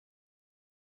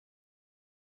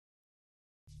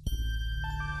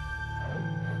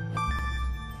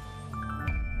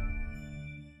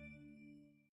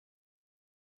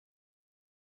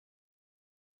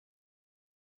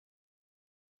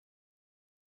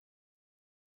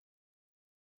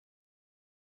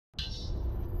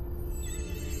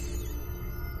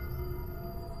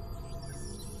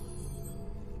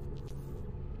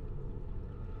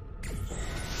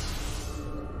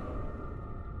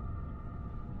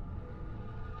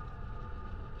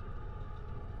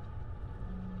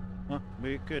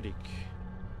működik.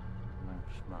 Nem,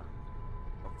 most már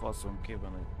a faszon ki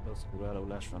van, hogy az kurva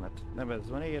elavulás van, hát nem ez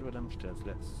van érve, de most ez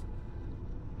lesz.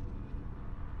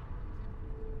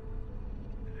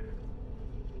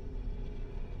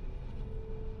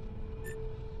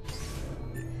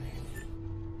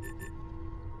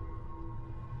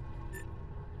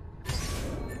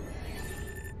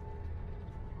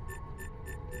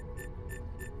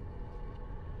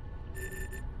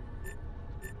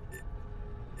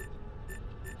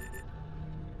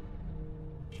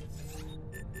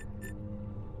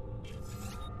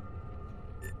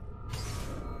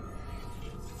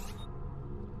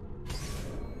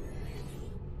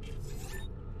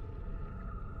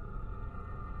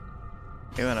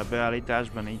 Mi van a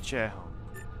beállításban? Nincs elhang.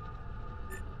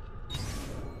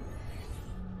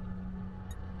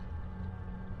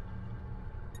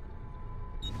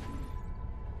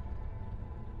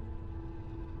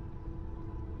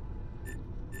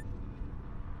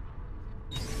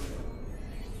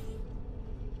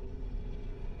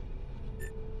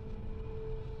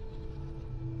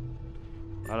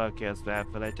 Valaki ezt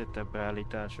elfelejtette,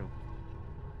 beállítások.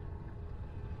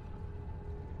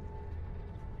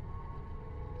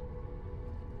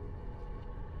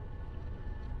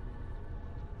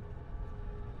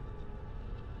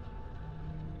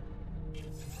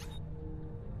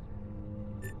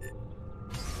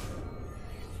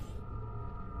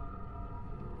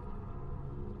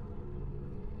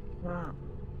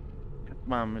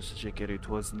 Már össze sikerült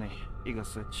hozni.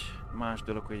 Igaz, hogy más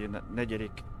dolog, hogy a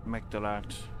negyedik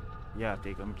megtalált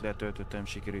játék, amit letöltöttem,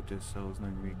 sikerült összehozni,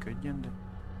 hogy működjön, de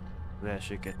az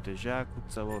első kettő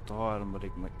zsákutca volt, a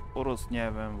harmadik meg orosz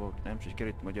nyelven volt, nem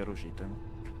sikerült magyarosítani.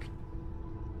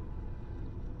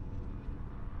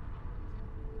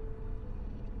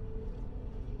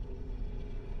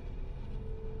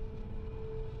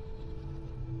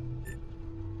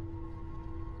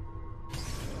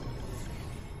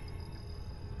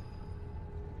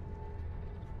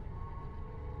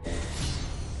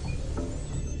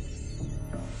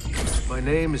 My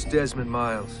name is Desmond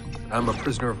Miles. I'm a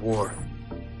prisoner of war.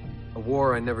 A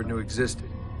war I never knew existed,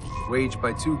 waged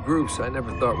by two groups I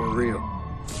never thought were real.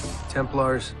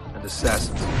 Templars and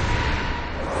Assassins.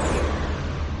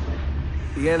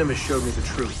 The Animus showed me the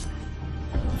truth.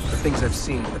 The things I've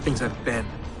seen, the things I've been.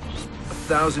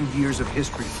 1,000 years of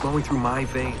history flowing through my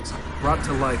veins, brought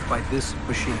to life by this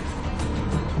machine.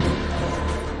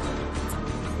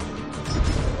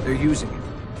 They're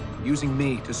using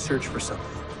me to search for something.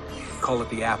 Call it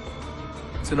the Apple.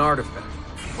 It's an artifact,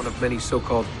 one of many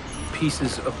so-called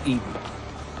pieces of Eden.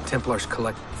 The Templars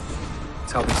collect them.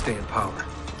 It's how they stay in power.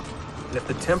 And if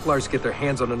the Templars get their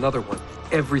hands on another one,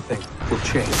 everything will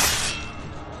change.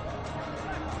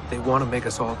 They want to make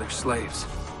us all their slaves.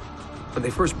 When they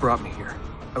first brought me here,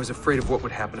 I was afraid of what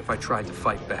would happen if I tried to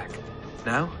fight back.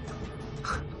 Now?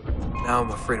 Now I'm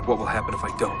afraid of what will happen if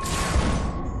I don't.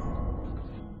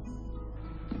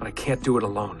 But I can't do it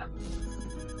alone.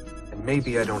 And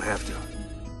maybe I don't have to.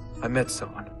 I met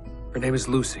someone. Her name is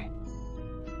Lucy.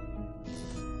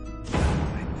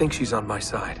 I think she's on my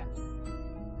side.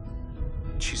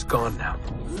 She's gone now.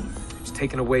 She's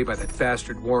taken away by that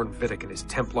bastard Warren Vidic and his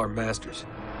Templar masters.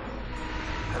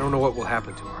 I don't know what will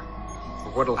happen to her,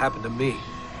 or what'll happen to me.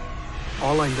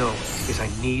 All I know is I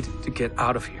need to get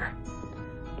out of here.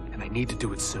 And I need to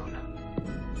do it soon.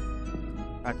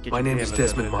 My name is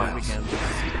Desmond Miles.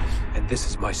 And this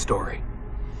is my story.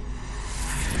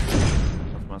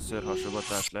 Már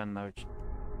szőrhasogatás lenne, hogy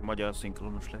magyar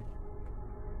szinkronos legyen.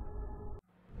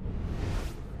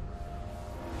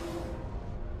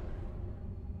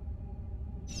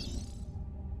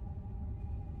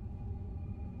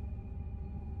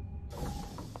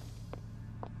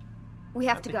 We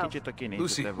have to go.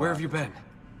 Lucy, where have you been?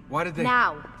 Why did they...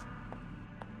 Now!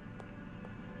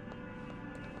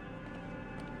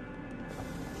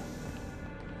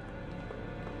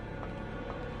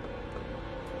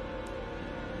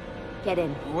 Get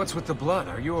in. What's with the blood?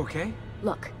 Are you okay?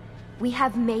 Look, we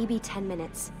have maybe 10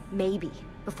 minutes, maybe,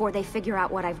 before they figure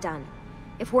out what I've done.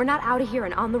 If we're not out of here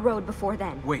and on the road before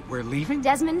then... Wait, we're leaving?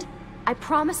 Desmond, I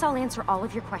promise I'll answer all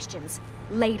of your questions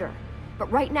later.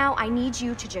 But right now, I need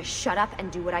you to just shut up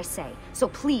and do what I say. So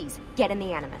please, get in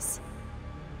the Animus.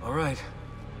 All right.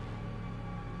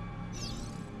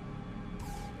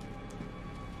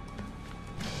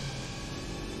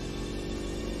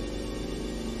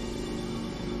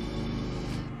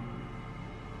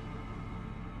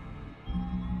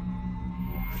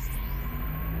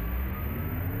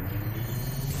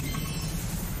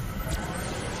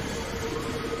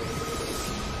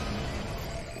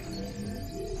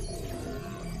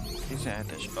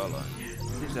 17-es alany.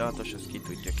 16-os az ki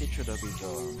tudja, kicsoda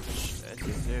bizonyos.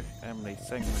 Egyező,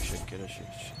 emlékszem,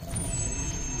 mesekeresés.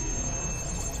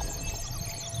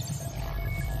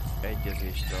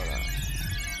 Egyezést talál.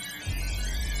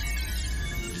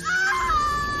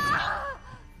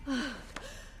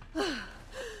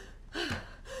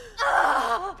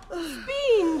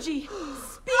 Spingi!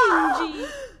 Spingi!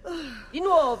 Di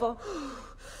nuovo!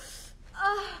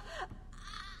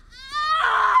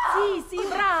 Sì, sì,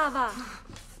 brava!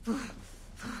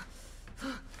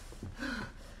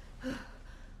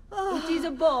 It is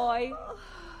a boy!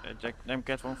 Nem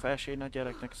kellett volna felsérni a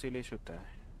gyereknek szülés után.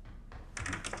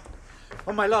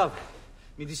 Oh, my love.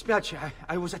 Mi dispiace.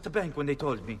 I was at the bank when they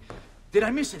told me. Did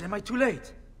I miss it? Am I too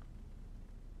late?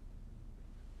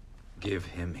 Give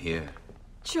him here.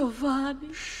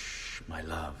 Giovanni. Shh, my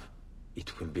love.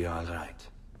 It will be all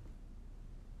right.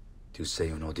 Tu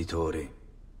sei un uditore.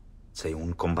 Sei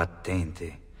un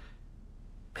combattente.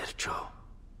 Perciò,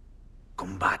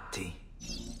 combatti.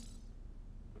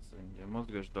 Azt mondja,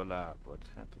 mozgasd a lábad.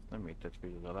 Hát ott nem érted,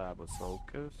 hogy a lábad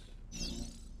szauköz.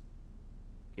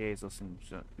 Kéz azt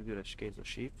mondja, üres kéz a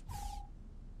shift.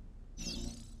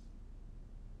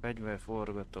 Fegyver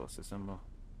forgató, azt hiszem a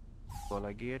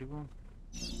balagérgón.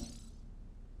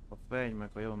 A fegy meg,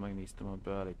 ha jól megnéztem a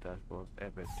beállításból, az E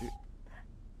betű.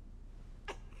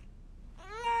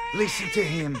 Listen to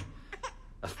him.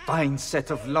 A fine set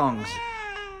of lungs.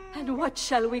 And what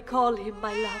shall we call him,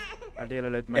 my love? A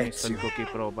délelőtt megnéztem, amikor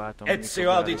kipróbáltam. Ezio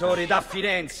Auditore da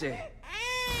Firenze.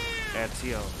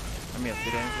 Ezio. Ami a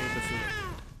Firenzébe született.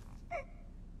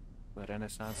 A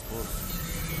reneszánsz volt.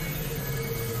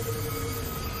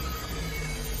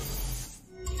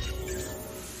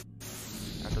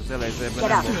 Hát az elejézőben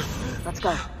nem volt. Let's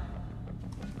go.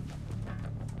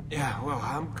 Yeah, well,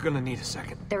 I'm gonna need a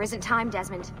second. There isn't time,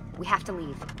 Desmond. We have to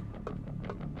leave.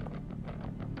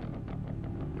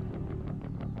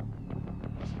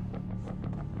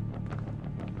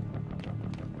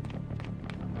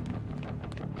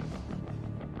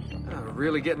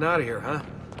 Really getting out of here, huh?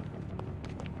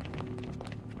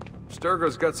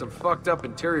 Sturgo's got some fucked up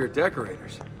interior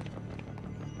decorators.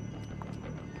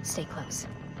 Stay close.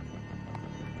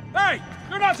 Hey!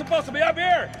 You're not supposed to be up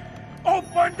here!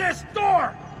 Open this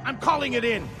door! I'm calling it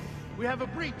in! We have a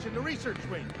breach in the research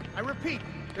wing. I repeat,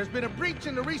 there's been a breach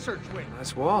in the research wing.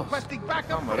 Nice walls. Requesting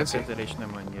backup. A kezelés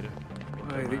nem annyira.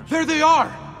 There they are!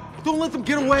 Don't let them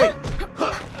get away!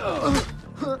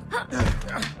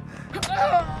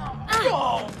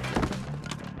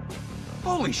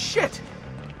 Holy shit!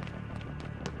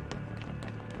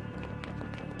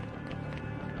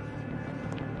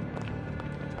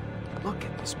 Look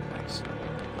at this place.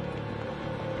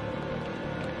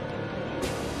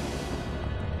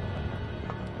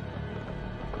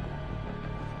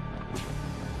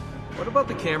 What about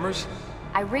the cameras?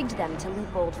 I rigged them to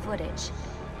loop old footage.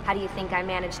 How do you think I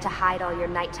managed to hide all your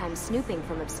nighttime snooping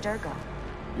from Abstergo?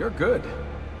 You're good.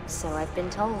 So I've been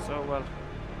told. So well.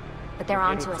 But they're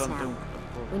on to us now.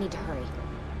 We need to hurry.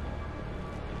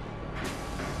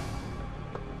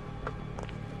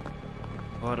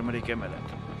 Harmadik emelet.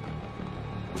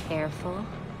 Careful.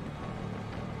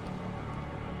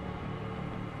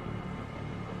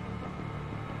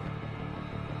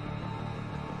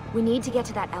 We need to get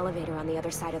to that elevator on the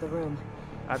other side of the room.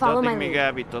 Follow my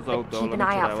lead, but keep an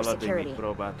eye out for security.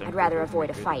 I'd rather avoid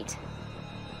a fight.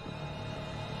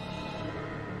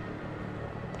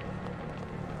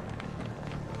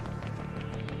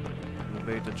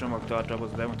 Beüt a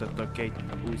csomagtartalomhoz, bemutattak két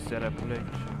új szereplőt.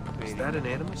 Is that an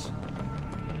Animus?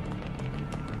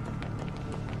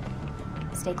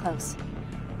 Stay close.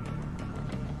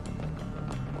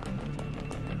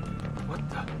 What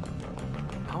the?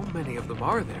 How many of them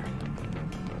are there?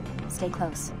 Stay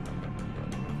close.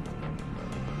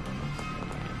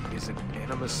 Is it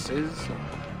Animuses?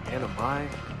 Animi?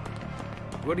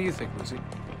 What do you think, Lucy?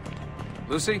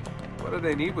 Lucy, what do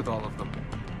they need with all of them?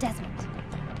 Desmond.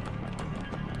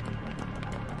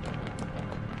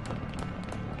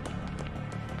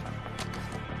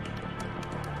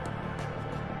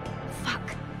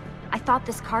 Fuck. I thought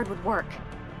this card would work.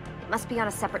 It must be on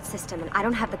a separate system, and I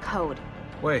don't have the code.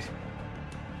 Wait.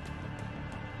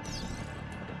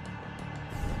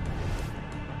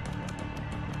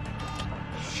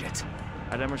 Shit.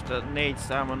 Hát de most a 4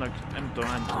 számonak nem tudom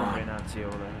hány kombináció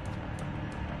lehet.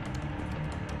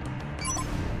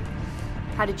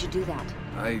 How did you do that?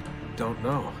 I don't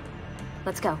know.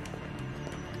 Let's go.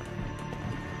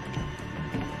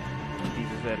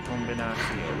 10,000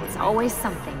 kombináció. It's always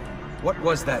something. What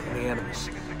was that in the Animus?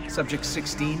 Subject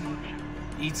 16?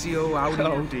 Ezio,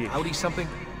 Audi, Audi something?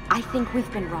 I think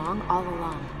we've been wrong all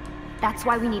along. That's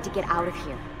why we need to get out of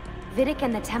here. Vidic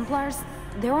and the Templars,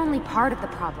 they're only part of the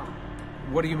problem.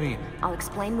 What do you mean? I'll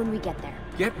explain when we get there.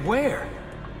 Get where?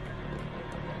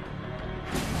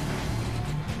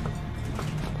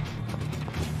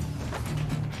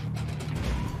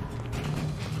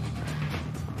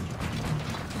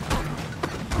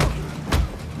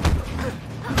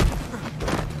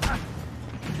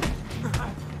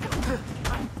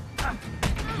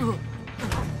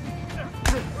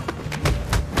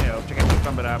 Jó, csak egy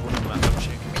kamerából nem látom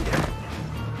semmit.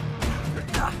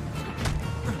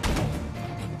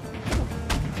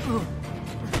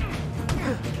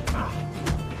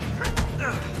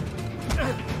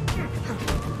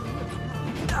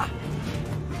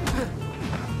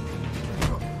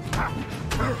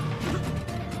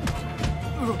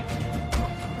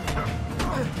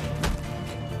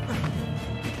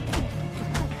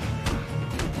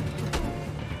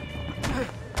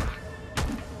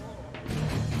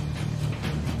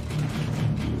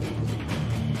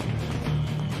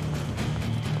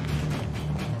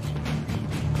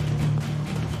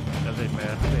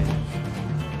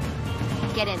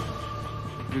 Get in.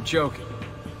 You're joking.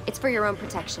 It's for your own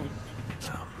protection.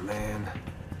 Oh, man.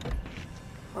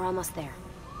 We're almost there.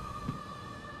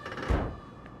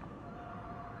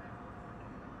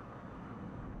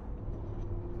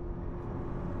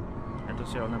 Hát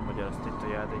azt jól nem magyarázta itt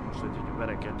a játékos, hogy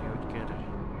verekedni hogy kell.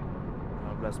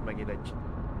 Lesz megint egy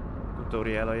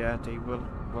tutorial a játékból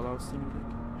valószínűleg.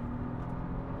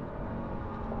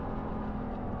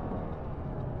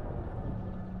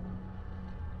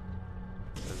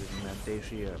 Ez egy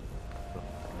mentési jel.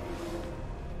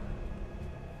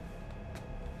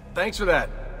 Thanks for that.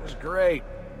 It was great.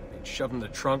 Being shoved in the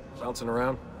trunk, bouncing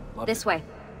around. Loved This it. way.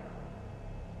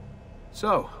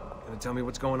 So, gonna tell me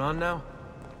what's going on now?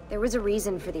 There was a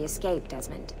reason for the escape,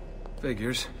 Desmond.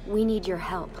 Figures. We need your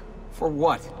help. For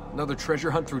what? Another treasure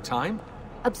hunt through time?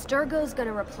 Abstergo's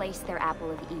gonna replace their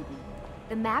Apple of Eden.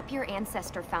 The map your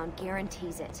ancestor found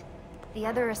guarantees it. The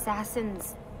other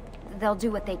assassins, they'll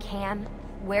do what they can,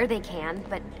 where they can,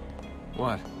 but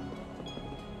What?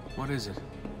 What is it?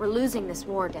 we're losing this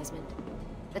war, Desmond.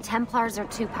 The Templars are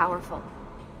too powerful.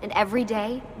 And every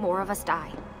day, more of us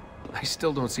die. I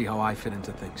still don't see how I fit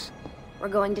into things. We're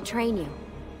going to train you.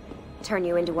 Turn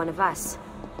you into one of us.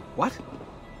 What?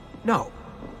 No.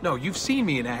 No, you've seen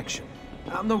me in action.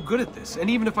 I'm no good at this, and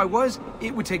even if I was,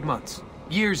 it would take months.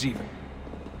 Years even.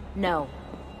 No.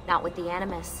 Not with the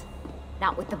Animus.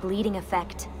 Not with the bleeding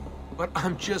effect. But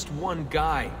I'm just one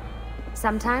guy.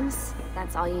 Sometimes,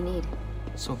 that's all you need.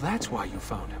 So that's why you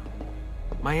found him.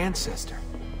 My ancestor.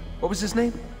 What was his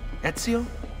name? Ezio?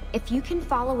 If you can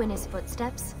follow in his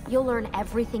footsteps, you'll learn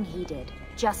everything he did,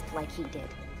 just like he did.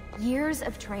 Years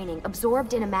of training,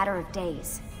 absorbed in a matter of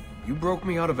days. You broke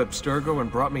me out of Abstergo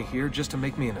and brought me here just to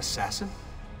make me an assassin?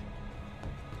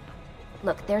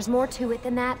 Look, there's more to it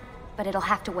than that, but it'll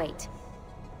have to wait.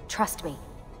 Trust me,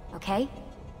 okay?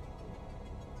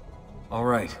 All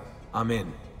right, I'm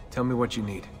in. Tell me what you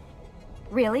need.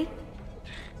 Really?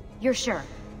 You're sure?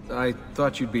 I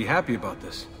thought you'd be happy about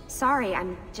this. Sorry,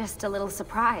 I'm just a little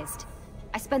surprised.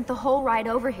 I spent the whole ride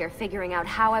over here figuring out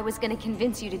how I was gonna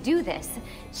convince you to do this.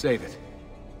 Save it.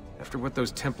 After what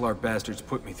those Templar bastards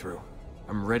put me through,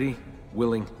 I'm ready,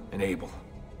 willing, and able.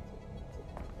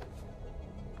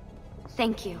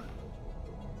 Thank you.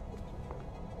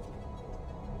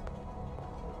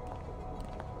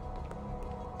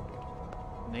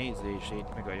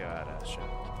 Nézését meg a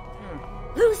járását.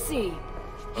 Lucy!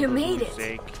 You made it!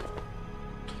 Szék.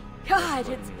 God,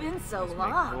 it's been so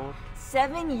long.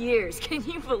 7 years, can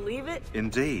you believe it?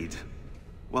 Indeed.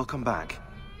 Welcome back.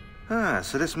 Ah,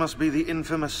 so this must be the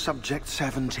infamous Subject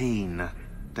 17.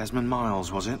 Desmond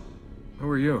Miles, was it? Who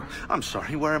are you? I'm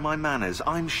sorry, where are my manners?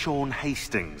 I'm Sean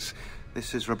Hastings.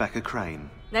 This is Rebecca Crane.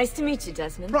 Nice to meet you,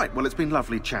 Desmond. Right, well, it's been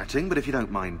lovely chatting, but if you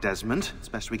don't mind, Desmond, it's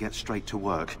best we get straight to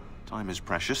work. Time is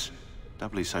precious.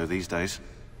 Doubly so these days.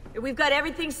 We've got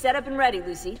everything set up and ready,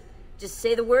 Lucy. Just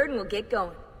say the word and we'll get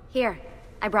going. Here,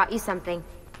 I brought you something.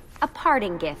 A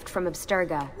parting gift from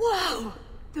Abstergo. Whoa!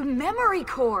 The memory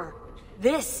core!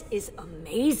 This is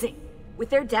amazing. With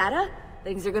their data,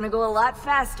 things are gonna go a lot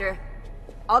faster.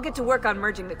 I'll get to work on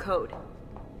merging the code.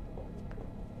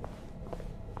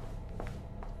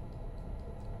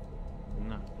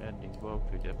 Na, eddig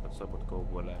volt ugye a szabad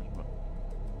kóbolásban.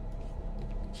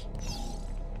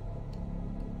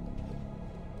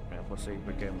 Ebbe a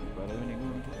székbe kell most belőni,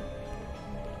 gondolom.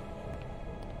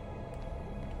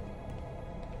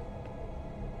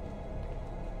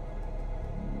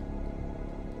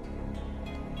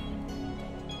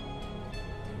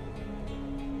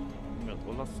 Miatt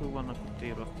olaszul vannak ott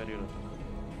írva a feliratok?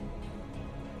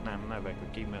 Nem, nevek,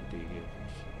 a kimentéget.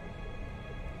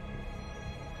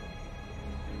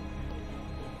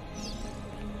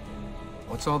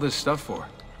 What's all this stuff for?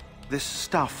 This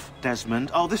stuff,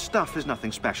 Desmond. Oh, this stuff is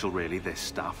nothing special, really, this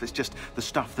stuff. It's just the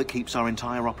stuff that keeps our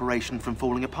entire operation from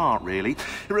falling apart, really.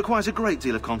 It requires a great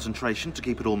deal of concentration to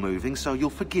keep it all moving, so you'll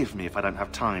forgive me if I don't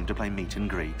have time to play meet and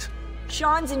greet.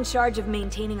 Sean's in charge of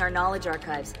maintaining our knowledge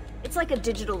archives. It's like a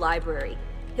digital library.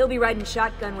 He'll be riding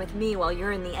shotgun with me while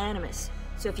you're in the Animus.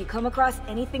 So if you come across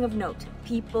anything of note,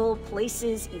 people,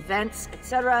 places, events,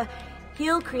 etc.,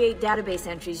 he'll create database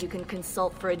entries you can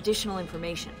consult for additional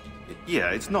information. Yeah,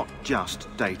 it's not just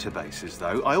databases,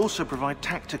 though. I also provide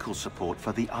tactical support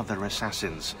for the other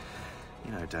assassins.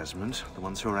 You know, Desmond, the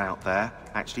ones who are out there,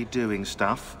 actually doing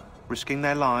stuff, risking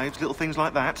their lives, little things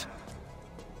like that.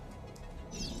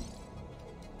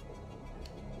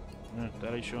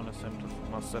 Täällä is on semmoista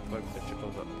massapaikka, että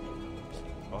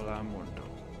ollaan monta.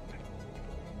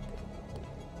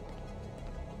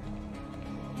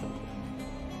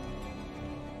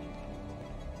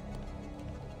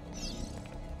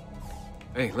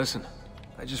 Hey, listen.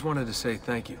 I just wanted to say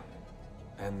thank you.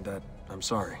 And that I'm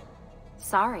sorry.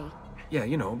 Sorry? Yeah,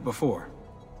 you know, before.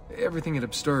 Everything at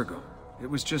Abstergo. It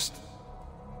was just...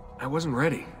 I wasn't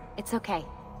ready. It's okay.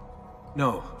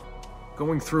 No.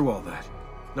 Going through all that.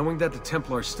 Knowing that the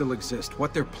Templars still exist,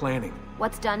 what they're planning.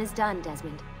 What's done is done,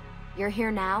 Desmond. You're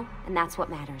here now, and that's what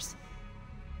matters.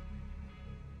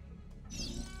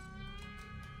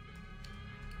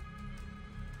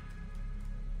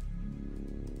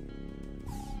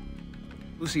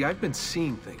 Lucy, I've been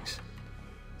seeing things.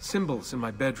 Symbols in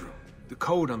my bedroom. The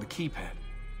code on the keypad.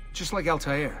 Just like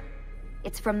Altair.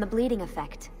 It's from the bleeding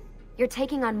effect. You're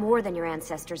taking on more than your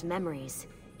ancestors' memories.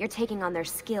 You're taking on their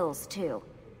skills, too.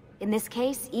 In this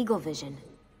case, eagle vision.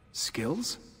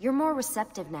 Skills? You're more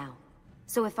receptive now.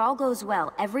 So if all goes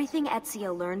well, everything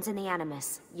Ezio learns in the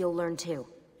Animus, you'll learn too.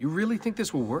 You really think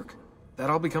this will work? That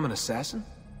I'll become an assassin?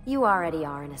 You already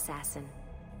are an assassin.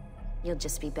 You'll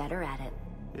just be better at it.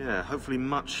 Yeah, hopefully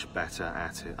much better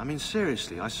at it. I mean,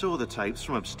 seriously, I saw the tapes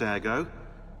from Abstergo.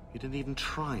 You didn't even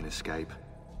try and escape.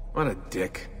 What a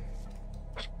dick.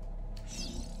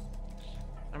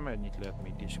 Mennyit lehet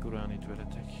még diskurálni itt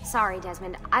veletek? Sorry,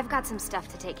 Desmond. I've got some stuff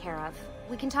to take care of.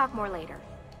 We can talk more later.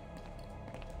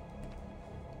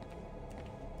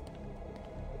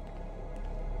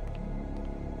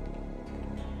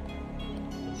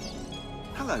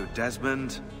 Hello,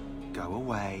 Desmond. Go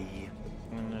away.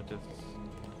 Hát ez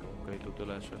konkrét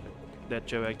utalásra. De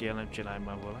csövegél nem csinálj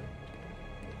már valamit.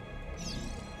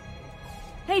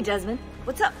 Hey, Desmond.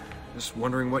 What's up? Just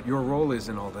wondering what your role is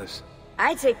in all this.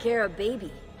 I take care of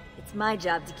Baby. It's my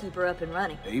job to keep her up and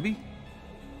running. Baby?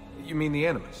 You mean the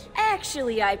Animus?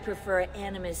 Actually, I prefer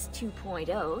Animus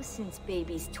 2.0, since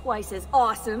Baby's twice as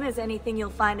awesome as anything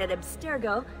you'll find at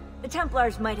Abstergo. The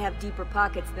Templars might have deeper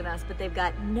pockets than us, but they've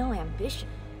got no ambition,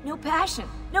 no passion,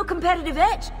 no competitive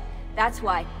edge. That's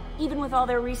why, even with all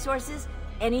their resources,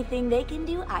 anything they can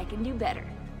do, I can do better.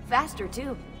 Faster,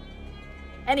 too.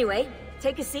 Anyway,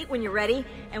 take a seat when you're ready,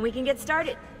 and we can get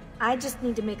started. I just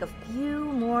need to make a few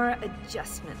more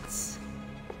adjustments.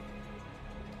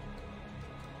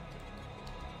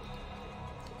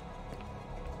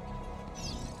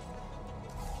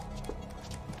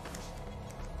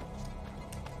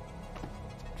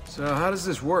 So how does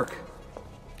this work?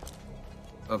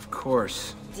 Of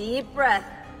course. Deep breath.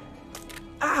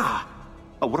 Ah!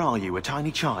 Oh, what are you, a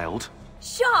tiny child?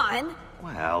 Sean!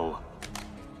 Well...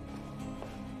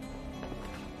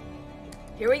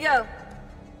 Here we go.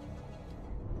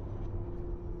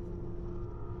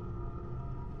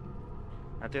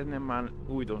 Hát ez nem már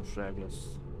újdonság lesz.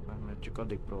 Mert csak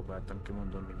addig próbáltam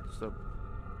kimondani, mint szab.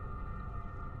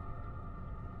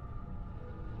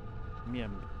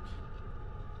 Milyen...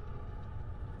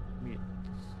 Mi?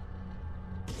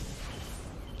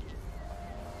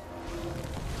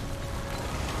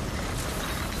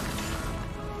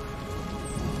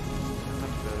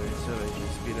 Megfelelő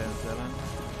szövegész Firenzelen,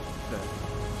 de...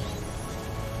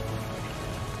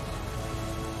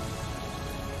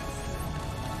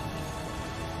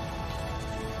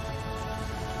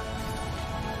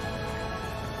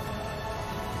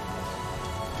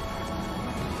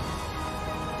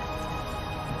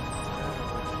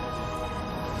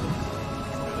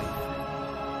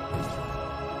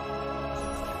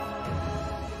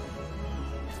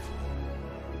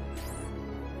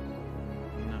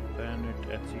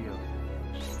 Ezio.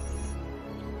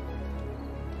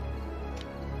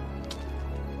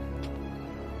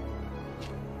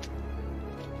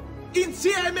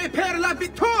 Insieme per la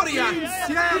vittoria!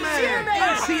 Insieme!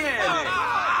 Insieme!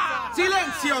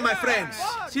 Silenzio, my friends!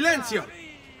 Silenzio!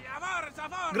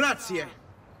 Grazie.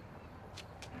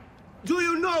 Do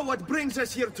you know what brings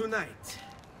us here tonight?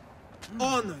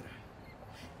 Honor.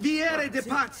 Viere de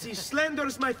Pazzi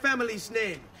slanders my family's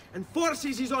name and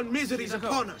forces his own miseries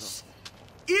upon us.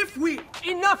 If we...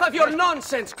 Enough of your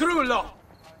nonsense, Grullo!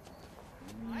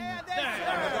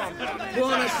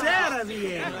 Buonasera,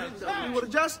 Viere. We were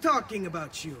just talking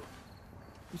about you.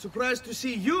 I'm surprised to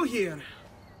see you here.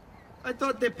 I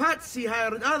thought the Pazzi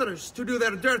hired others to do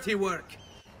their dirty work.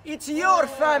 It's your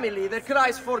family that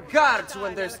cries for guards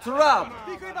when there's trouble,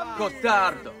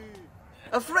 Gottardo.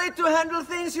 Afraid to handle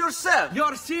things yourself?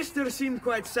 Your sister seemed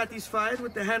quite satisfied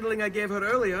with the handling I gave her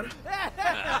earlier.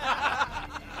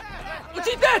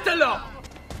 Uccidetelo!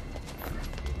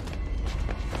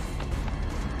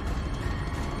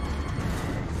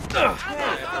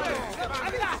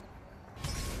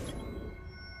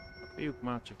 Fiúk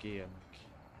már csak élnek.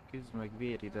 Küzd meg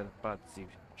véridel Pazzi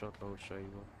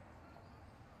csatlaósaival.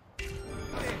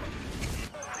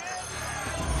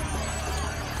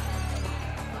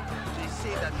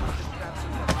 Say that you should cancel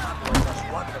the battle of us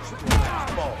wonders to the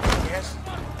ball, yes?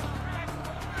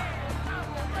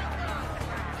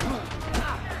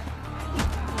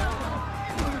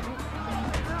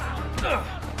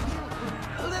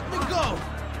 Let me go!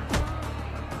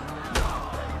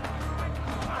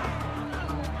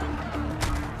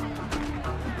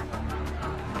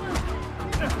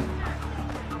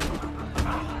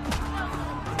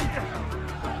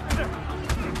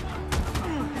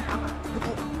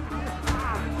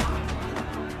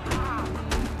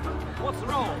 What's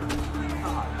wrong?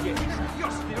 Ah, yes,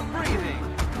 you're still breathing.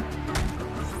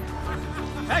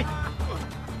 Hey!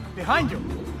 Behind you!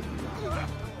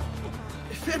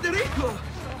 Federico!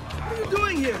 What are you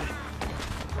doing here?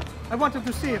 I wanted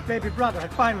to see if baby brother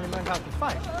had finally learned how to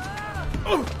fight.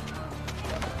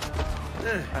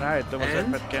 Rájöttem, az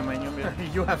epet kemény nyomja.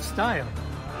 You have style.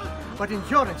 But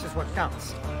endurance is what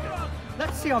counts.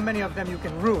 Let's see how many of them you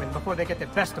can ruin before they get the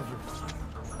best of you.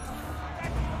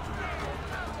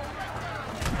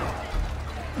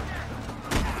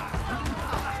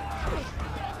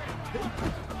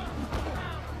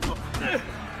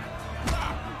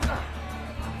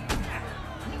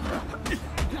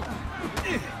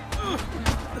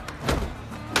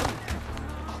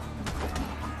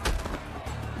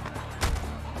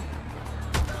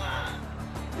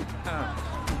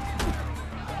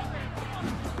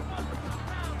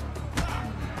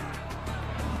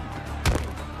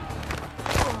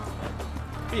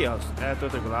 Mi az?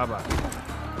 Eltöltök a lábát.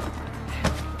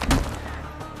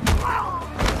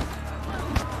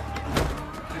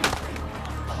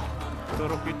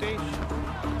 Torokütés.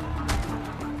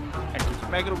 Egy kicsit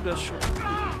megrugdassuk.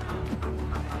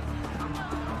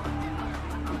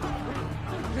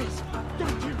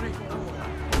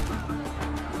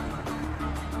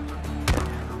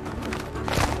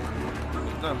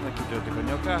 Na, neki töltük a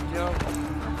nyakát, ja.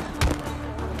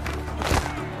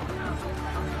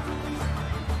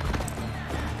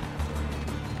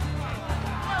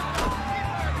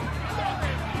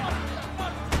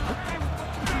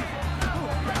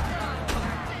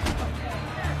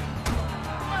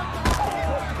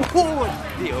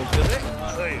 Dios,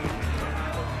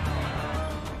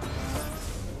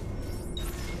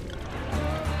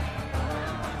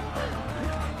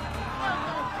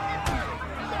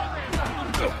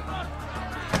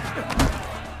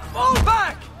 Fall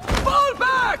back! Fall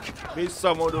back!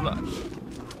 visszamodulás.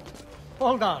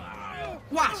 Hold on.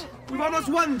 What? We've almost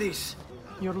won this.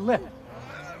 Your lip.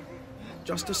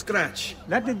 Just a scratch.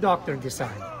 Let the doctor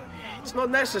decide. It's not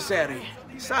necessary.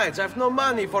 Besides, I've no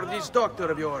money for this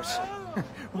doctor of yours.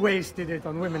 Wasted it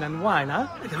on women and wine, huh?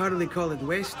 I'd hardly call it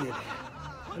wasted.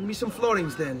 Lend me some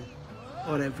florins then.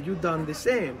 Or have you done the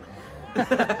same?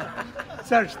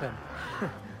 Search them.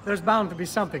 There's bound to be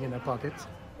something in their pockets.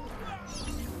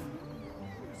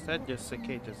 Szedj össze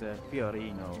 2000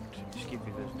 fiarinót, és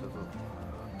kifizest az ott.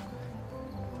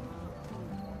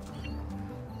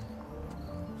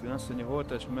 Azt mondja,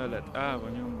 voltás mellett állva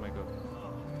nyomd meg a...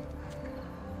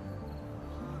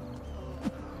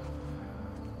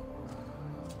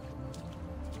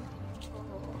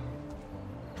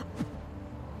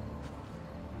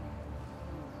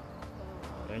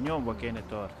 Nyomba kéne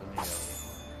tartani.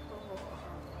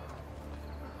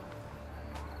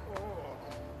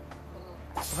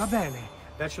 Va bene.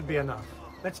 That should be enough.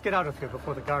 Let's get out of here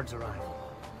before the guards arrive.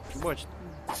 Bocs.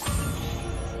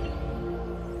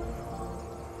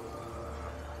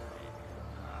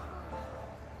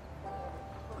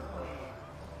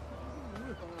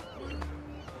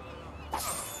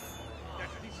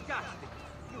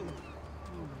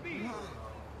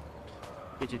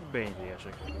 Kicsit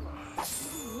pénzélyesek.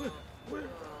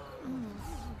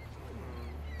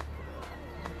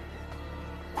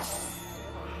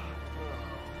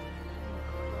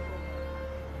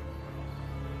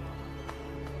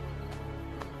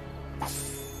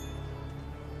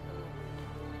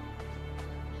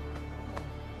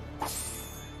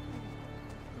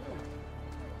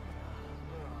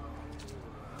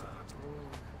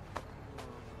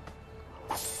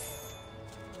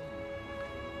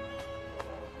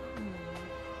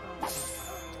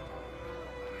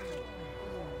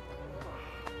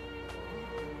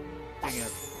 Igen.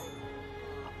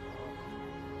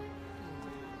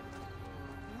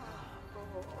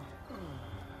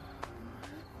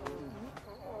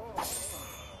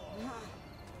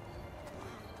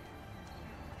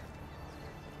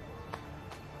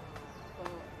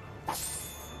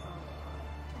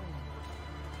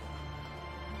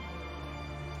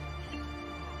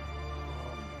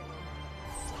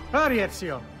 Hurry,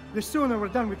 Ezio. The sooner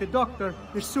we're done with the doctor,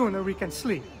 the sooner we can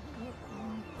sleep.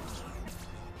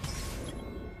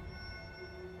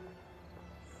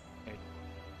 Egy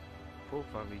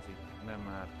pofavizit nem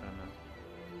ártana.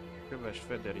 Kövess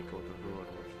Federikót az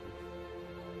orvos.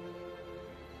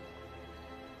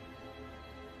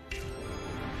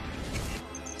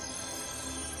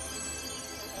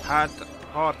 Hát,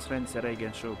 harcrendszere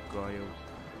igen sokkal jó.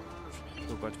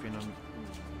 Sokat finom.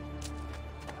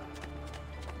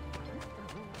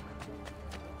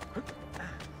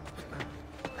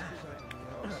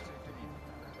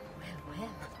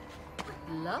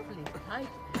 Lovely tight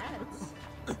pants.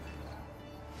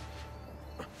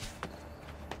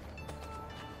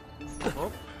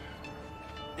 Hopp.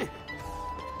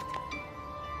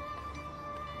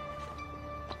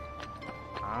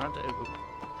 Hát,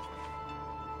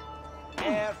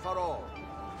 Air for all.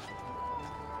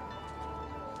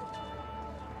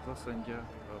 azt mondja,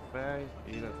 a fej,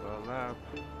 illetve a láb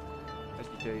egy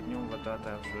ideig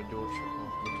nyomvatartásra gyorsabban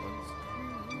futhatsz.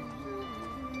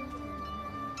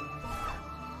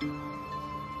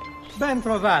 Ben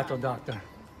trovato, Doctor.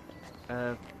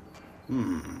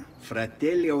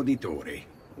 Fratelli auditori,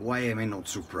 why am I not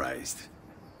surprised?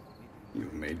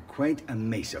 You've made quite a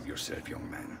mess of yourself, young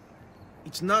man.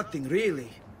 It's nothing,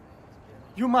 really.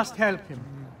 You must help him.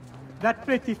 That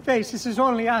pretty face is his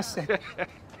only asset.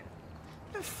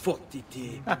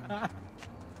 Fottiti.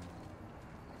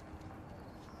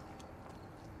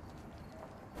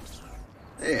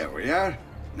 There we are.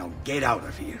 Now get out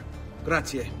of here.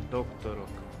 Grazie. Doktorok.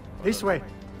 This way.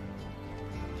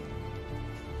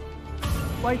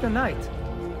 Quite a night.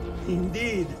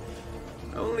 Indeed.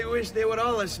 I only wish they were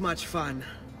all as much fun.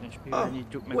 És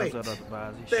pirányítjuk meg az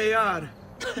adatbázist. They are.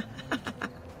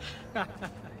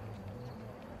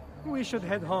 We should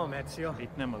head home, Ezio.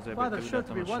 Itt nem az Father should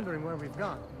be ebédterületen wondering where we've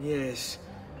gone. Yes.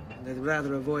 And I'd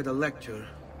rather avoid a lecture.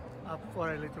 Up for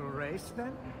a little race,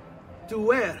 then? To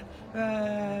where?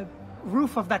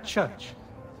 Roof of that church.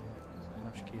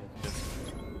 Most kijött.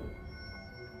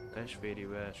 Testvéri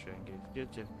versengés.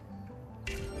 Gyere.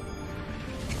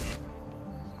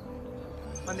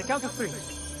 On the count of 3.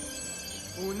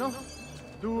 1,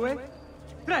 2,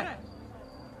 3.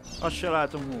 Azt se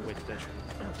látom, hú vagy testvér.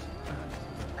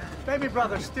 Baby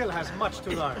brother still has much to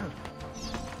learn.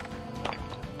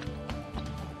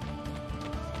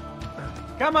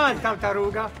 Come on,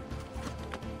 Tartaruga.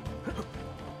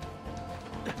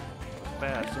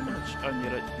 Persze, nincs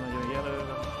annyira nagyon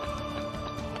jelölve.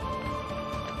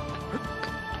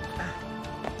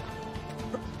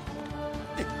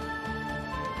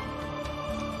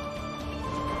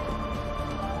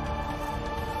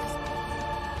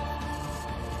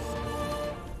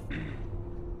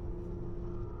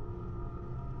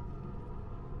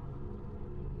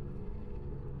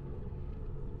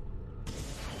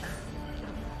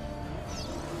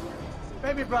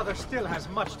 Baby brother still has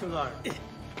much to learn.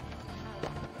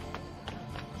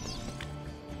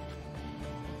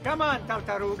 Come on,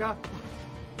 Tartaruga.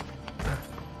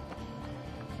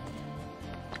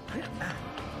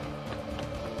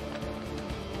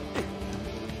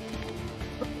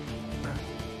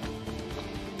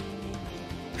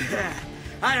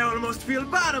 I almost feel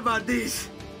bad about this.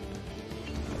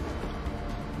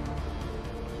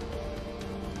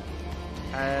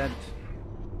 And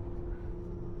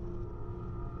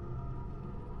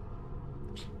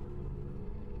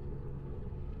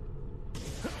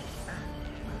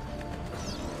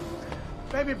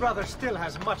Baby brother still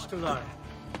has much to learn.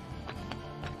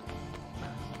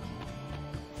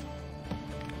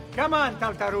 Come on,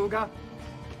 Tartaruga.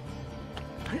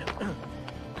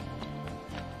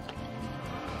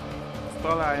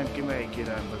 találjam ki, melyik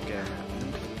irányba kell.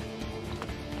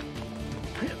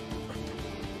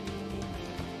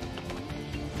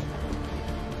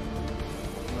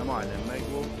 Na majdnem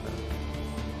megvolt.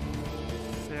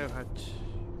 Hát...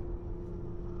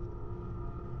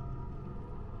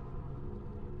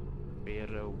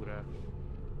 Félreugrás.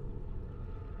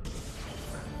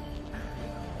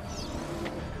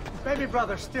 Baby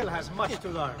brother still has much to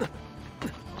learn.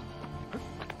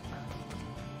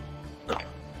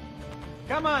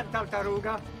 Come on,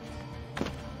 Tartaruga.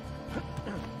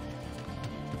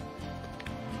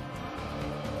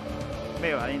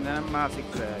 Mi van, innen nem mászik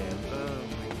feljött.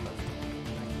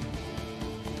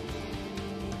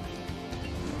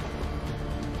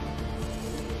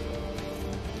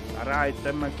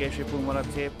 Rájöttem, mert később van a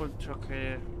célpont, csak...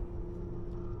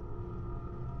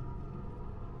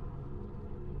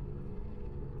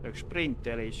 Ők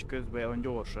sprintelés közben olyan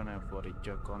gyorsan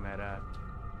elfordítja a kamerát.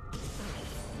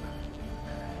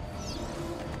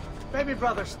 Baby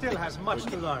brother still has much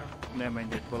to learn. Nem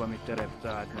engedj valami terepet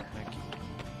átnak neki.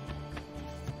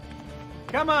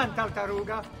 Come on,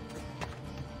 Tartaruga.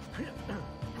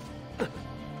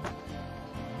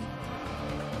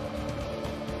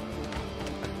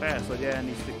 Persze, hogy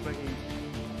elnéztük megint.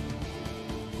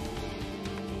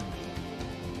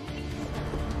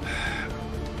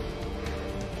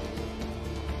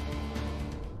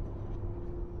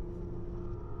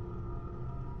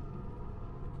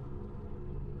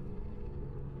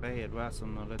 Fehér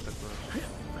vászonnal letakart.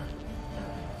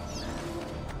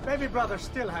 Baby brother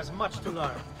still has much to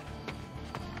learn.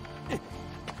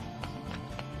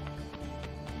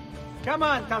 Come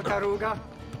on, Tartaruga.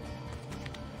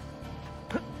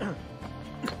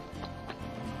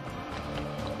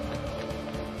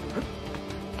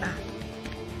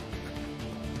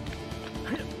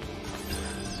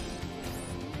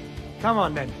 Come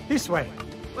on then, this way.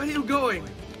 Where are you going?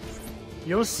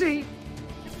 You'll see.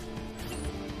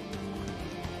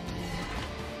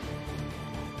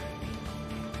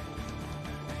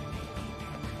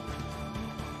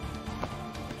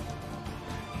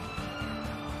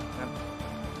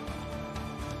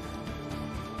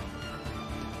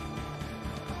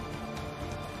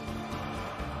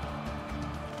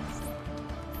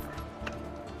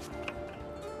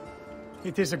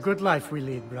 It is a good life we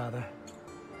lead, brother.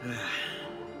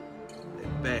 The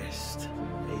best.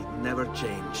 May it never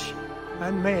change.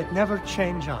 And may it never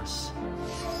change us.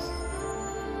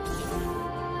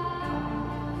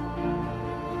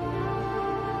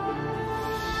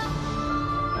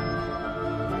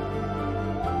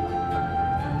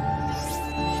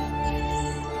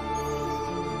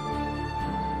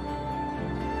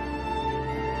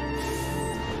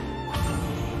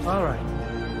 All right.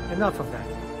 Enough of that.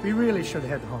 We really should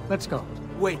head home. Let's go.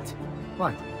 Wait.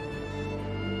 What?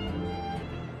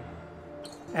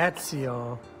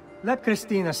 Ezio, let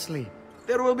Christina sleep.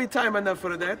 There will be time enough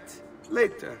for that.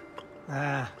 Later.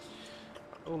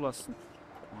 Olasz,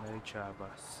 mely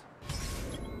csábász.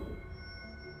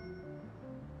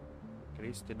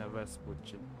 Kristina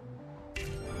Vespucci.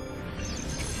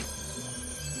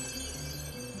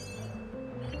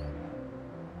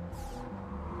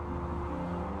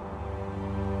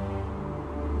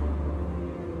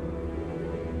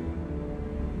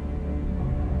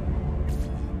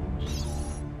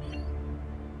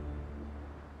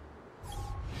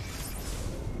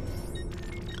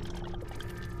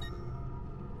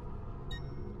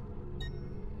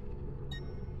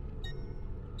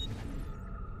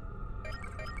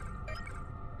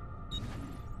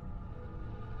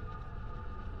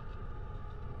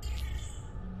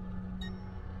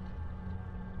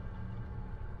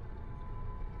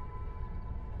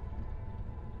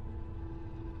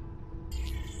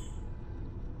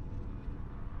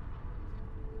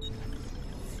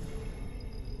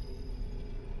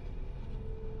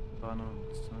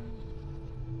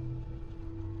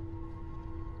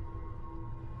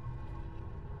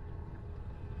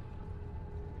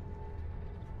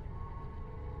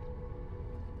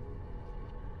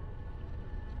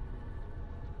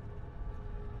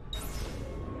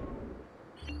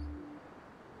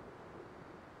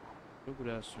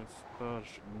 Ugrásra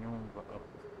stars nyomva a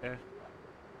E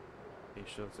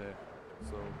és az E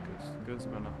szó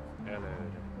közben a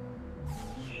előre.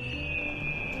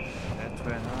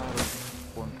 73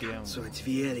 pont ilyen. So it's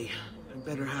Vieri. I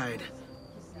better hide.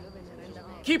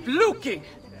 Keep looking!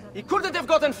 He couldn't have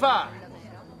gotten far!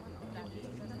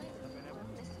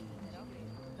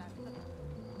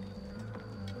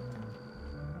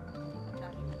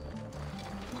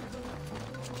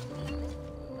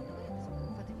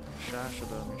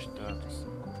 Társadalmi státusz.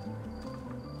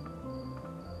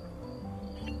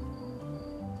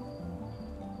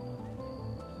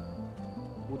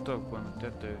 Utakban, a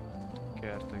tető,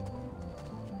 kertek.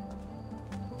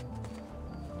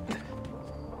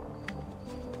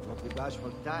 Not the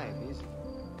bashful type, is it?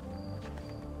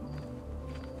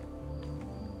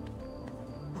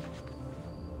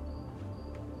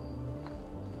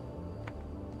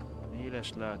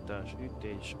 Éles látás,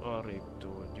 ütés,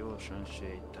 arrébbtól gyorsan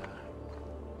sétál.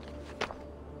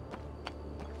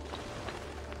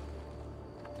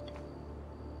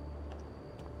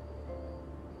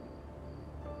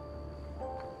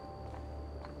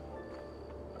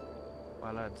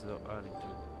 Palazzo Alto.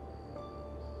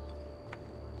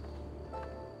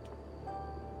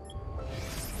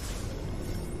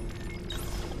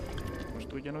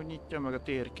 Most ugyanúgy nyitja meg a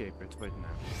térképet, vagy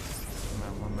nem?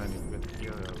 Nem van menüben.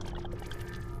 Jaj.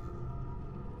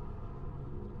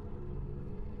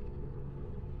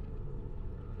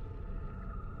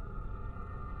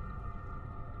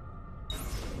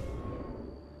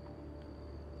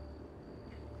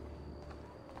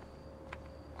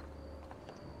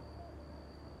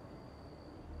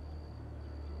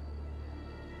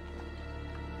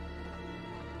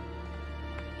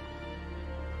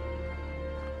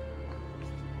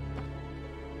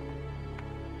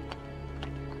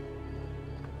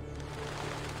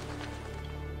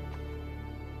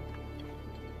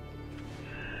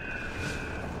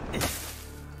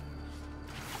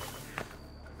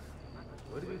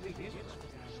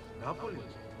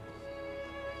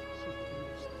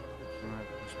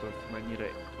 Most ott mennyire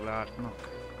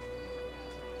látnak?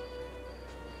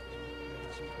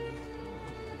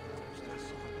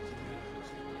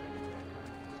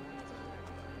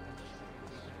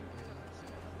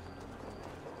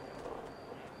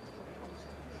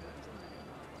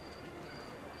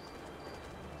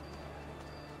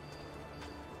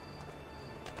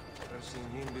 I've seen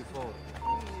him before.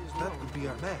 That could be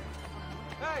our man.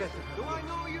 Hey, do I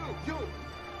know you? You,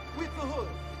 with the hood.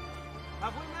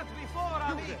 Have we met before,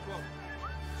 amico?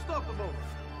 Stop a moment.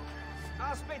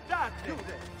 Aspettate.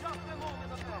 Just a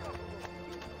moment.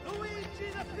 Luigi,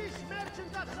 the fish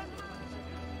merchant at San...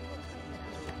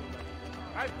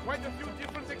 I've quite a few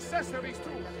different accessories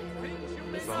too. Things you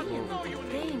may not know you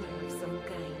need. Game of some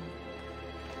kind.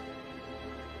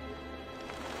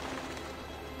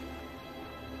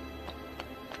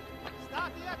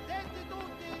 State attenti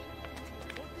tutti!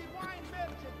 Tutti wine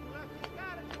merchant will have to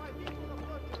carry my people of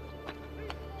butchers.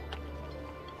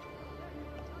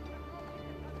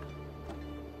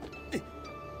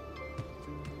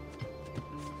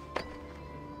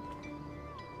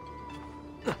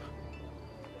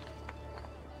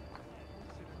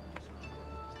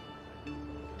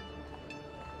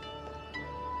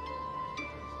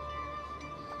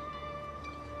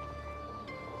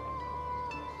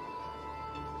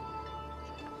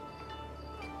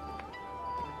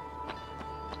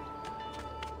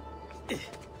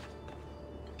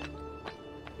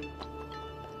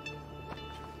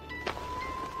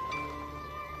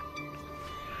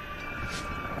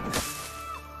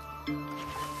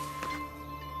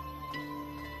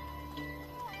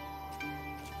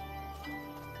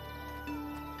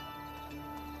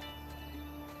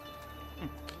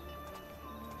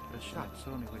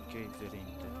 Sono quel che è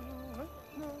inserente.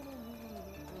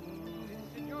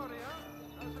 Signore,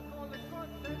 as a call the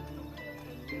contest to build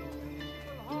a new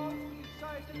municipal hall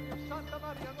beside the Santa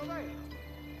Maria Novella.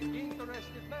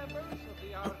 Interested members of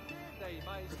the Arte dei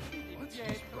Maestri di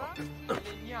Pietra e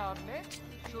Legname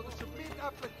should submit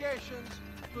applications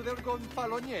to their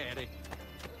gonfalonieri.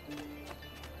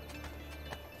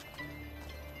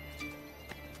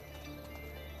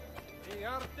 The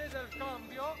Arte del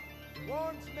Cambio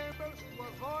warns members to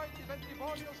avoid the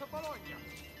Ventimolios of Bologna.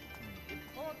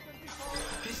 Important because...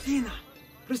 Christina!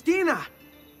 Christina!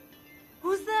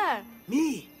 Who's there?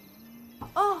 Me!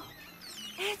 Oh,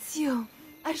 Ezio.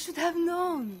 I should have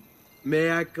known.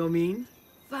 May I come in?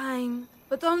 Fine,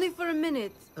 but only for a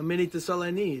minute. A minute is all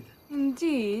I need.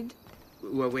 Indeed.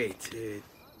 Well, wait.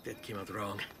 That came out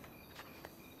wrong.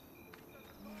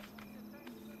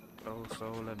 Oh,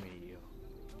 sole mio.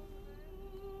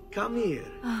 Come here.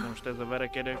 Most ez a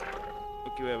verekedő,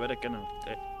 akivel verekedem,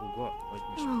 te uga, vagy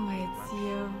most. Oh,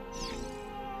 Ezio.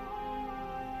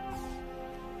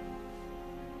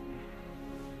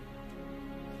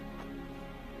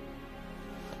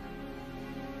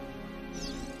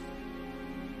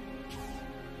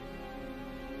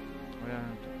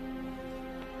 Olyan.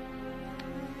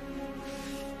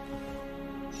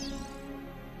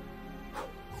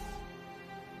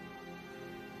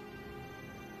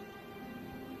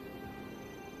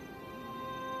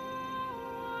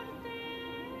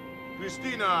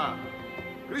 Christina!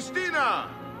 Christina!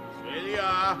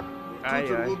 Celia!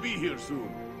 Tutor will be here soon.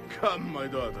 Come, my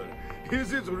daughter.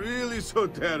 Is it really so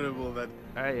terrible that...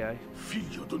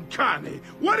 Figlio d'un cane!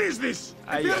 What is this?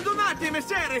 Perdonate,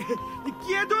 messere!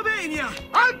 Kiadó venia!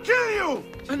 I'll kill you!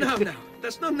 No,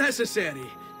 that's not necessary.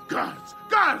 Guards!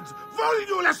 Guards!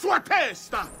 Voglio la sua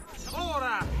testa!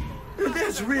 Ora!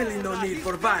 There's really no need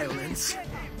for violence.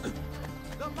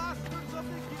 The masters of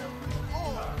the guild!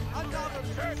 Oh, another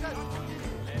success!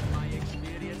 Let my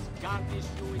experience garnish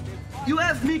you with a... You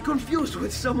have me confused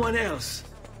with someone else.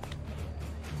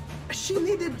 She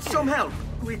needed some help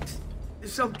with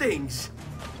some things.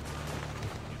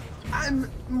 I'm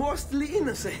mostly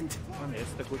innocent. Van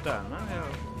ezt utána, jó.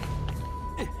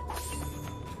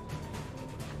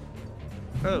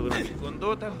 Úgy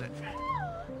gondoltam, de...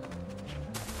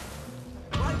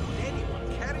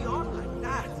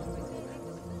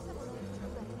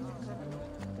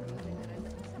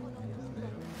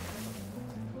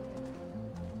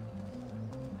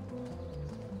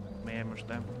 Miért most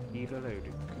nem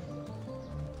hírlelődünk?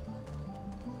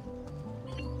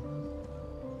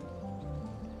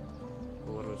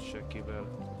 Orvos sekivel.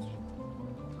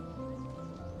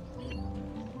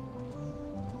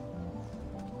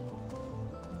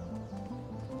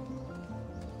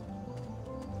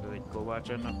 Ez egy kovács,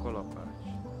 ennek kalapács.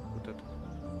 Mutat.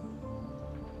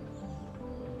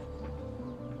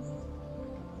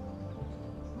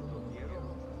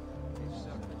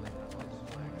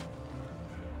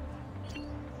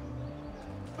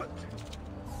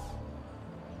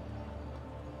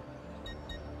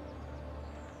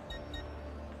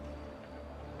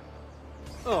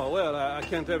 Oh, well, I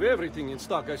can't have everything in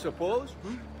stock, I suppose.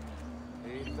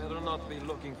 He'd better not be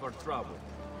looking for trouble.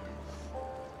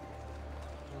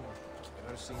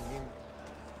 Ever seen him?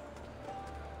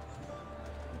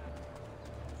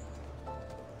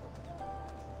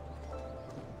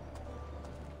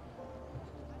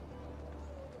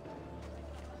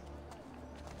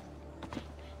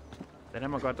 De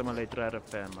nem akartam a létrára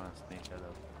felmászni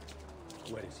előbb.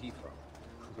 Where is he from?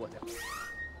 What else?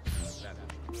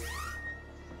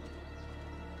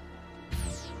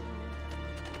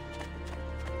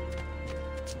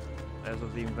 Ez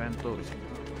az inventory.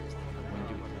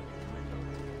 Mondjuk.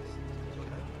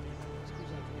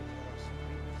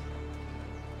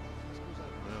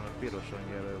 Pirosan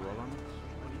jelöl valamit.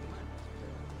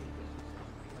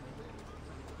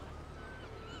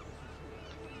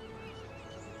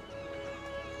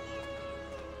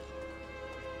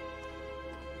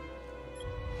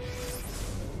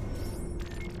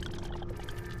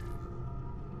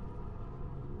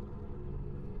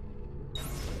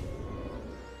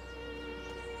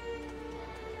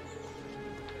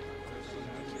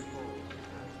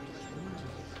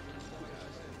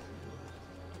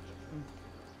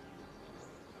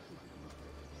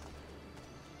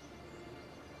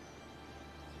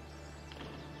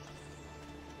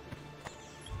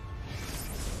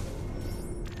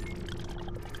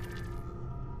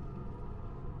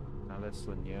 Lesz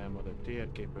annyi elmad a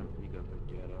térképen,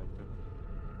 igazodjál rajta.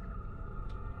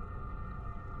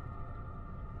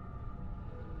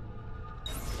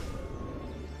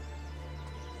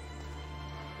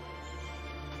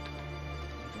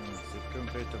 Ez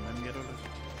konkrétan nem jelöl.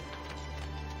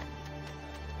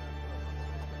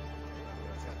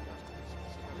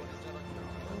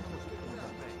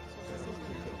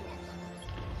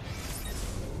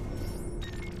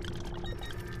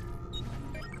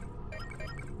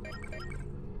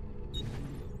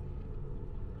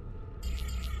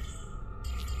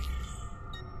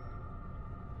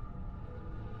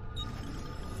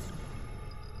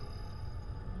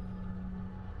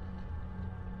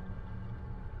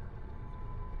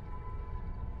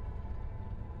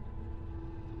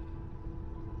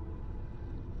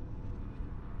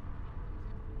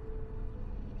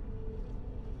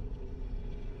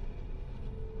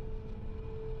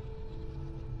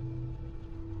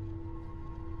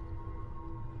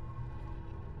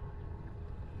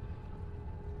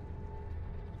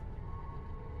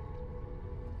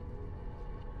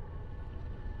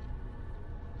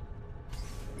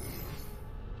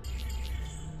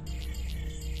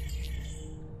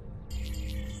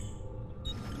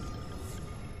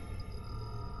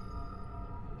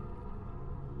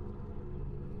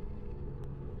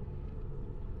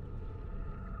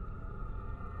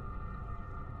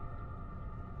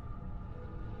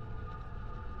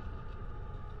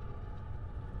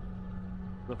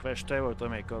 A festő volt,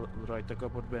 amelyik rajta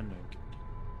kapott bennünk?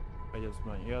 Vagy az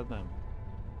mondja, ja, nem?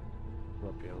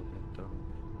 Lapja volt, mint a...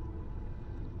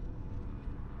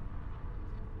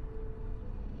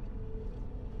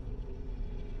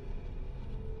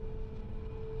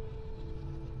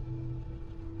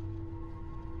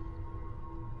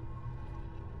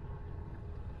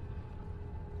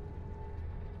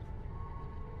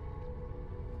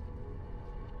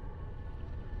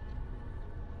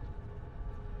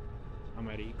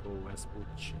 Americo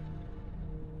Vespucci.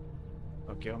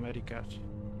 Aki Amerikát.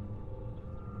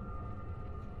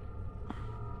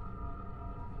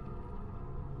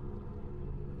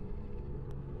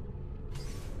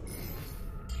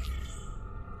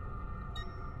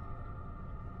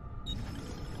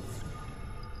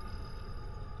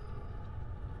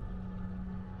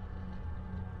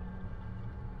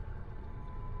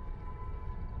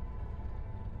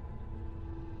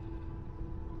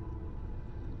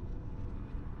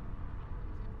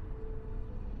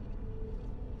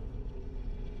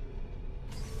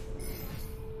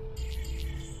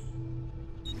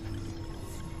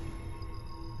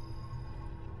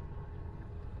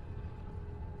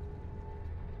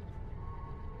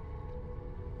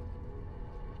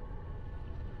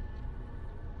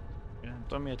 Nem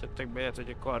tudom, miért tettek be ilyet,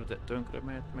 hogy a kard tönkre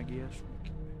mehet, meg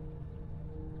ilyesmik.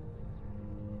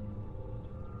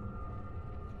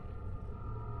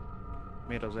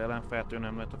 Miért az ellenfeltől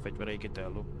nem lehet a fegyvereiket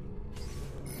ellopni?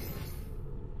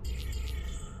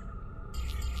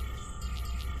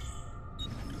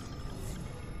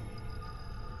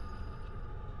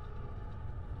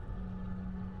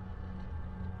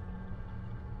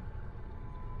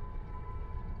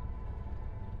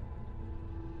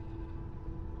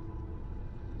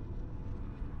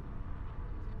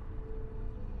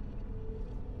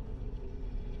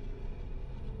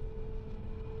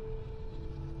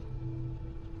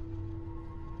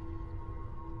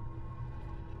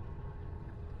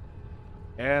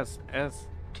 Ez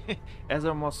ez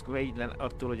a Moszkva így lenne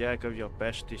attól, hogy elkapja a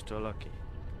Pestist valaki.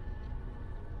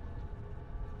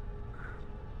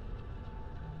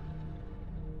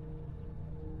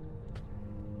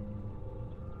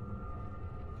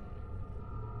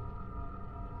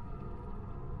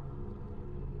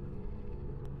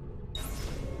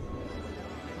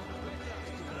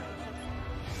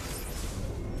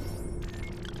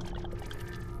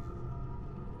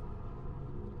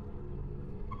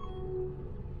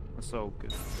 So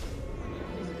good.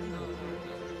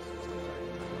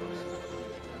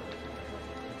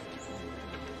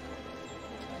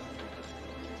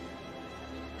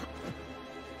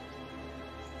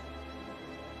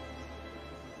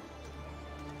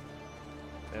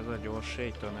 Ez a gyors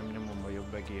séta, nem nyomom a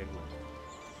jobb egérgót.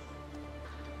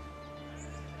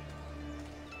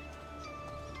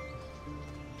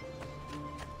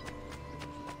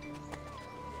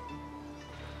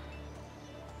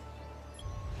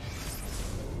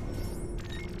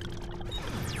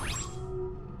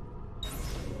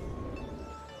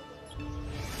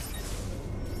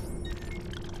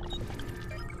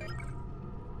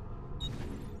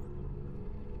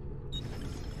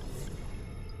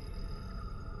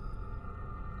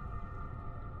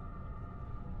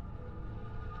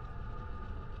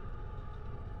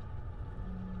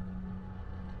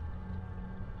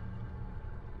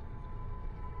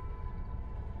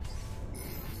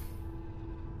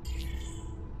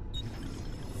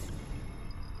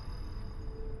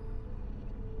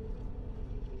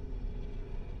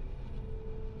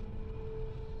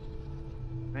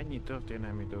 Mennyi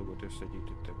történelmi dolgot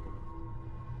összegyűjtöttek volna?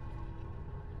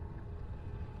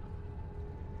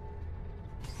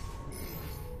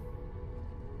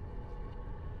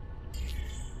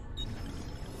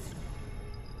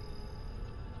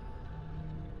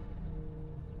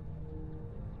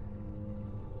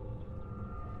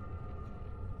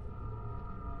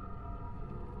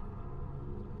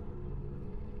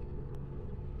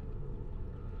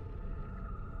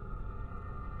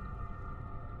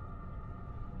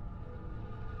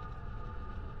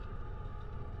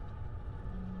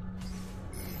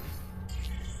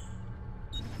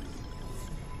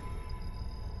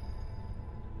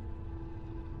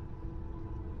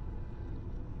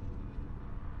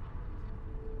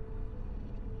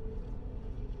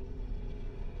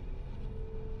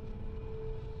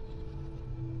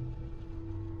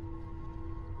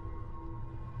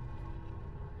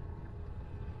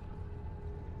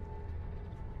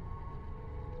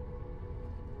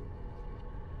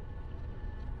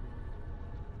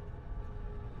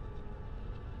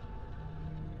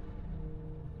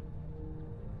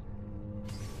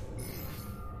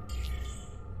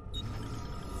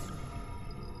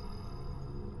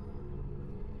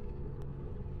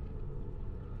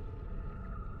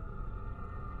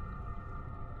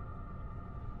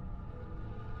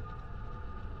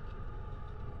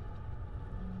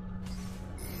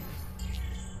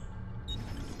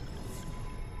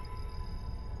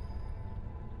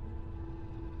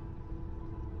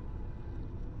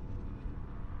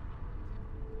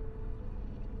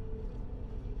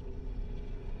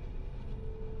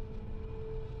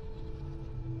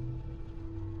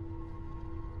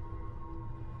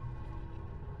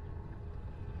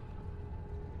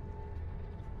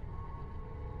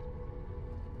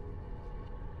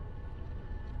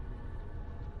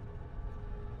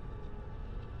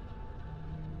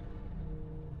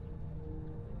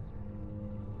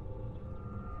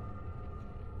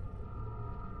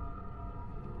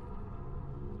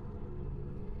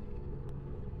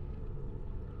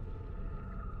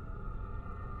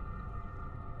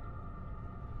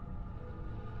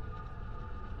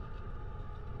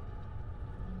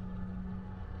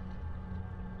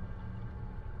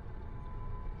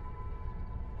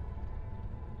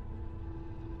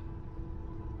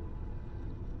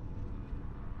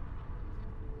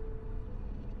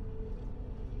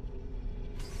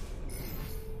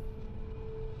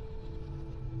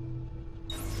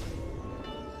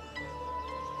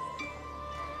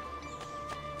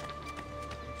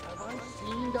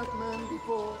 that man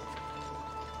before?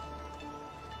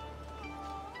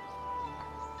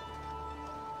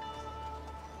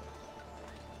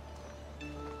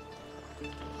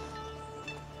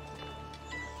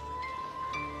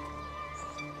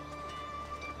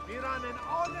 We run an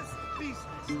honest business.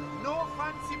 No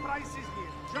fancy prices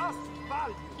here. Just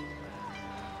value.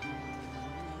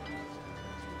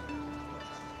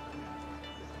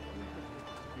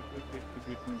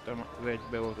 Mint az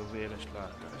egybeoltó véres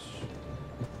látás.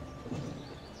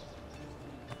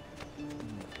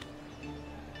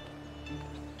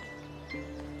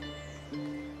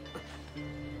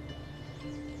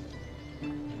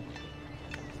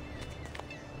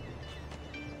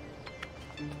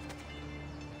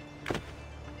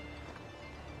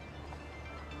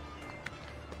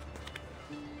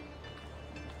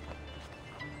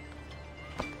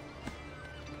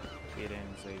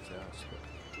 Firenze zászló.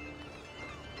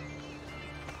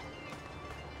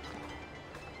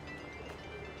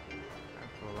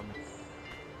 Valami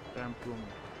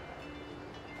templom.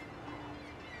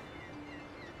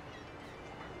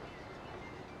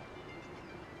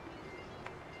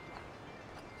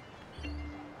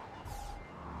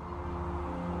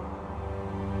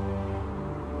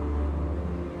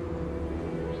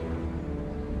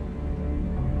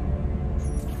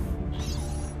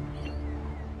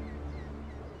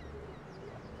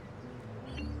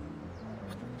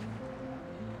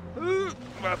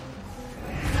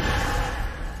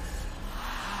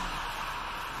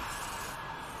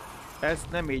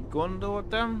 Ezt nem így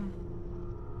gondoltam,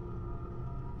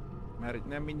 mert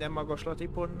nem minden magaslati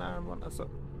pontnál van az a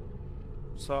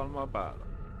szalmabála.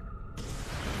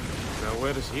 Now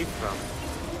where is he from?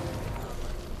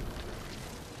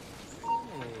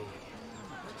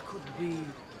 That could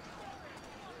be...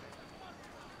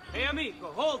 Hey, amigo,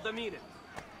 hold a minute.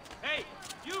 Hey,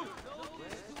 you!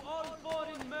 Notice to all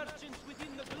foreign merchants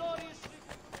within the glorious...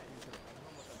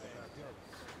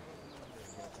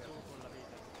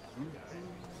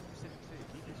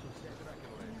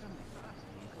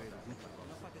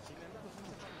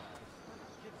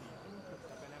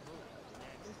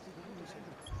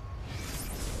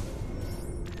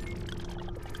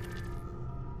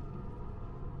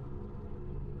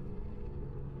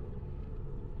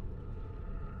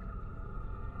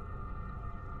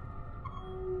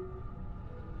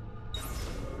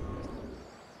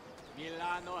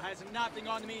 Milano has nothing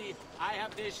on me. I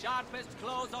have the sharpest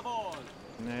claws of all.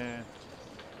 Ne.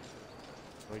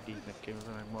 Hogy így nekem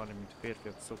meg maradni, mint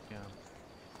férfiak szoknyám.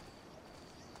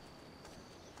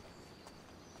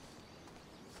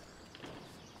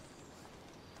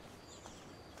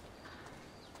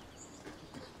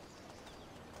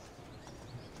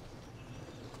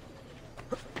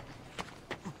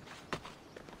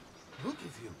 Look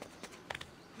at him.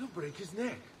 He'll break his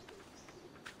neck.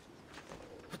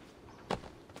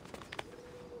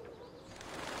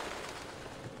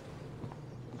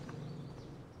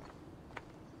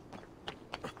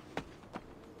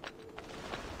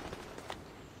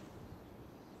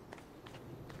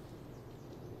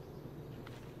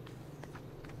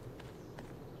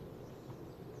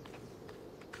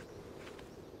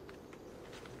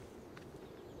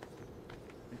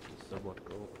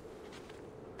 Szabadkó.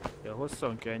 Ja,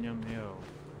 hosszan kell nyomni, jó.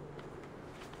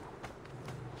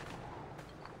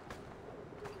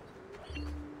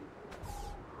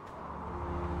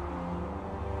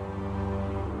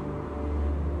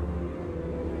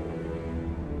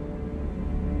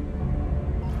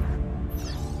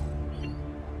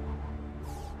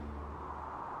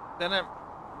 De nem...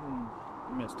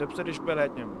 Ezt többször is be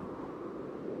lehet nyomni.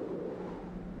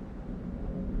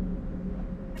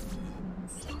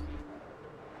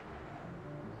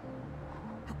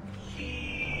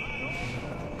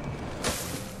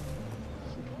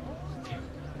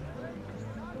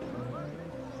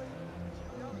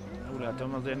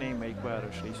 Látom, azért némelyik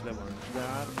város is le van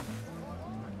zárva.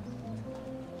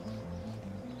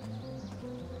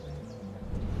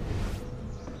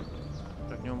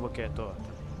 Csak nyomva kell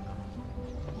tartani.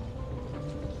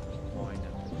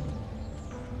 Majdnem.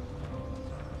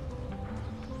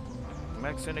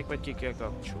 Megszűnik, vagy ki kell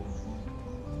kapcsolni?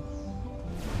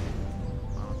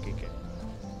 Ki kell.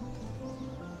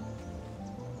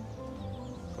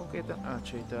 Konkrétan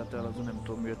átsétáltál azon, nem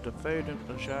tudom, miért több fejlődött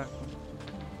a zsákon.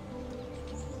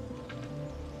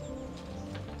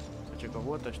 Csak a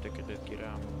holttesteket jött ki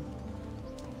rám.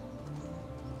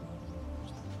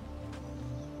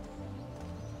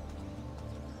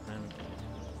 Nem.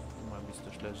 Már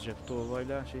biztos lesz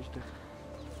zsebtolvajdás is, de...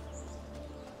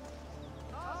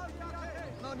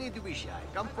 No need to be shy.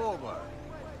 Come forward.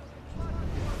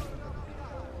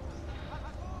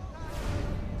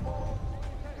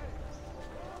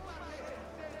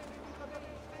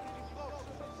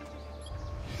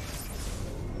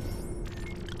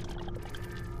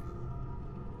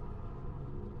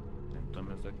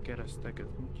 ez a keresztek, ez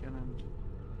mit jelent?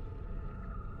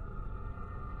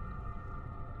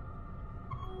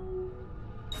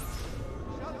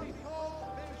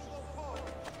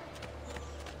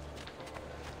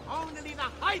 Only the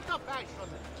height of fashion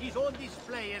is on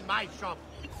display in my shop.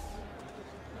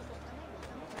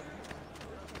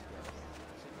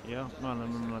 Ja,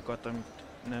 nem akartam,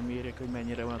 nem írják, hogy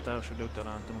mennyire van a társadalom,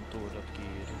 találtam a toldat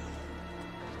kiírni.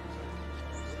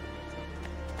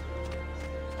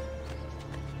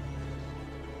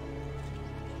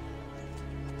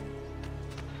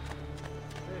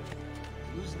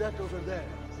 Who's that over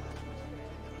there?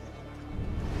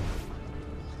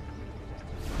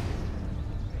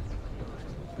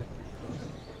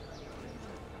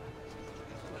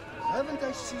 Haven't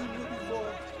I seen you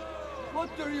before?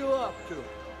 What are you up to?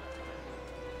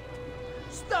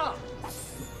 Stop!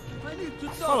 I need to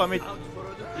talk Valamit out for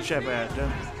a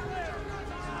zsebeltem.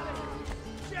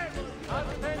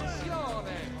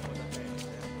 Attenzione!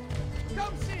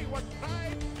 Come see what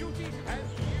pride, beauty, and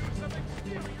years of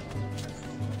experience.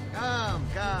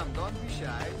 Come, don't be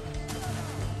shy.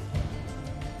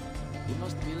 He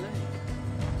must be late.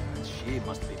 And she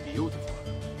must be beautiful.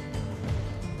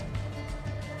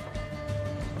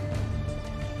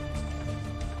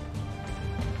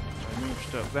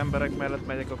 Most az emberek mellett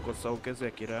megyek, akkor szavuk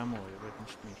ezzel kirámolja, vagy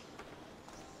most mi?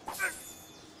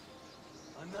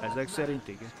 Ezek szerint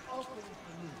igen.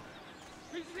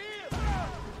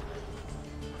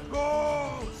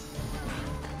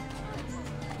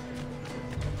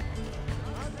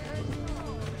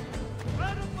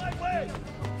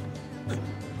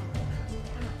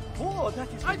 Oh,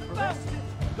 that is I busted!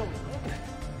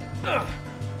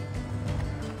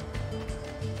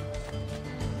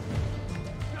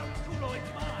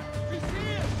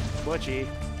 Bocsi!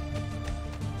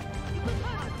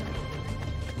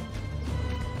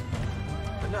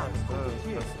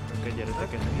 A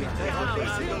kegyereteket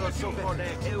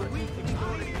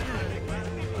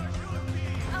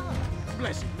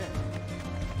Bless it, man.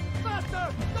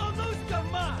 Faster! Don't lose your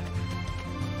mind!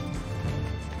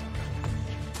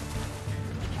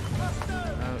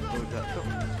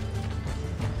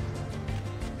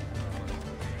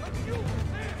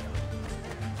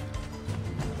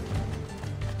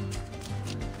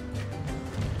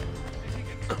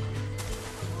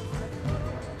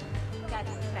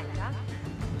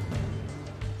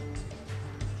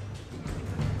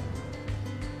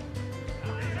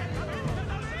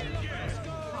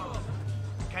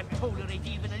 Can tolerate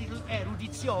even a little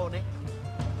erudizione.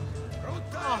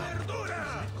 Brutta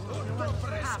verdura! Tutto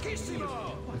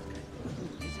freschissimo!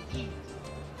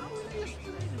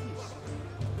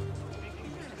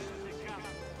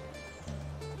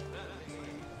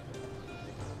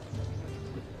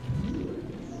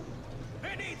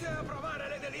 Venite a provare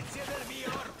le delizie del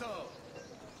mio orto!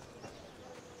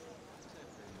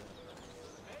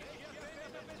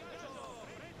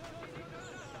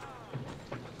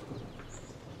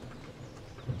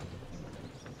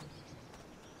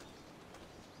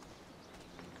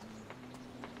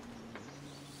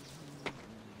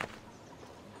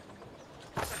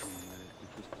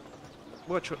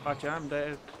 Bocs, atyám,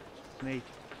 de 4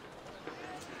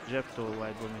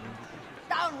 zsebtolvágyból megyünk.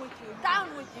 Down with you!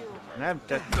 Down with you! Nem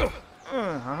tett.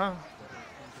 Aha.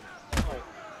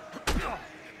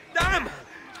 Damn!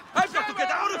 I've got to get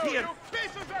out of here!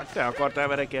 Hát te akartál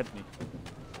verekedni.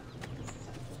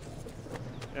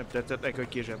 Nem tetszett neki, hogy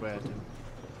kizsebeltem.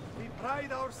 We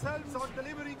pride ourselves on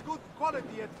delivering good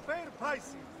quality at fair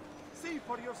prices. See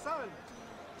for yourself.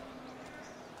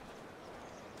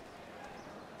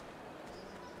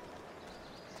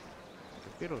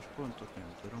 A piros pontot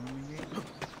nem tudom még.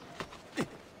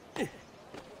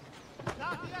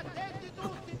 State attenti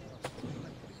tutti!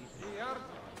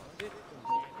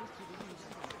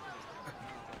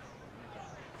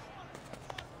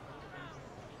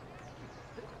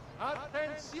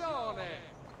 Attenzione!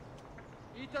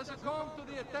 It has come to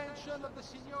the attention of the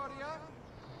Signoria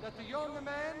that the young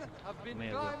men have been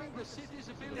climbing the city's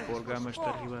buildings for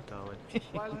sport.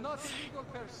 While not illegal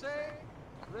per se,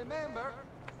 remember,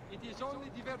 it is only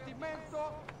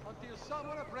divertimento until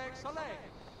someone breaks a leg.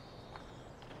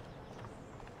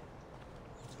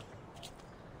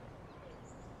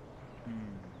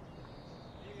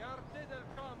 Di arte del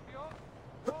cambio,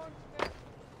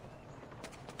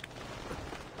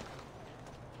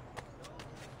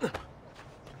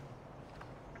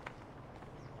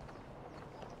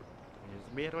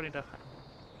 Miért van ide?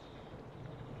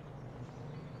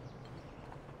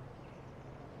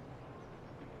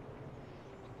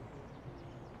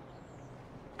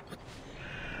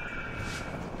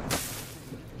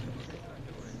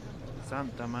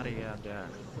 Santa Maria del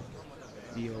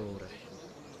Fiore.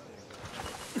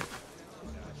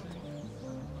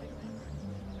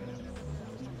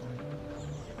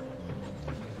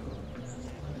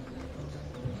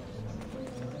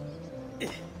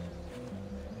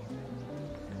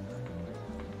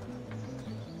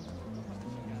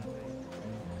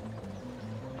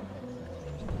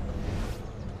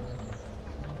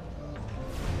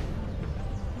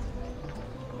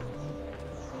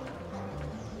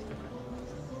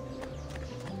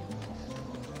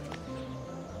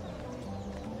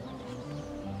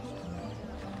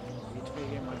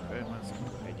 végén majd felmászunk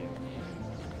a hegyek.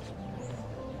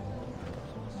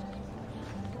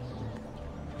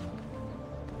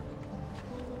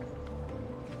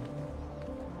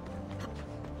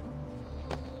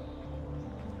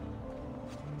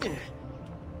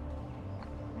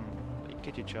 Egy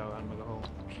kicsit csávál meg a hó.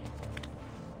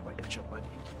 Vagy a csapadék.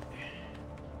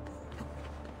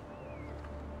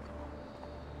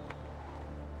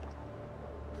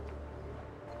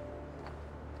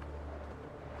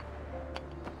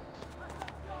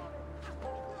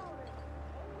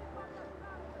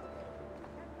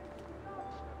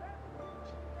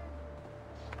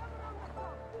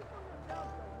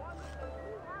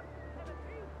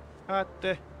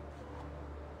 Hát...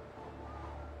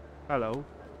 Hello.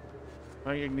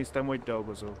 Megnéztem, hogy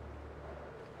dolgozol.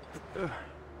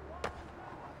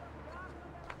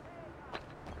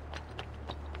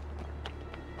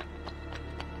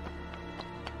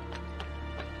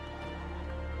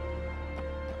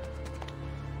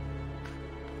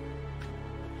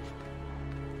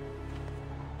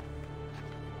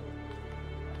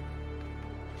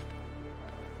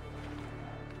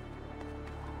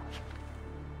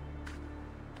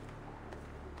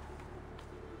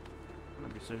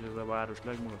 Biztos, hogy ez a város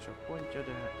legmagasabb pontja,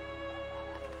 de hát...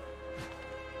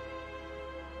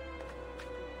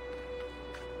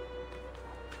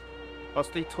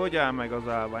 Azt itt hogy áll meg az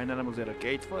állvány, nem azért a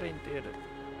 2 forintért?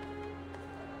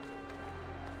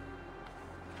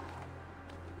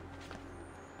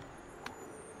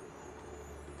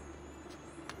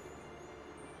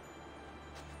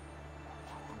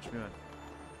 Nincs mi van?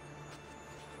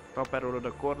 Kaperolod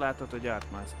a korlátot, hogy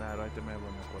átmásznál rajta, mert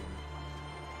vannak valami.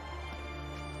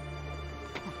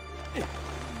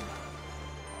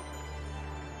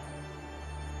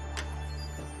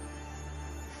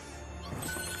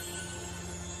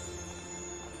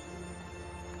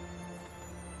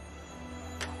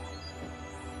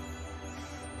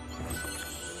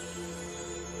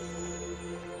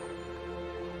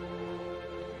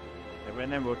 Ebben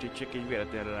nem volt itt, csak egy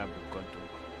véletlenre rábukkantunk.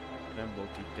 Nem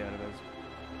volt itt tervezve.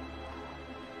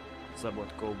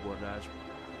 Szabad kóbordás.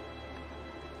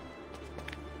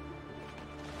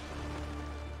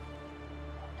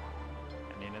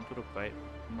 Én nem tudok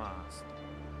mászni.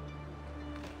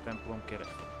 Templom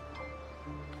keresztül.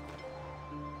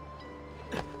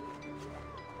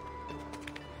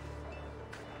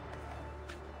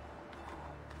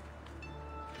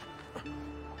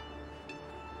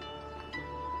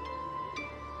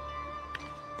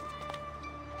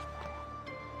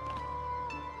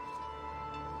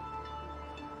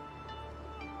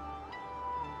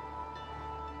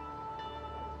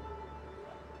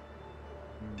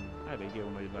 Elég jó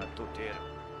nagy látótér.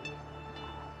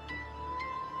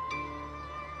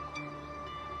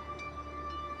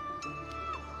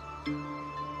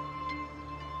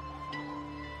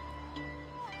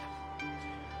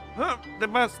 Ha, de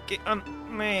baszki, a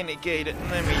nénikéide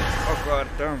nem így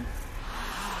akartam.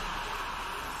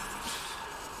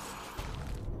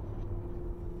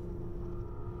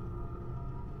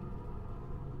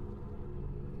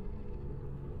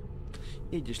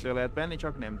 Így is le lehet venni,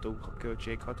 csak nem túl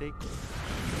költséghatékony.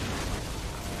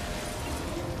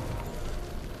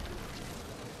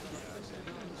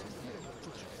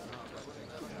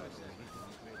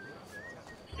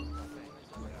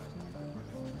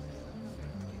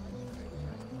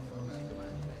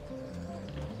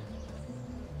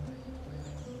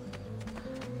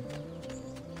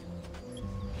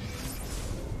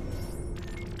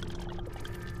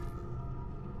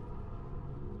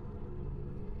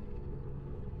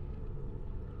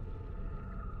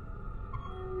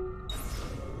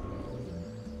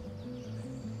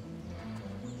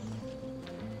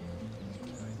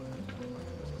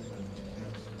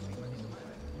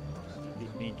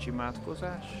 Nincs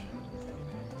imádkozás.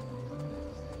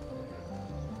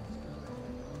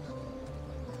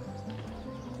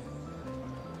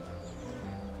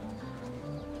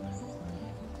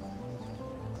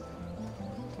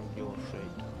 Gyors sejt.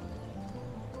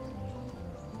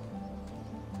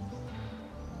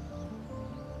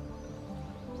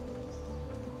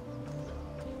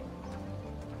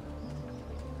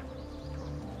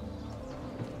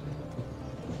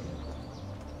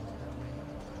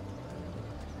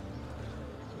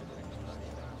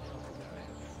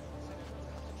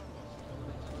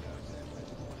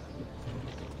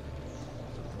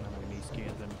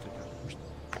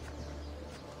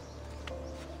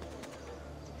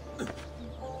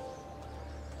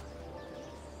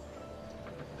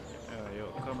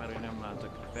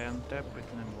 Fentebb, hogy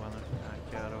nem van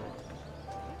átjára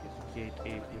két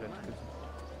épület között.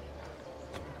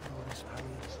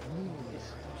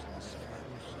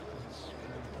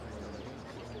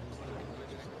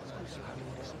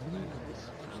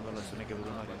 kell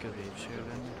oda nagy középső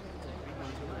lenni.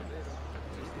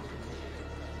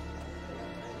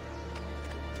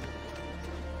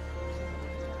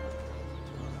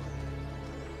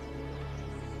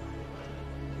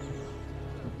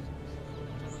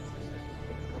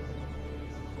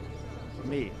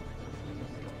 Mi?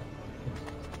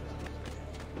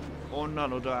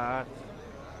 Onnan oda át.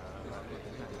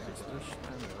 Biztos,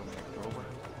 nem tudom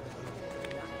megpróbálni.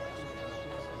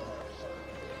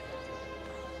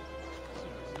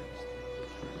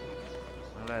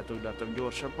 Lehet úgy látom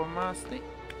gyorsabban mászni.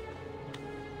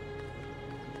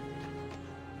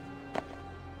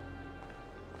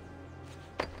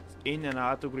 Innen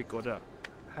átugrik oda.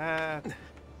 Hát...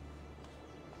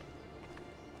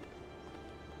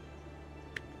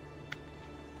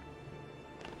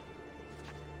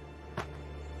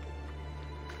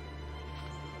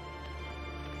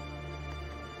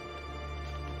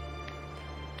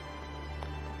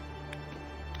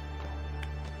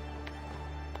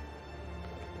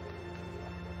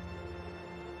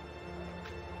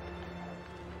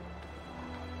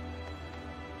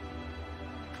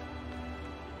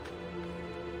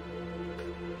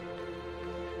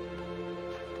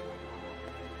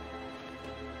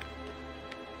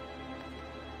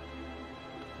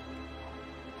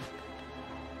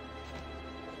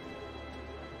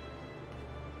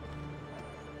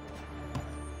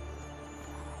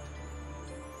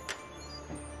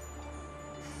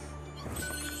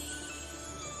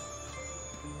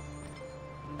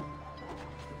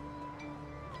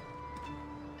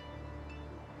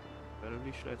 Belül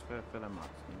is lehet felfele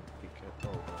mászni, ki kell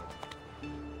próbálni.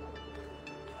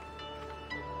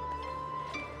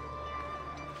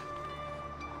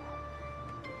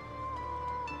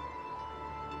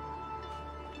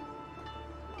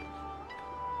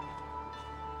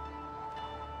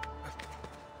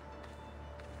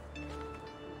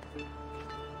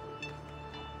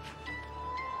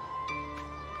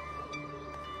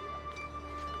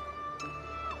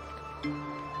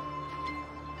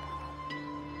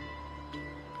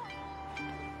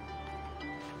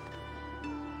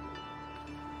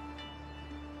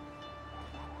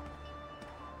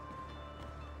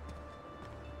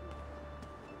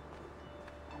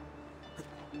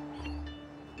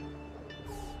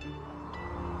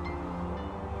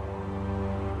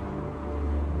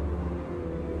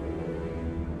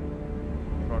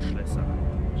 Lesz a...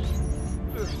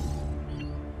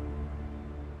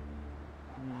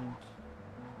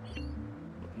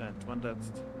 Ott lent van, de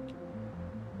ezt...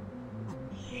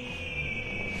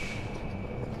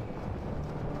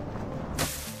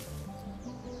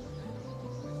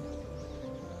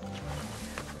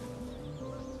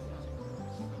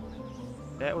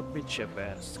 De ott mit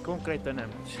sebelsz? Konkrétan nem.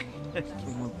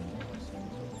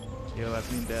 Jó,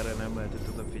 hát mindenre nem lehetett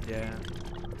odafigyelni.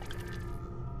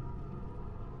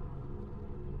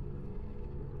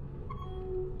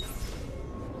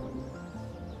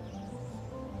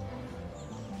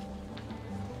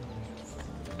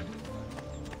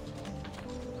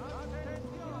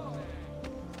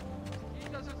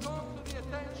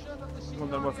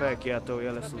 Mondom, a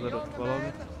felkiáltója lesz az adott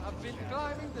valami.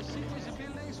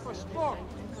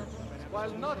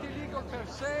 While not illegal per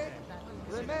se,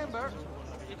 remember,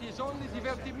 it is only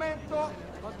divertimento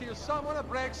until someone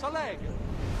breaks a leg.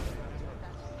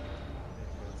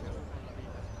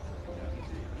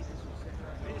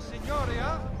 The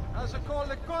Signoria has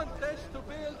called a contest to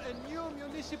build a new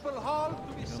municipal hall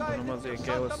to be sited in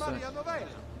Santa Maria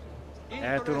Novella.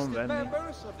 Interested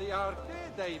members of the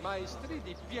Arte dei Maestri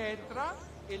di Pietra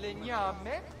e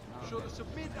Legname should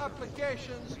submit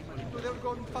applications to their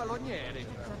gonfalonieri.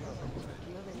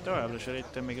 Továbbra se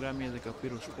léptem még rá, mi ezek a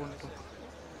piros pontok.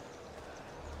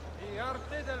 The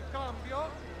Arte del Cambio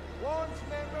warns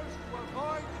members to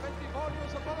avoid 20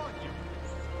 volumes of Bologna.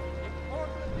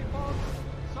 Important defaults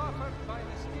suffered by an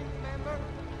esteemed member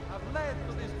have led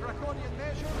to this draconian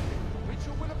measure, which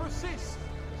will persist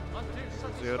until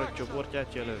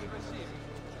satisfaction is received.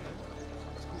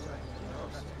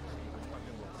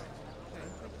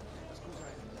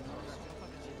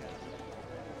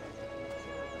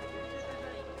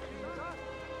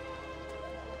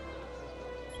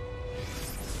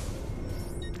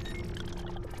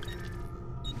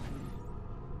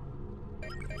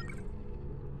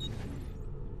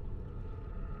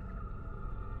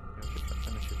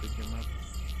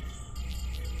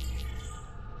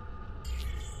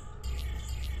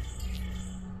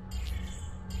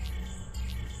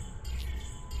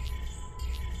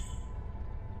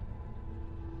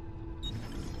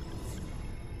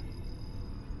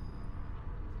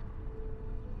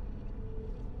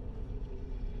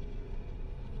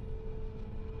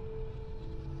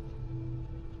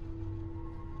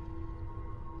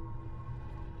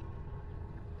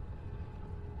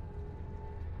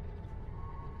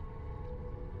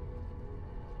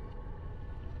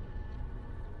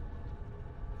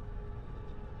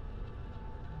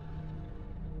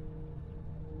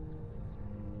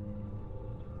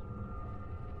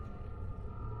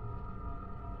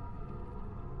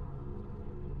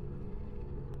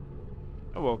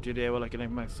 Volt ideje valakinek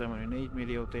megszámolni 4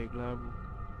 millió téglából.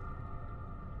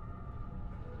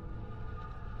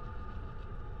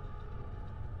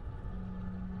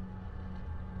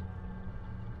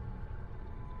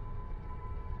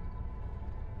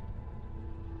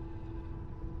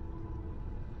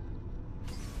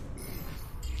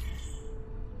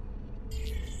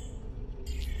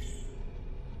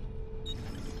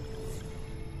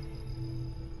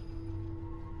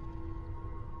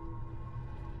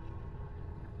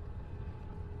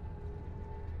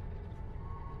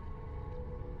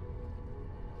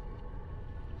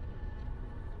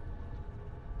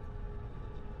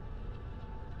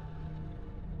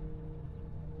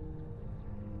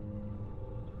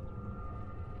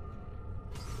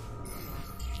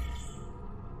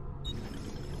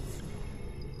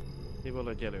 Én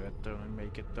valahogy elővettem, hogy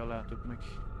melyiket találtuk meg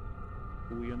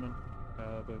újonnan.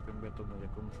 Bőkönyvben tudom, hogy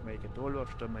akkor most melyiket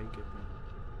olvastam, melyiket nem.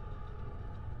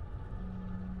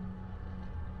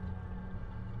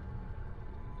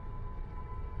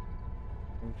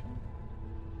 Úgyhogy.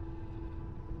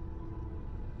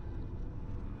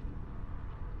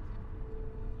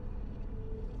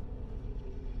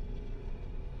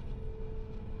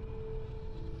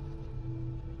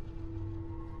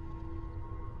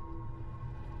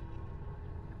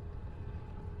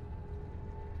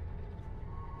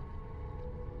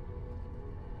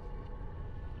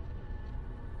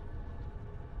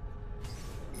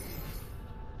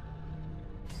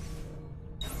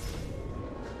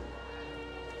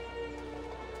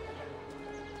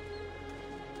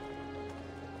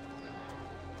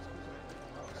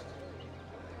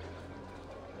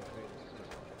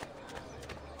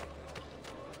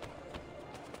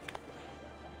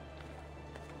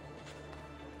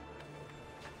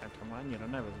 Hát ha már annyira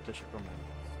nevezetes, akkor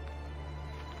már.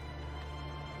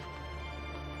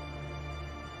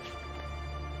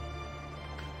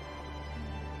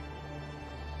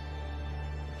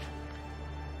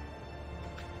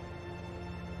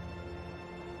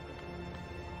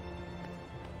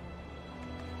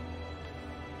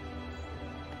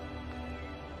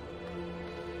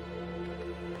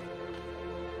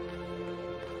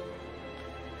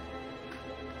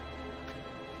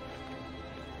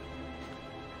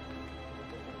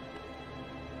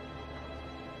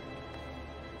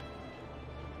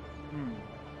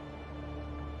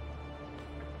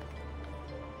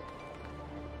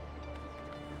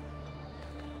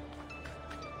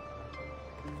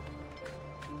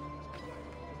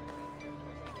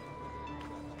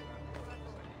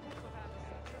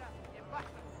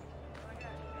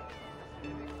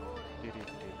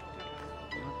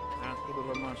 Átkodol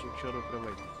a másik sarokra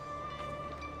vagy?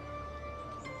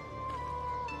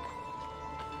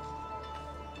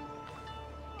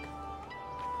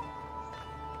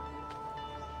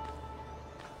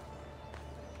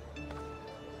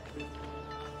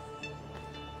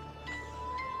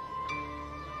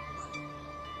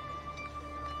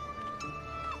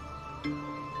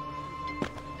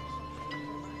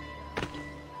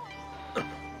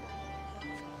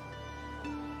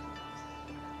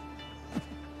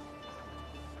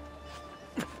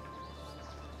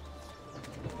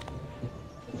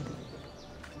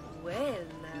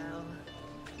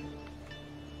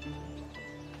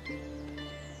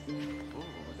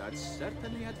 That's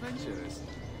certainly adventurous.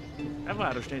 A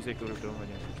város nézőkörúton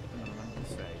vagyunk. Nem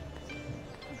szállj.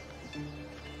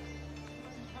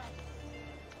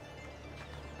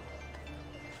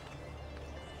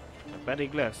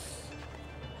 Pedig lesz.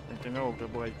 Szerintem jókra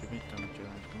baj, hogy mit tudom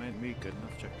csinálni. Működne,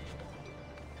 az csak.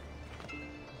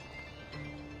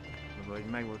 Vagy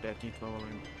meg volt elnyitva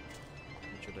valami.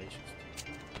 Micsoda is ezt.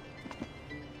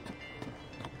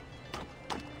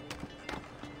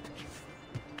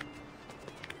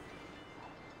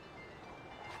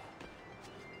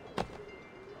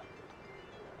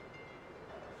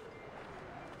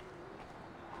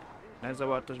 Ne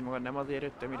zavartas magad, nem azért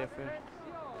jöttem ide fel.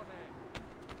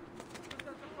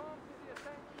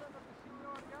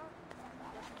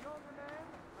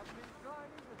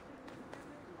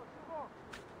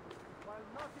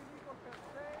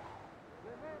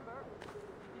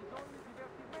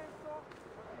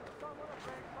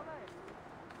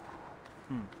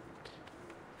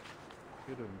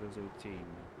 Különböző címek.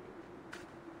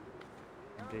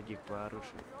 Mindegyik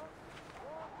város.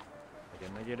 Vagy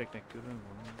a gyereknek külön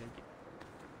van mindegyik.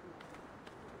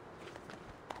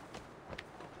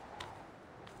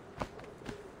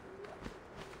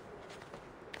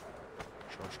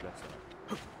 Sors lesz.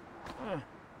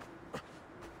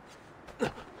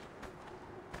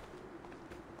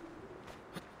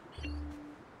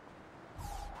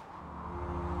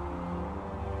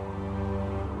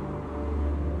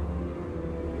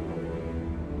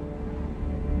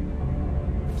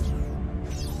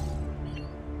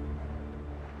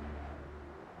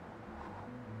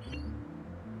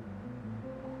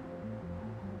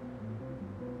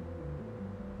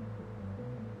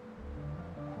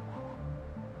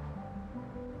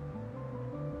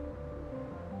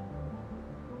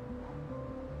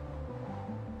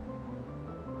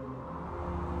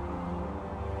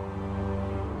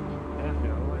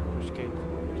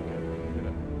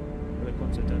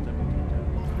 Z-et említettem.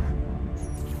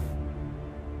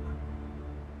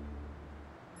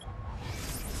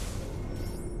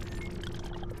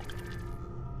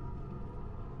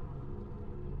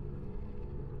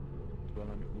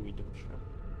 Valami újdonság.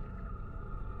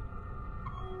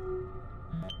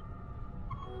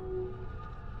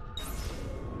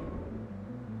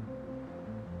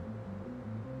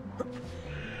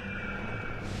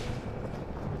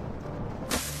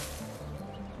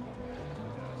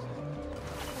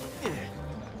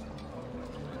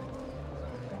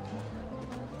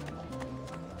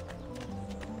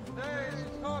 Today's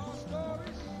top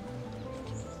stories.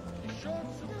 The short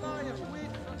supply of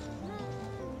wheat.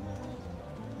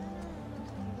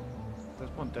 Ez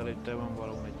pont előtte van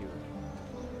valami egy űr.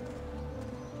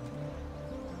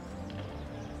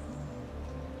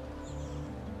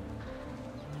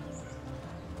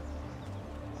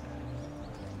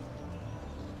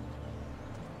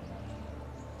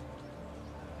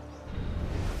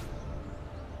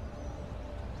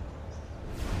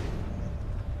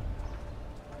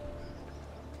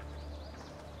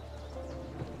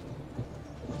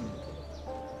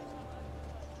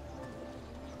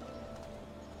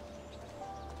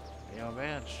 A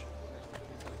vers.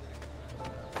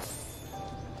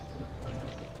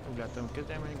 Úgy látom,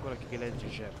 közel megyünk valaki ki egy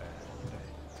zsebbe.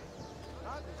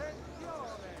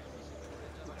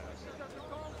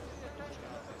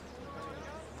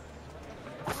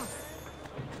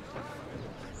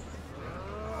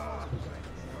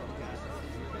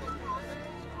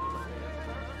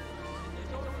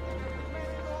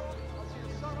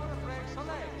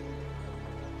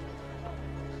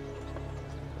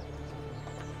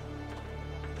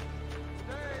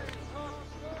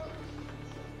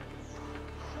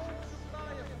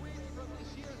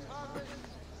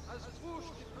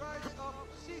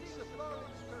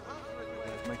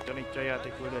 Megtanítja a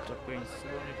játékvölgyet a pénzt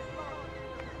szólni.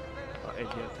 Ha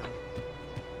egyáltalán.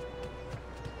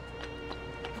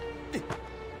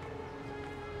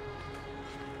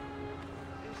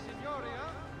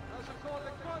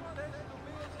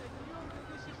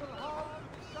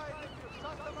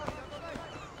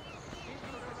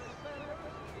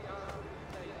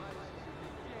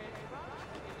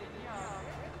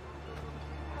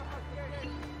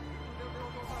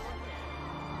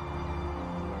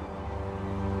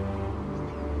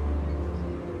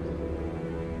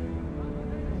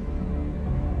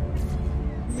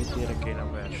 Mit érek én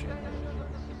a versenyt?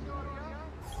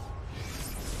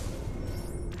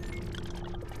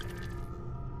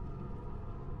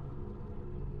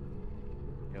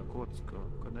 Ja, kocka,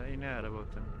 de én erre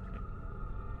voltam.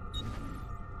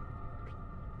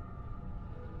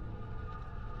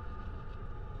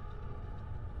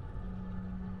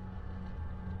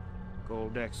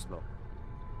 Gold X-Lock.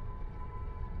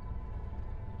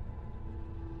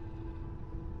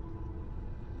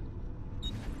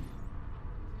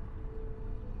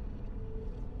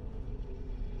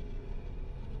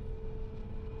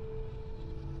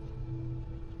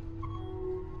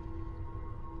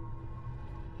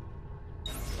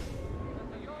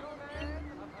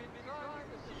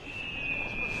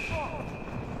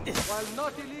 While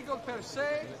not illegal per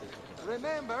se,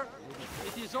 remember,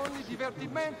 it is only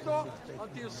divertimento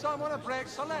until someone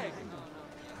breaks a leg.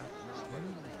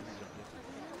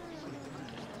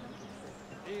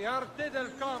 The Arte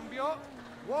del Cambio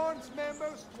warns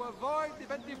members to avoid the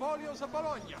Ventivolios of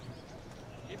Bologna.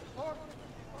 Important.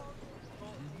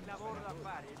 Il lavoro da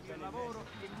fare, il mio lavoro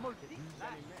è moltissimo.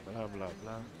 Bla bla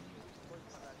bla.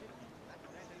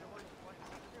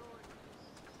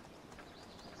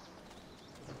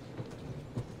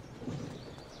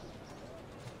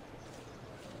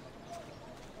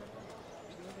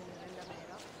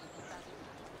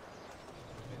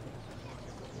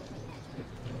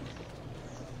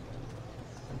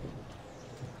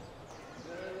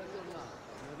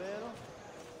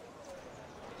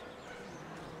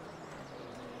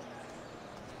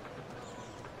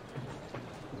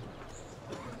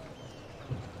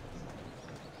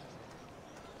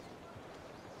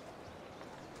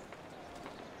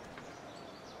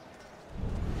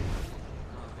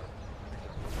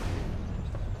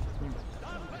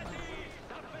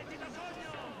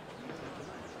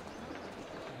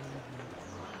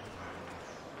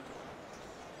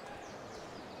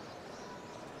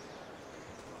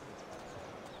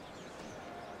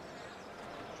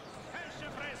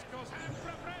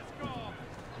 Sempre fresco!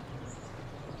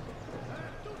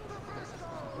 È tutto fresco!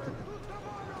 È tutto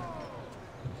buono!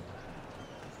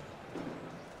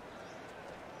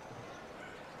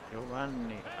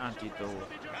 Giovanni Antito.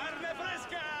 Carne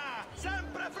fresca!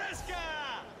 Sempre fresca!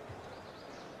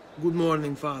 Good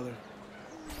morning, Father.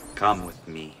 Come with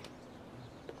me.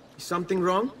 Is something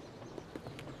wrong?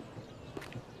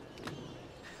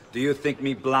 Do you think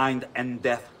me blind and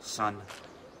deaf, son?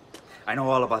 I know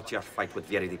all about your fight with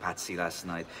Verity Patsy last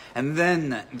night, and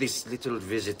then this little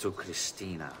visit to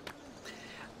Christina.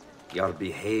 Your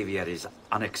behavior is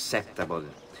unacceptable.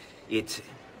 It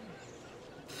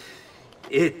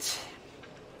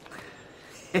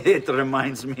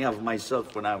reminds me of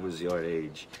myself when I was your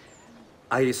age.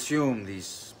 I assume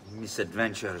these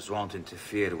misadventures won't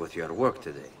interfere with your work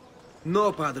today.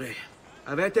 No, padre.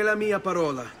 Avete la mia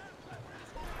parola.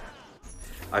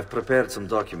 I've prepared some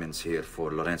documents here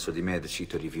for Lorenzo di Medici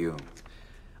to review.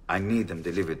 I need them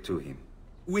delivered to him.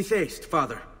 With haste,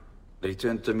 father.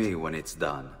 Return to me when it's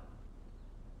done.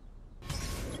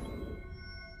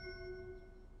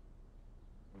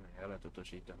 El lehet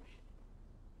utasítani.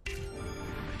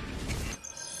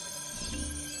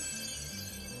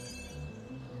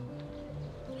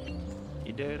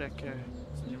 Időre kell.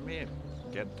 Miért?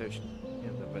 Kettős.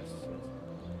 Ez a beszél.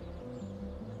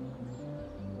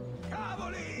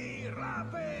 Cavoli,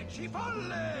 rape,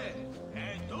 cipolle!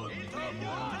 È tutto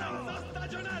buono!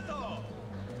 Stagionato!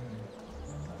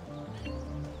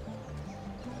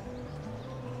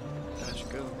 Tás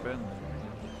közben.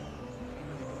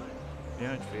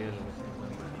 Jaj, fél.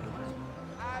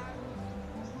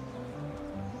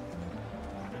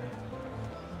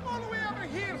 All we ever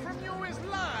hear from you is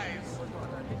lies.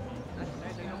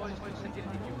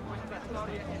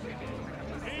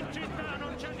 In città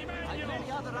non c'è di meglio!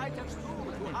 Many other items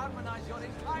too to harmonize your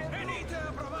entire look. Venite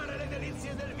a provare le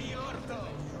delizie del mio orto!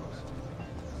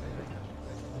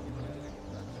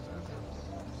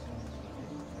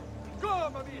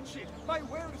 Come, amici! My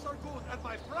wares are good and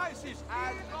my prices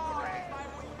as great!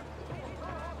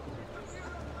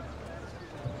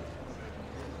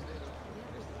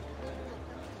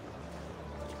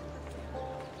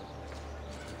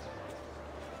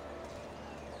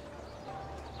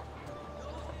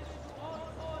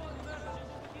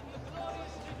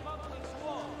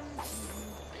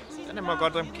 De nem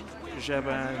akartam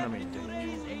zsebelni, nem mindegy.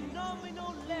 A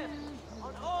nominal left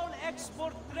on all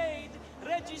export trade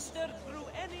registered through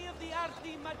any of the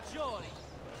Arti Maggiori.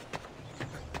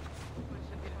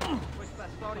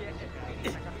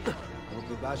 Won't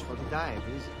be bashful to die,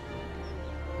 please.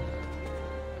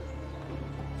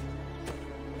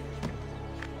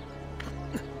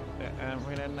 De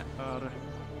mi lenne arra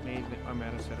nézni,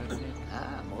 amerre szeretnék?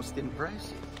 Ah, most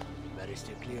impressive. That is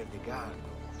to clear the guard.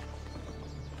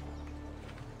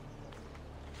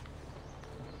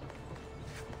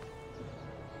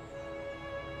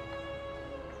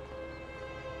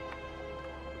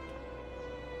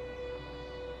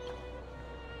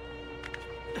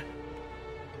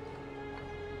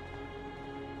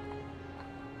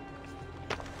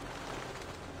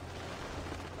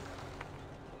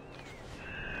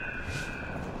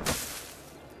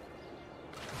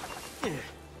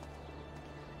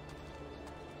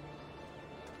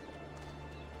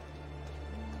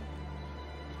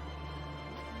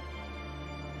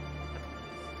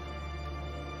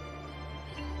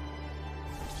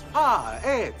 Ah,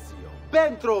 Ezio,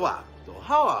 ben trovato.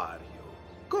 How are you?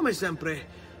 Come sempre.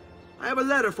 I have a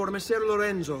letter for Messer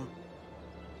Lorenzo.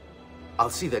 I'll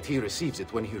see that he receives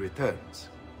it when he returns.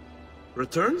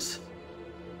 Returns?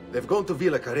 They've gone to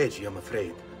Villa Careggi, I'm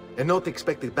afraid, and not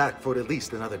expected back for at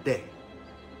least another day.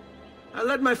 I'll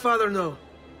let my father know.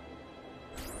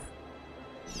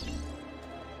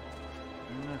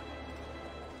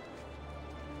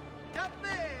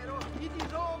 Davvero? I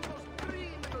disombo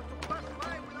screaming to pass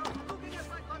by without looking at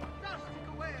my fantastic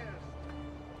wares.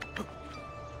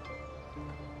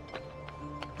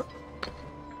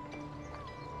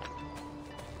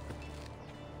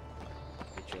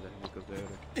 Dicsérlek az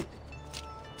őrök.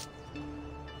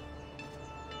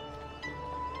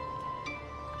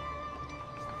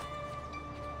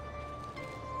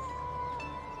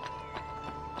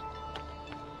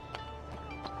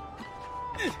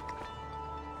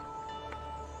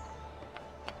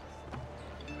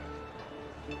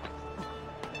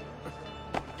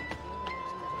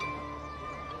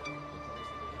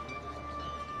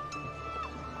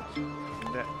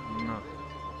 De, na.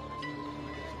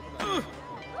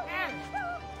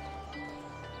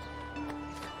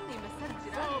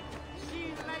 So, she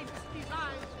likes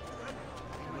designs.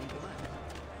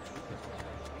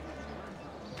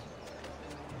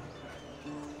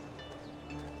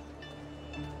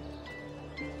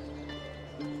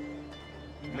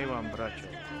 Mi van, bracsó?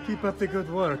 Keep up the good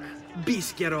work.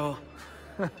 Bischiero.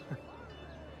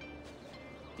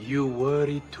 You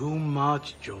worry too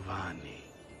much, Giovanni.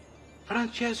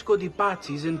 Francesco Di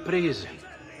Pazzi is in prison.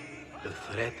 The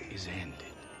threat is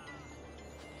ended.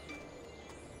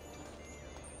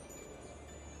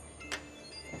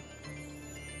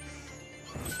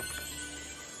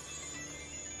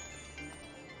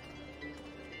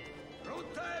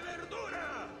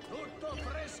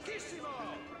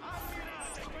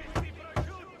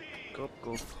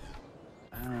 Kop.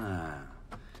 Ah,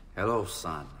 hello,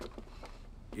 son.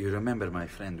 You remember my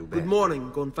friend i.BL? Good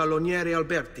morning, Gonfaloniere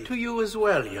Alberti. To you as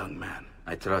well, young man.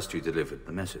 I trust you delivered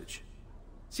the message.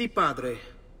 Si, padre.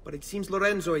 But it seems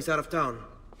Lorenzo is out of town.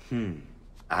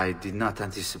 I did not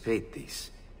anticipate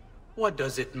this. What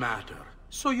does it matter?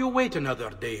 So you wait another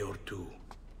day or two.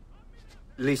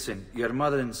 Listen, your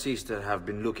mother and sister have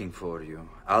been looking for you.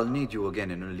 I'll need you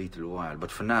again in a little while,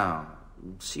 but for now,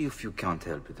 see if you can't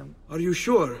help them. Are you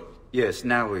sure? Yes,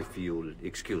 now if you'll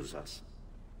excuse us.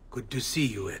 Good to see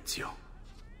you, Ezio.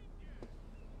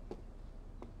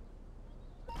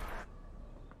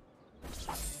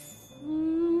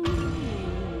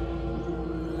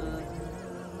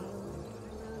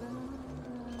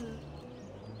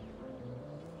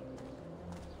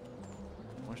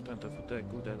 Mostantól futói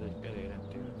kutatás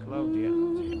elérhető. Claudia.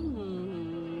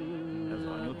 Ez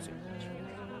a nyuci.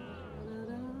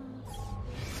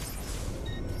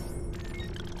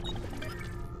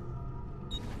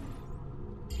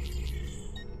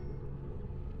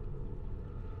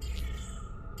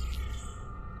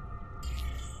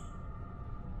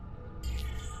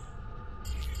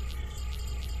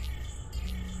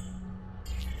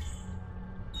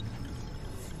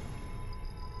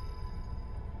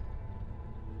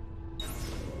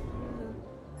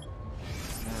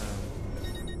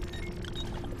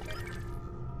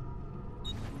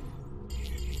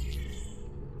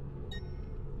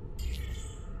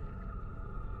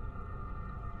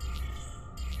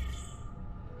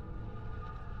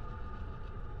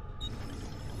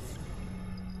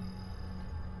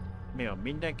 Mi a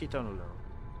mindenki tanuló?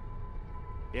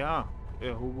 Ja,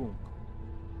 ő a húgunk.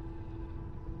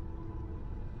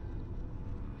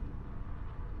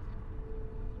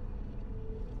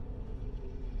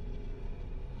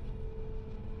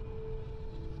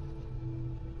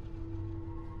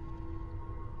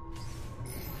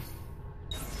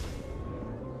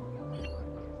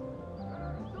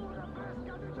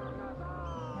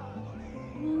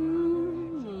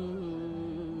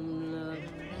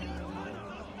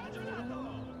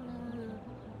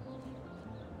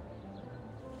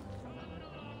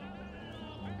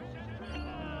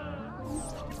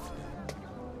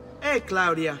 Hey,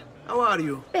 Claudia. How are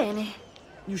you? Bene.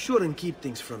 You shouldn't keep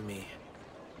things from me.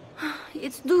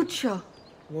 It's Duccio.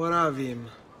 What of him?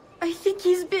 I think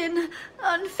he's been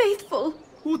unfaithful.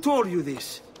 Who told you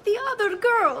this? The other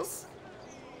girls.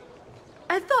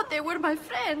 I thought they were my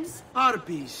friends.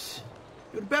 Harpies.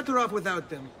 You're better off without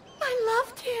them. I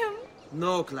loved him.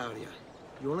 No, Claudia.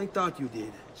 You only thought you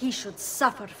did. He should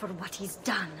suffer for what he's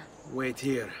done. Wait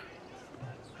here.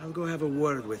 I'll go have a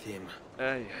word with him.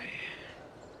 Ay.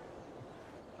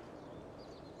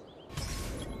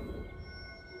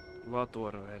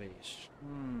 Vatorverés.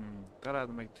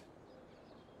 Találd meg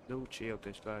Ducciot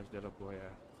és lásd el a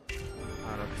bolyát.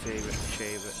 Már a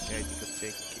C-be, egyik a C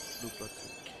dupla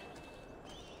cikk.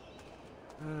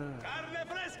 Carne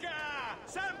fresca!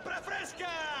 Sempre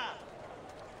fresca!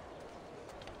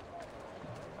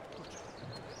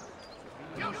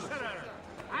 You, sir!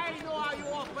 I know how you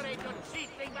operate your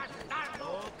cheating bastardo!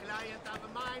 No client of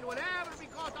mine will ever be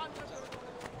caught under the...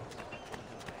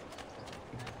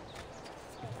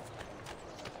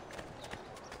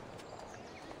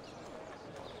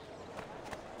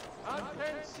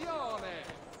 Attenzione!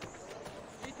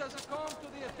 It has come to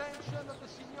the attention of the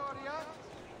Signoria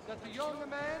that the young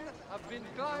men have been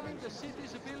climbing the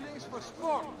city's buildings for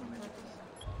sport.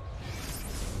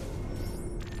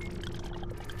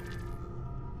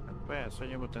 Persze,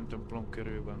 nyomott egy templom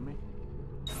körül van, mi?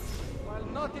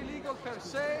 While not illegal per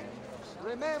se,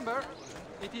 remember,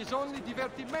 it is only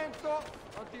divertimento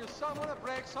until someone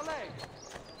breaks a leg.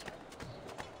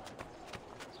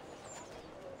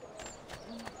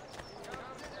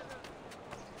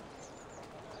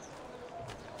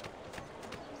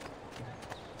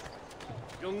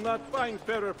 You'll not find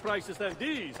fairer prices than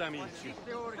these, amici.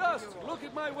 Just look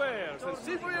at my wares and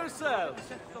see for yourselves.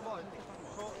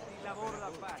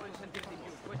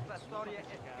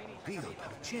 Dio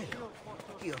dal cielo!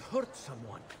 You hurt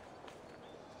someone.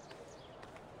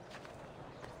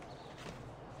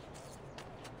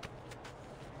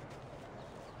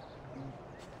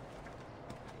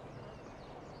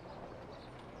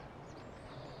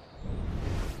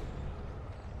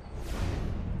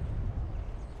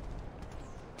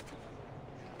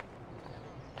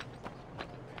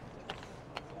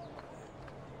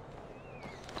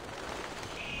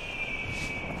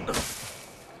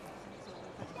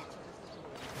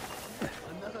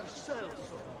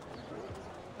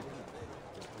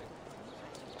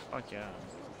 Atyám.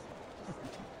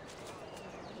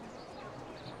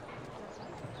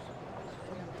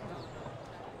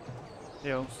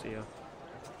 Jó, szia.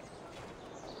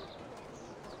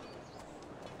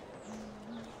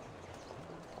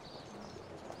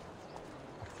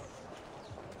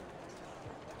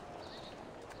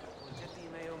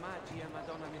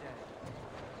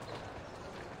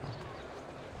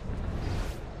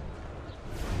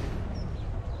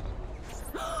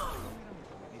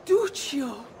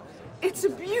 Duccio! It's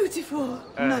beautiful!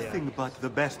 Nothing but the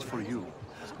best for you,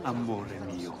 amore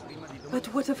mio. But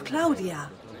what of Claudia?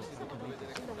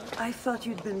 I thought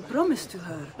you'd been promised to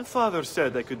her. The father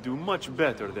said I could do much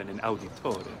better than an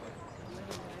auditore.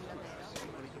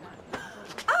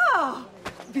 Ah!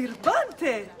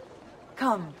 Birbante!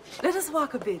 Come, let us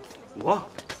walk a bit. What?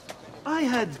 I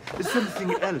had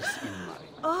something else in mind.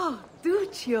 Oh,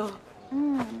 Duccio.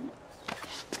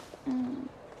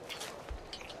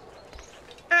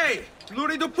 Hey,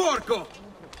 lurido porco!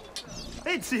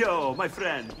 Ezio, my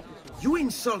friend. You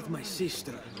insult my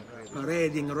sister,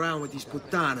 parading around with this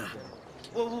puttana.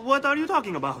 What are you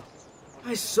talking about?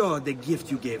 I saw the gift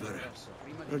you gave her.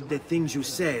 Heard the things you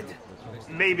said.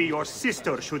 Maybe your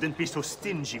sister shouldn't be so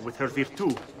stingy with her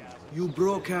virtù. You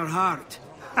broke her heart.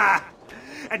 Ha!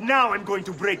 And now I'm going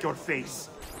to break your face.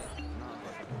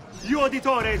 You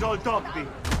auditores all talk big,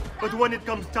 but when it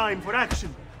comes time for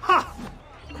action, ha!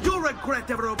 You'll regret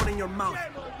ever opening your mouth.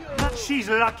 She's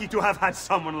lucky to have had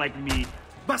someone like me.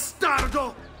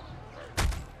 Bastardo!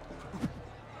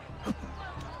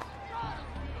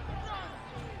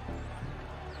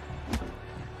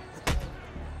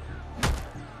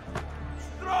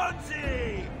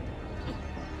 Stronzi!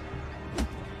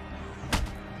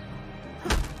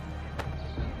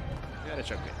 Gyere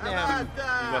csak. Nem,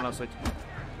 van az, hogy...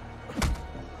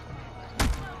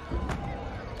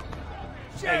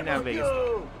 Még nem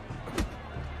végeztem.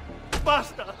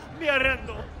 Basta! Mi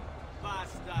arrendo!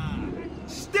 Basta!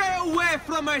 Stay away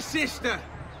from my sister!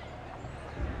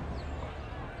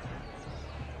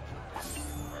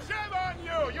 Shame on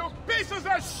you, you pieces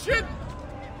of shit!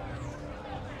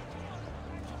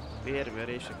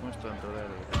 Vérverések mostantól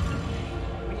előre.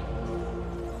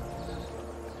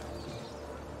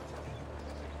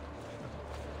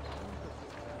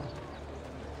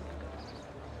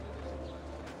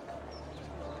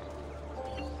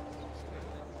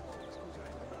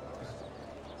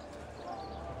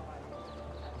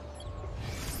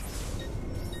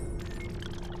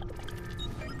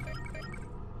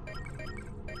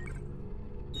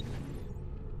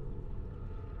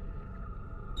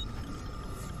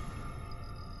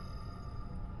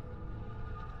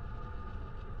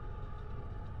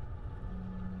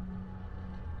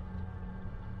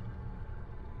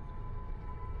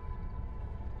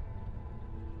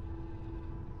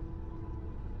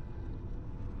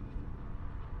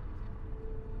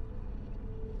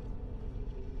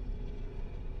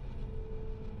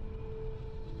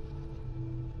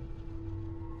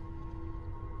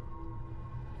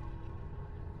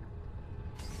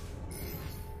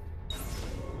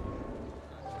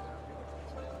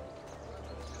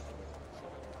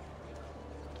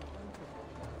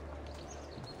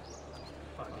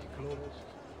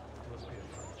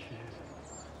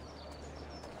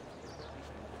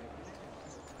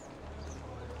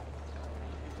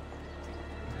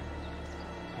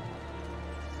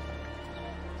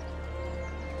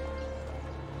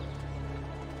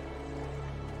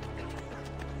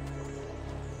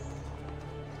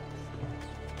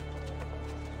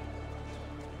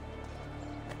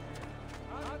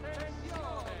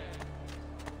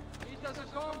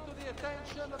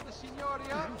 Attention of the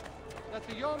Signoria that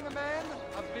the young men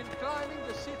have been climbing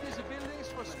the city's buildings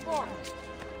for sport.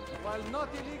 While not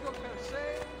illegal per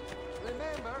se,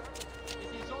 remember,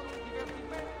 it is only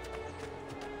divertiment.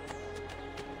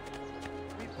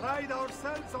 We pride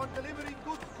ourselves on delivering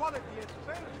good quality at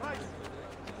fair prices.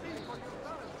 See for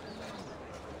yourself.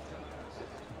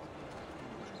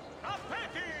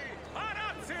 Tappeti!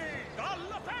 Arazzi!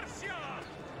 Dalla Persia!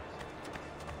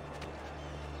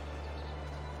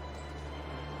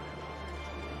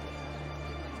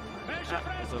 Pesce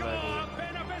fresco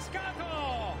appena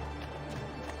pescato!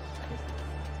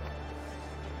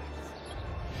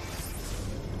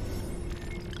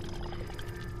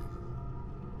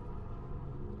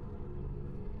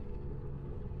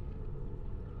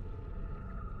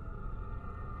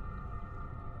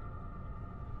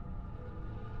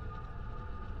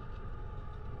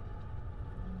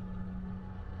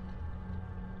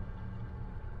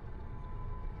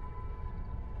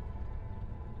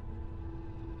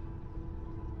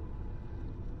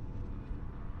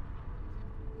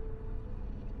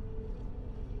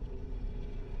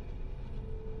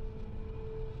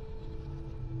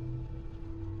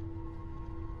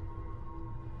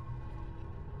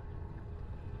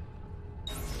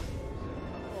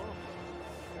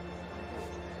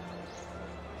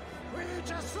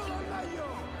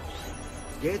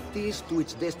 Get this to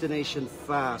its destination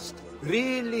fast.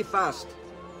 Really fast.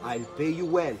 I'll pay you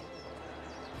well.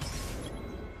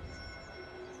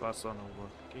 Faszanóval.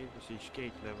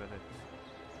 Két levelet.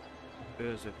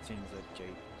 Őrzött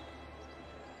címzetjeit.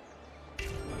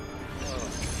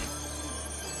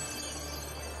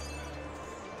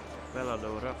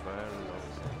 Feladó Raffaello.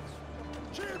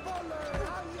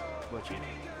 Bocsi.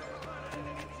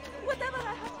 Whatever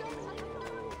I have done.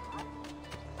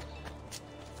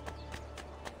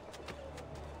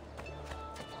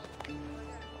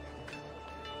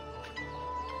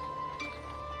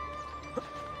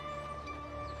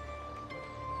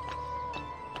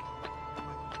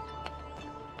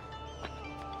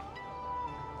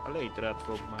 A létrát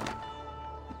fog már.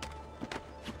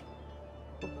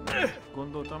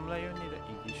 Gondoltam lejönni, de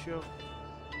így is jó.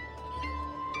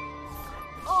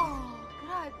 Oh,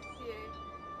 grazie.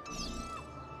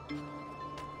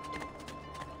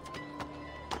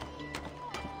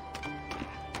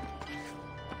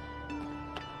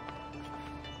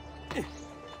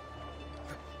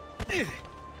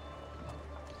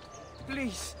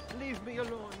 Please, leave me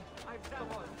alone. I've done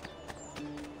one.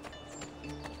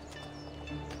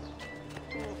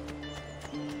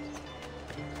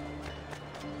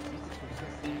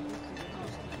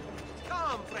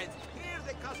 Come, friends. Here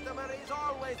the customer is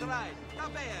always right.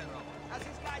 Davvero. As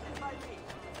is guided by me.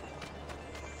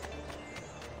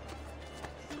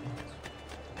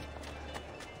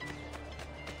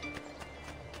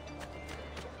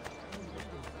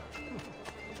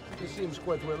 He seems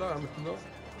quite well armed, no?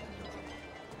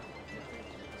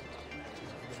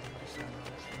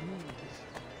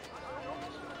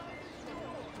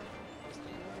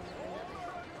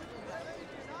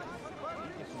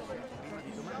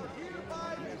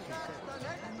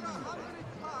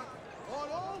 On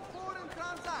all foreign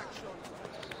transactions.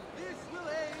 This will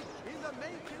aid in the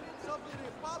maintenance of the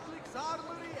Republic's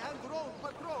armory and road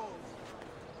patrols.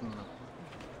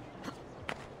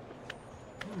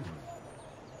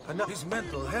 And his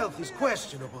mental health is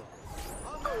questionable.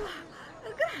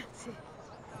 Grazie.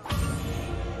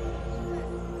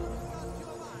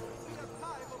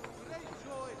 Great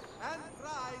joy and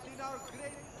pride in our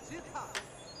great Zita.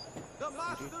 The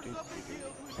masters of the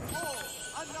guild wish all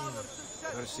another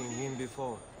success. Never seen him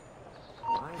before.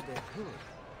 Why the hell?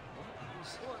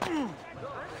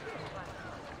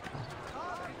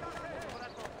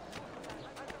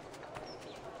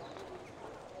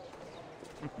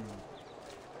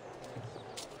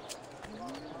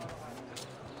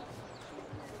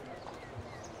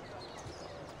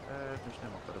 Most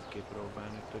nem akarok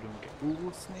kipróbálni, tudunk-e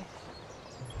úszni.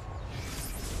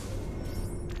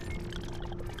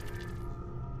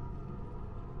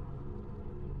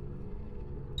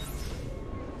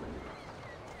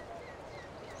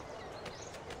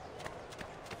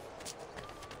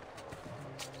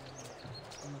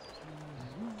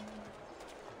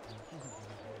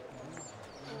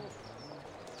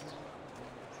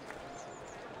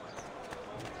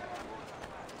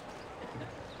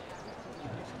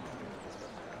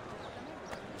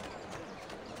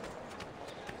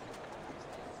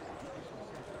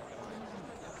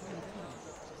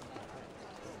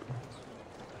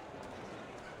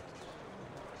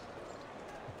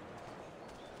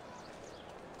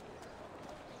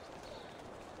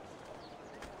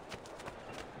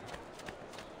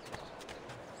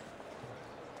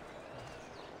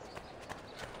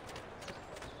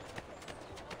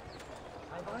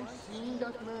 Have I seen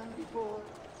that man before?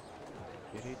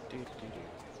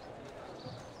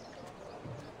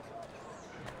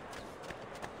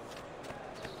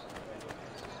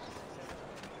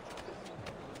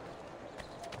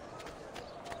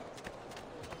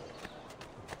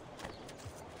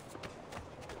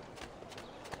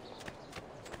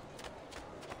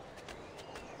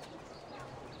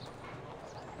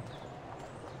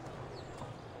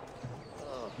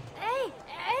 Hey,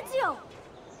 Ezio!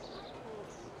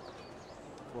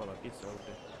 Valaki szólt.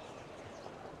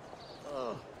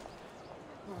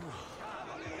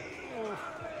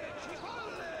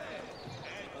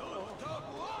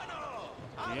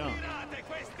 Ja.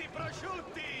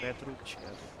 Petrucci.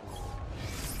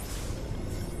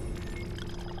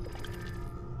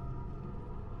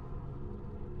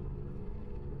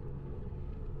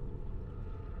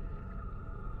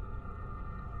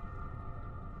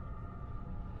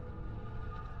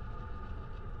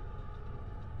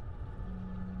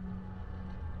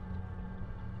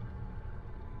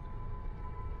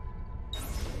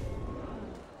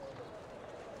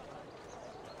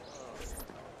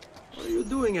 What are you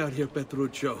doing out here,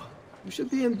 Petruccio? You should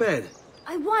be in bed.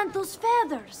 I want those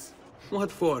feathers.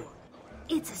 What for?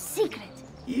 It's a secret.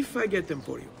 If I get them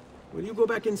for you, will you go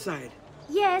back inside?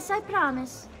 Yes, I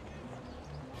promise.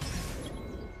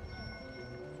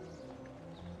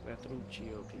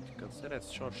 Petruccio kritika.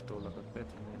 Szeretsz sastollakat,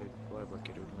 Petrin előtt bajba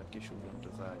került, mert kisugrant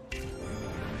az ágy.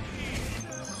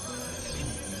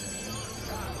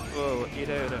 Ó,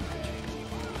 ide öröm.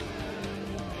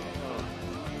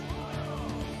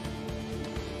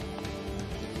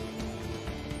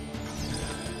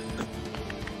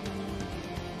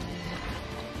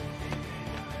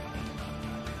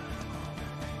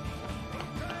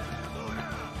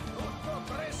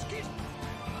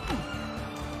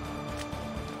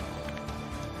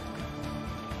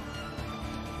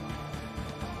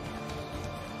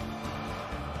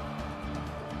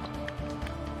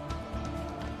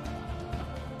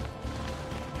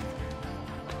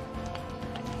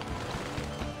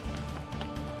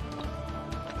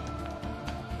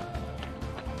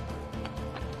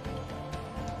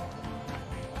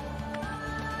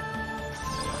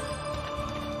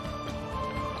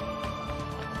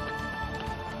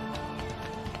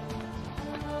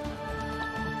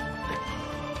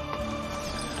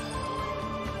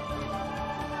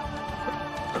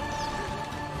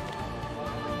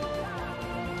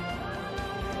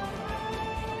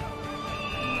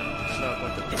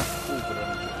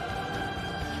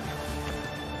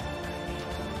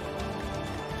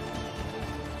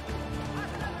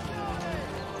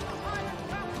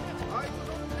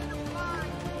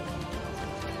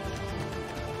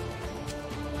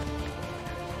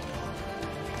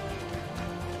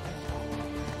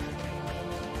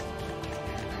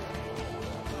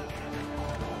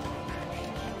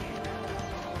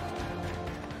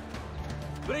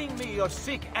 Bring me your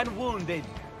sick and wounded.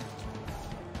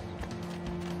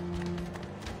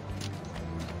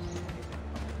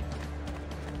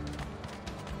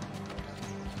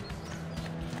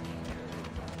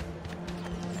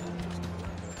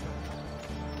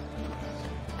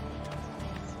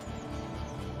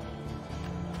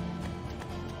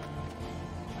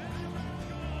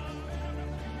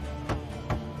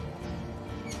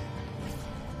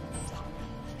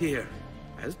 Here,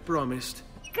 as promised.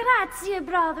 Grazie,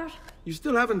 brother. You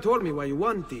still haven't told me why you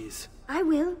want these. I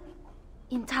will.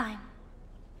 In time.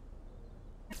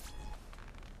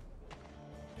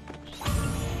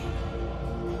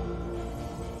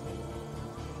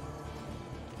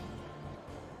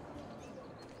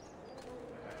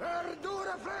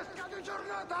 Verdura fresca di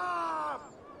giornata!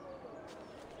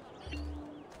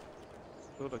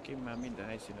 Tudok én már minden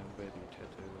helyszínen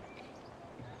beüthetőek.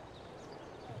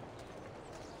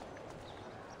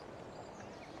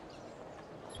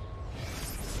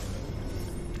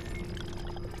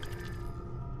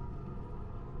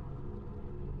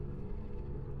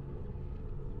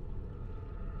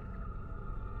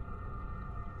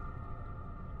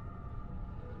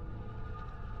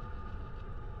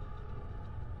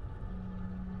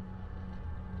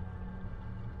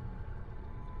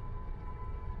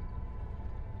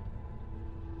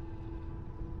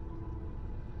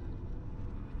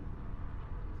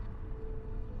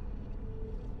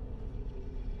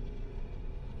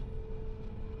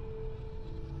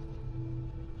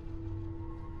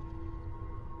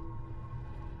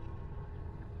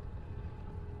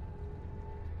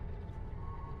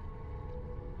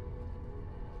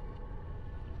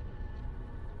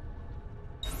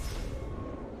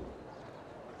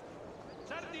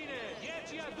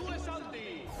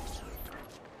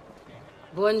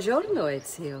 Buongiorno,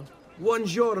 Ezio.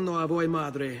 Buongiorno a voi,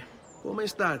 madre. Come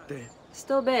state?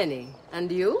 Sto bene.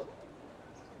 And you?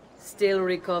 Still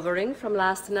recovering from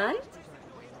last night?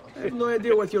 I have no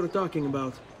idea what you're talking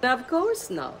about. Of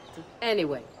course not.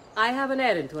 Anyway, I have an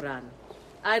errand to run.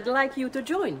 I'd like you to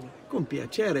join me. Con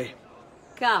piacere.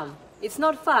 Come. It's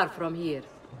not far from here.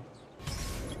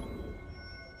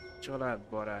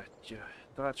 Családbarátja.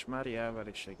 Tarts Máriával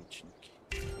és segíts neki.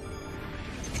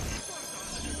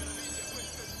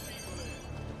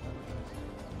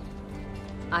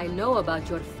 I know about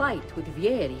your fight with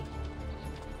Vieri.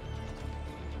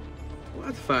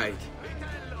 What fight?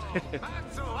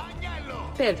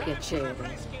 Per piacere.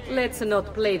 Let's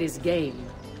not play this game.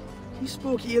 He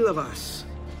spoke ill of us.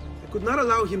 I could not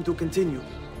allow him to continue.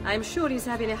 I'm sure he's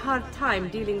having a hard time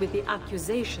dealing with the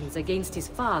accusations against his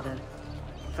father.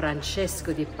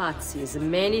 Francesco di Pazzi is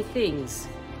many things,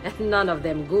 and none of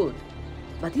them good.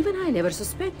 But even I never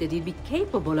suspected he'd be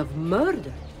capable of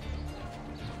murder.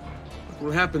 What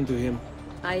will happen to him?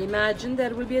 I imagine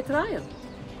there will be a trial.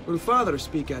 Will father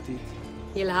speak at it?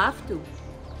 He'll have to.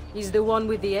 He's the one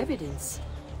with the evidence.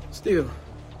 Still,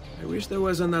 I wish there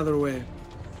was another way.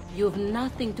 You've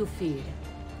nothing to fear.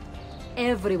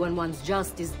 Everyone wants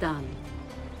justice done.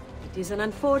 It is an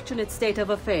unfortunate state of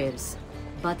affairs,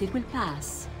 but it will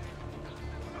pass.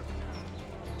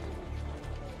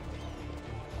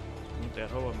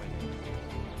 Péter, hova megyünk?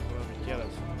 Valamit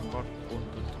jelez,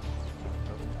 kartpontot.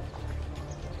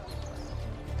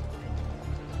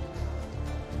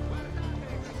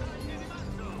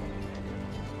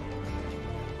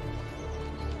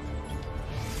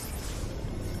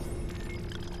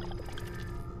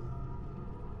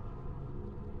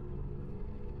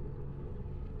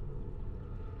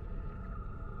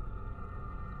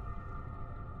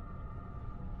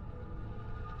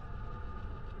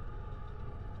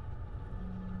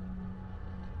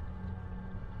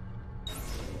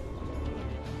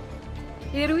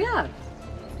 Here we are.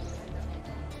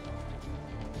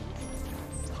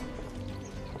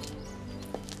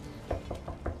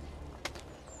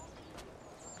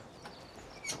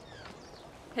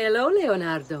 Hello,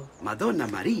 Leonardo. Madonna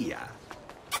Maria.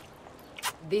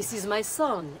 This is my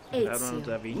son,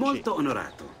 Ezio. Molto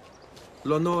onorato.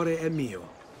 L'onore è mio.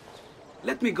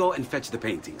 Let me go and fetch the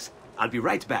paintings. I'll be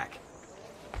right back.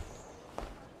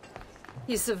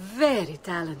 He's very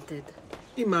talented.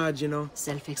 Immagino.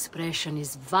 Self-expression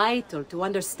is vital to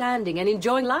understanding and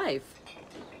enjoying life.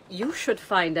 You should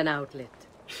find an outlet.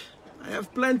 I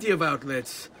have plenty of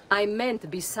outlets. I meant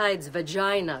besides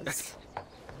vaginas.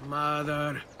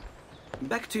 Mother.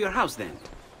 Back to your house, then.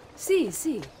 Sì,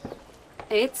 sì.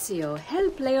 Ezio,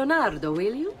 help Leonardo,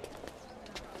 will you?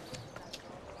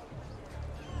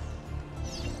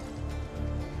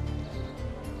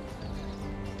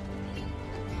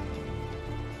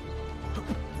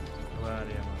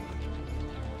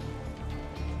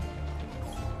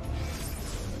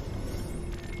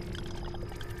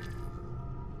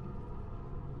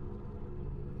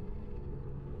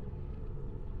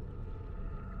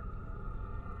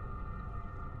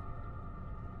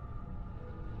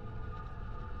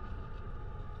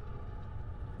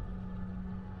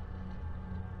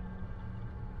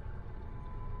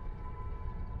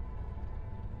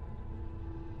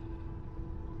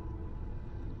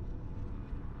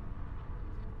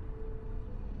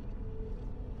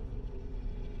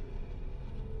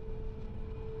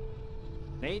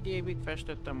 Négy évig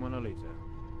festettem Mona Lisa.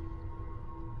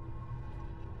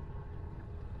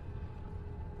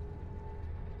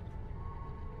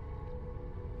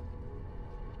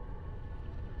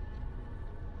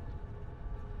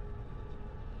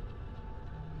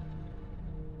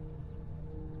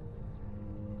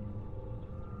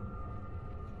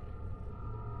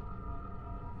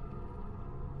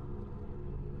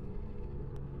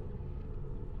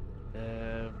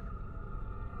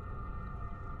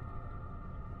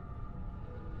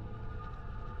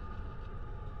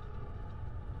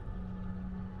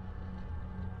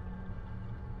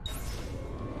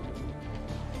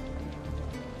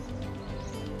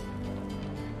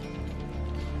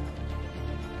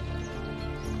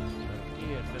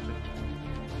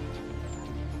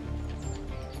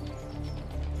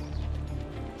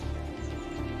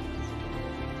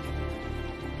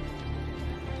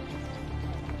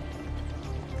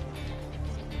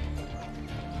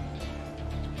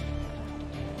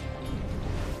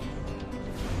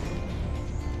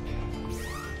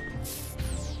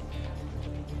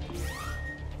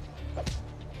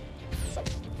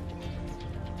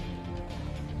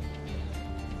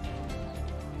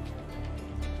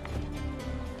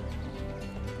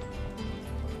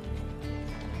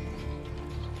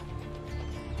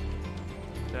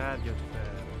 Tárgyat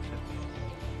fel.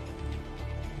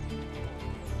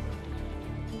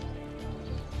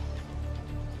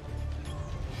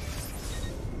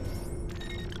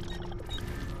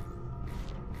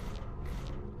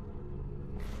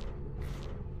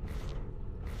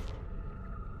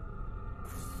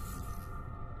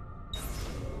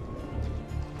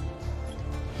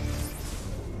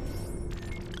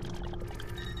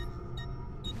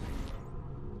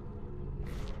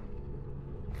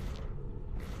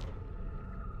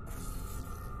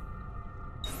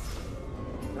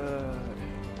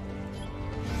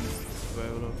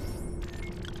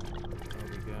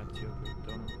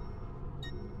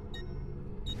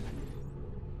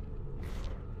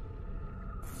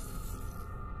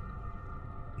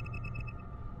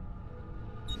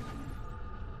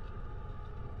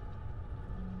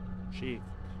 Shift.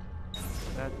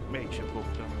 Tehát mégsem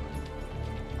fogtam.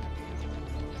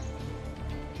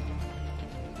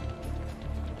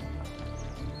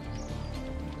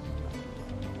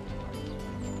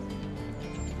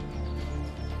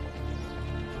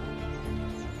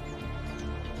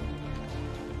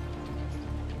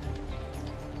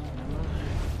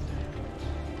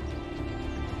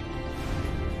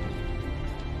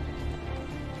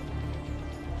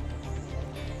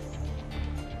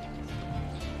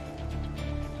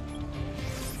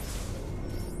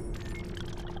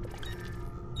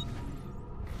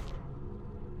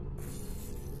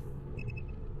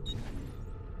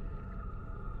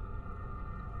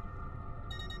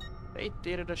 Itt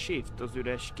éred a shift, az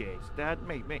üres kéz. Tehát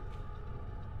még...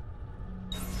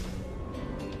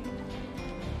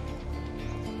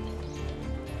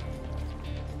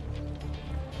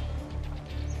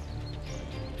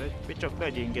 De csak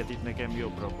legyinget itt nekem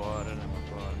jobbra-balra, nem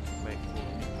akar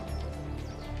megfogni.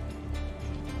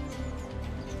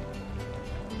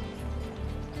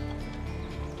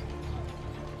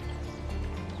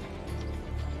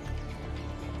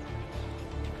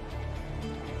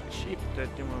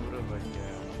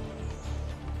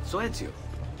 So Ezio,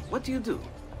 what do you do?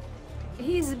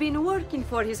 He's been working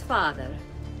for his father.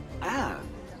 Ah,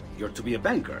 you're to be a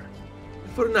banker.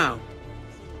 For now.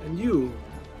 And you,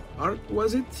 Art,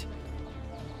 was it?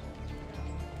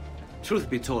 Truth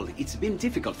be told, it's been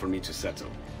difficult for me to settle.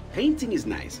 Painting is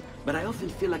nice, but I often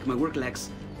feel like my work lacks,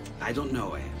 I don't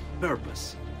know, a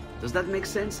purpose. Does that make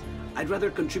sense? I'd rather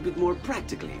contribute more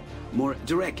practically, more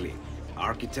directly.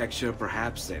 Architecture,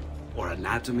 perhaps, or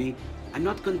anatomy. I'm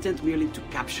not content merely to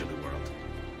capture the world.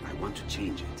 I want to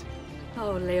change it.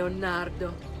 Oh,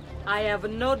 Leonardo. I have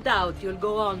no doubt you'll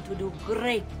go on to do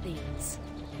great things.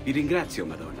 Vi ringrazio,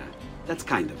 Madonna. That's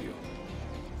kind of you.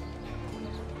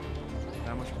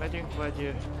 Na most megyünk,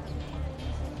 vagy...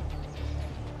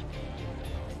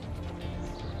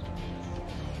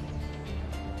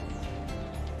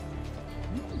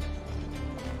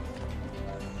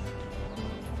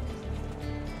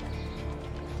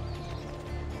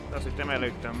 Azt hittem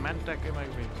előttem mentek, ő meg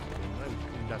még...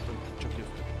 Nem látom, csak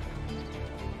jöttek.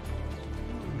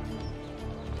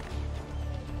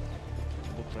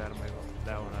 Butler meg a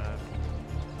Downál.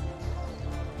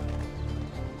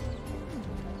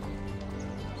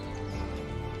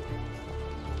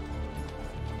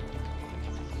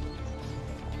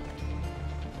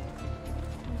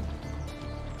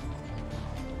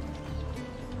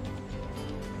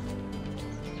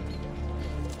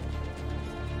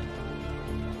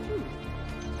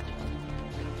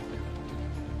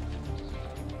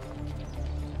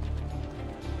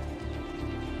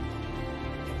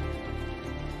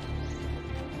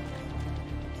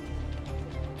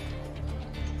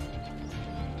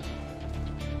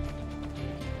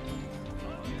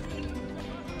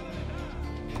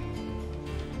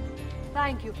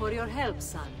 Thank you for your help,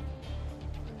 son.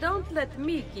 Don't let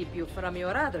me keep you from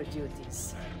your other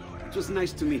duties. It was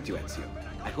nice to meet you, Ezio.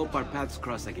 I hope our paths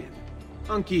cross again.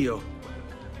 Anch'io.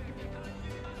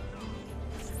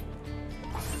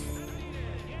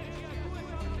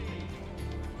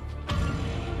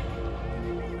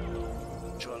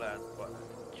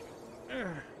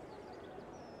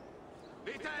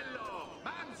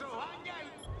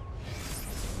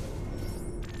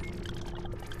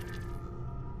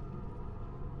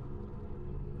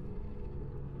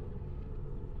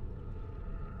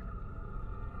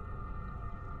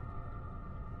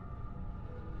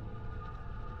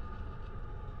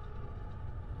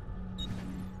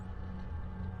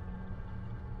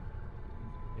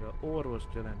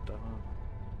 Orvost jelent, aha.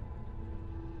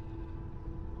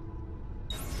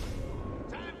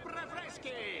 Sempre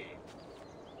freschi!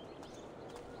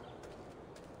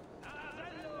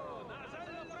 Nasello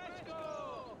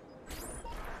fresco!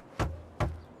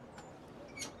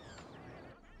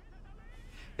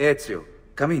 Ezio,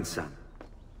 come in, son.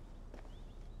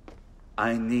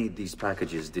 I need these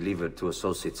packages delivered to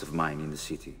associates of mine in the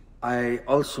city. I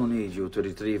also need you to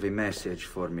retrieve a message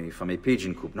for me from a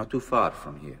pigeon coop not too far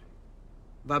from here.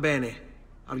 Va bene.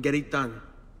 I'll get it done.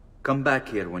 Come back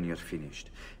here when you're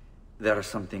finished. There are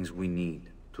some things we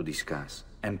need to discuss.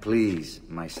 And please,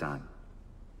 my son,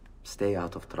 stay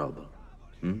out of trouble.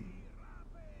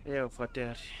 Jó,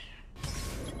 Fater.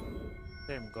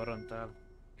 Nem garantál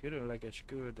különleges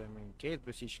küldemény. 2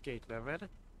 büszis, 2 level.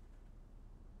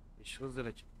 És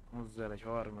hozzá egy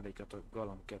harmadikat a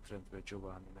galamb ketrencből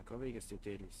Giovanninak. A végeztét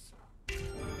tér vissza.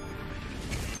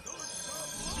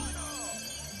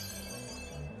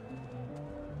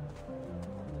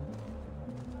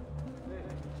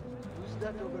 Who's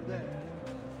that over there?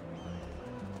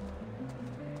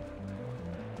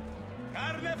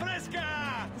 Carne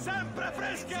fresca! Sempre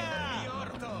fresca!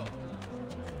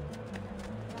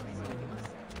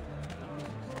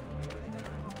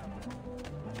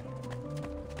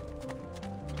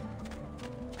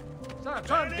 Sir,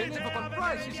 turn the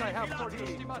prices I have for you,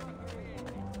 estimate.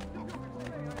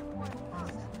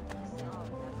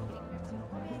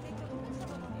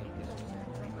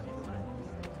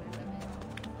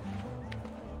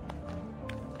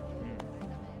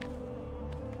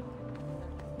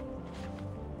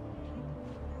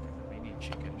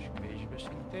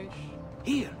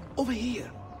 Here, over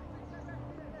here.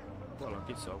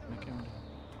 Valaki szok nekem.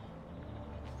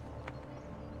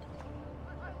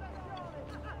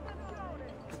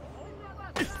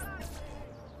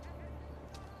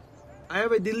 I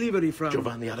have a delivery from...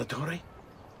 Giovanni Auditore?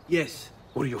 Yes.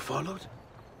 Were you followed?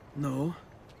 No.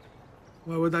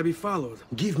 Why would I be followed?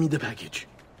 Give me the package.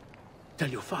 Tell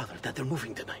your father that they're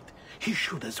moving tonight. He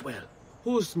should as well.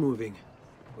 Who's moving?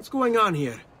 What's going on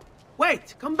here?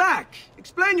 Wait! Come back!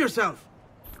 Explain yourself!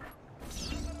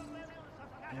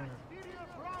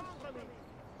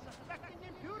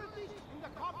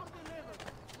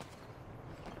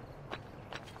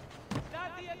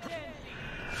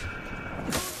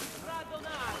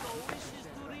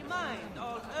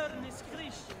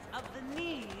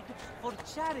 For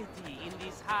charity in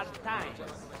these hard times.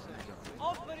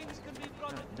 Offerings can be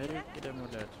brought directly to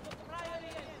the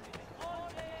priory.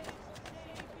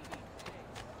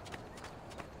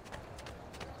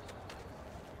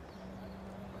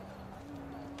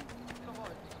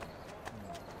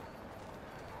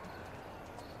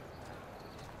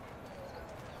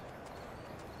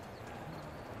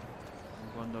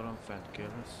 Gondolom fent kell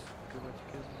lesz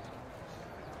következni.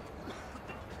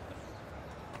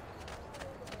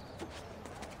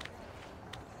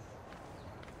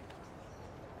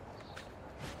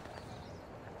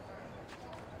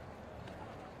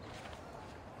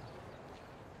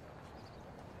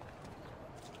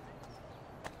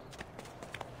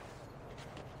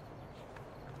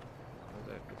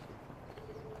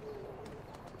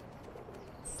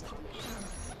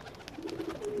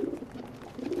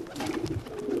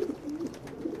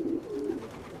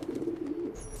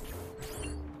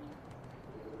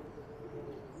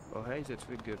 A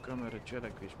helyzetfüggő kamera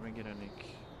cselekvés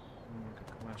megjelenik,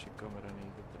 a másik kamera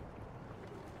nézetre.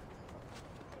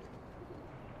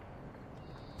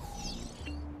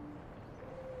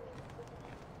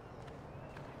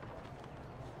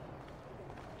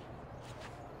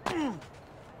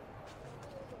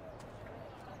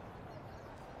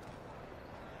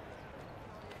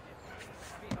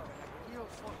 Io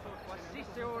posso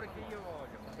qualsiasi ore che io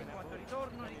voglio, e quando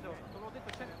ritorno, te l'ho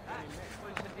detto sempre,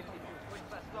 puoi sentire di più,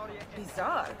 questa storia è...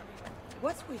 Bizarre.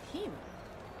 What's with him?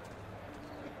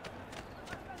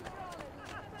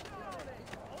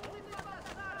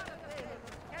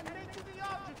 Can make you the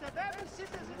object of every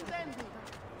citizen's envy.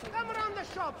 Come around the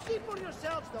shop, see for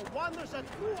yourselves the wonders a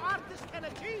true artist can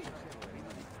achieve.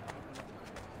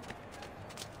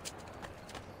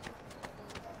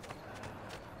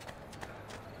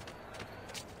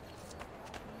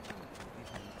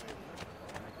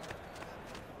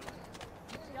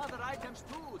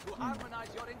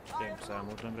 Nem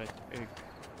számoltam rá, ők.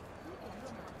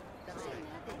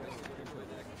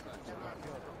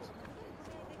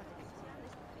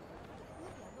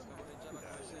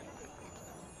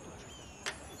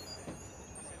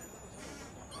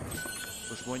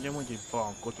 Most mondjam, hogy egy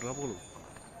bankot rabolunk?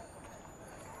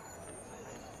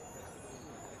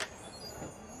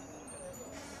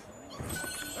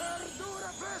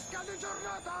 Verdura fresca di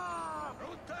giornata!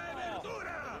 Frutta e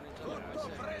verdura! Tutto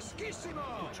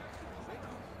freschissimo!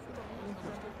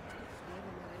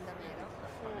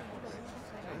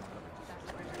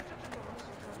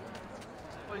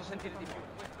 Voglio sentire di più.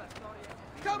 Questa storia...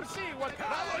 Come see what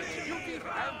powers you can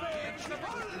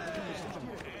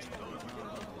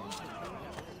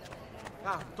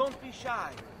Ah, don't be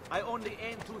shy. I only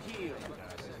aim to heal.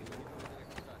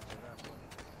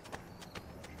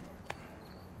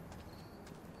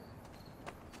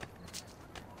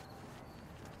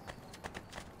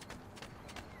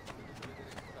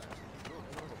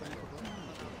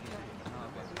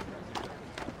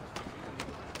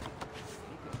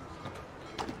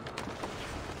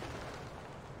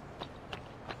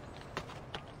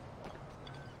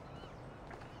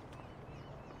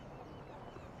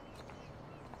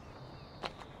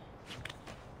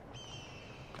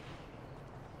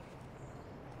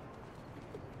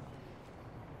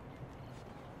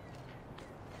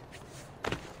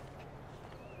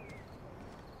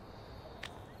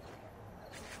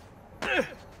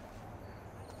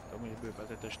 Amúgy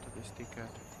bővezett a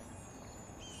statisztikát.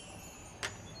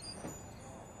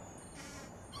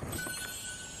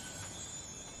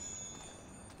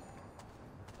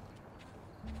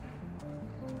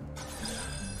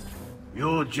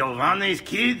 You Giovanni's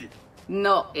kid?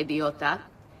 No, idiota.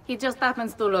 He just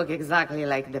happens to look exactly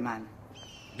like the man.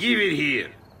 Give it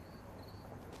here.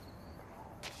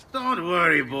 Don't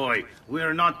worry, boy.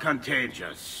 We're not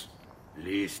contagious.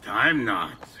 Least I'm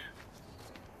not.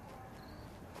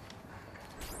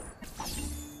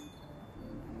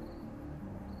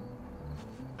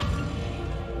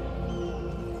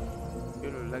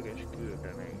 Különleges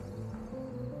küldemény.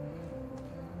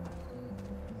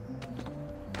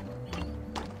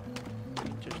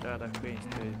 Nincs ráadák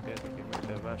pénzt, hogy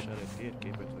például vásárolj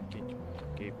térképet, vagy kincs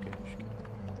képkereskedő.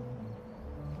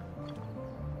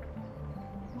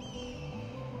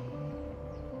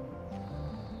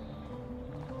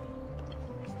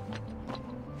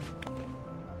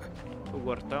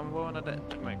 akartam volna, de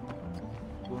meg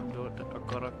gondoltad a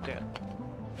karakter.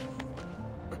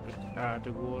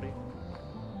 Átugóri.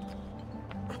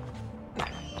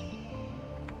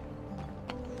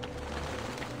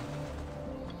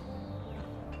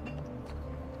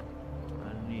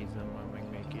 Nézem már meg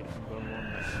még ilyenben van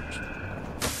meg.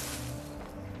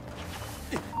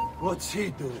 What's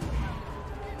he doing?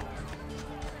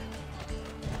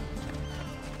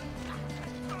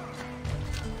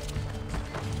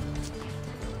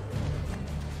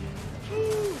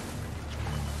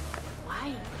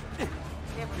 Why?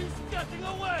 He's getting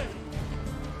away!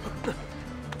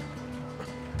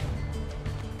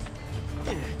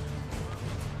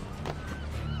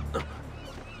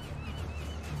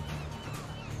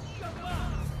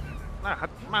 Na hát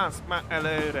mász már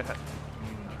előre, hát.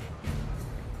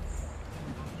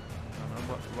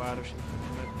 A városi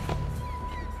terület.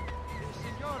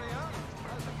 Signoria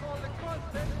has called the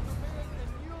contest to build a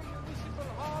new municipal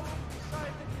hall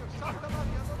beside your Santa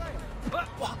Maria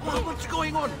Novella. What's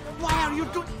going on? Why are you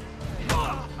doing...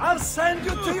 I'll send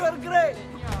you to your grave!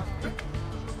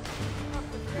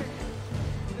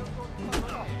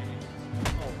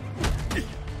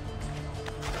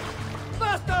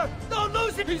 Master! Don't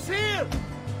lose him! He's here!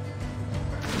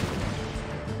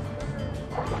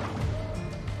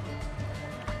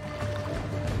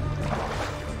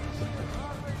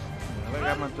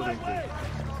 Legalább már tudom, hogy...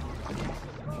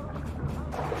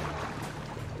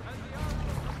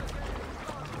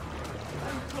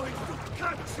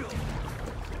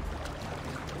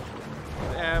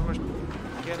 Most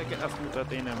kérlek, azt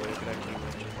mutat, én nem vagyok rá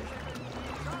kíváncsi.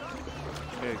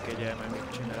 Ő kegyelme,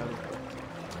 mit csinálok.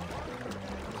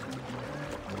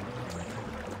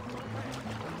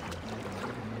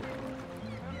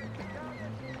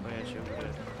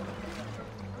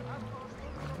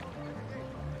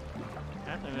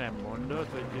 Hát nem mondod,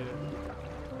 hogy...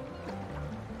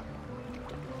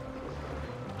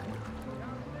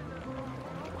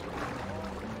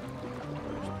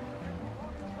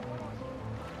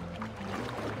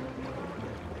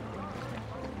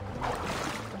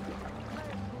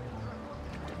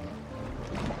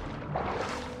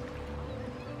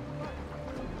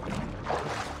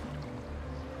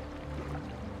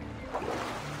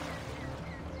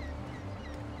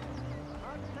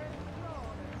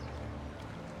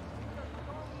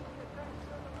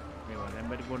 Mi van,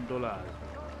 ember gondolál?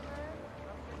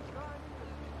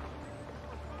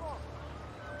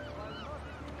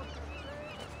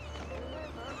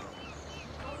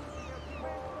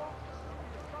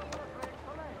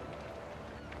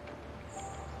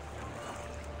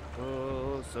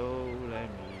 Ó, szóle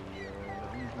mio,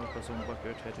 napaszomba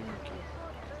köthetünk ki.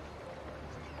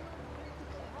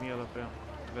 Mi alapján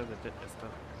vezetett ezt a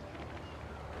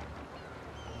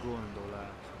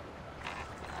gondolát?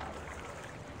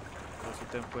 Azt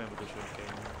hittem folyamatosan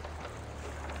kell.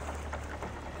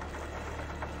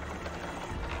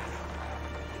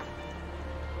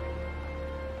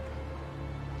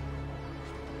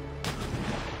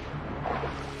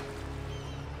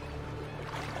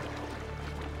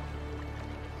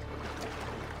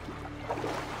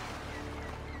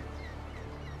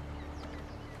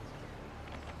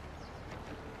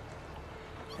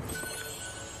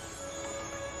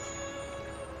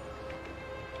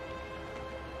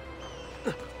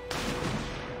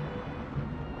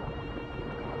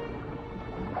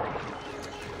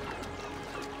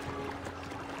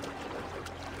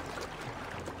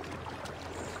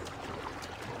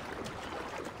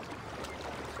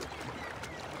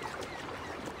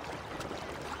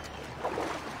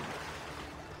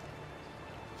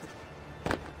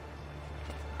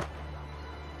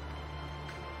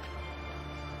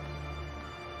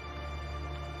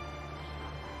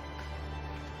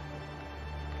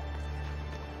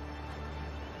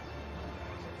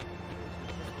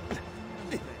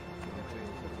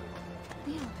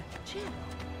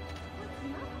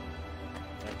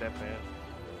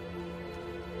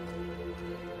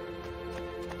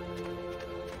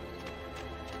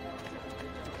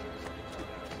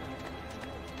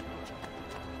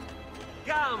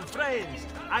 Come, friends!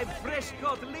 I've fresh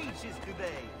caught leeches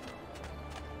today.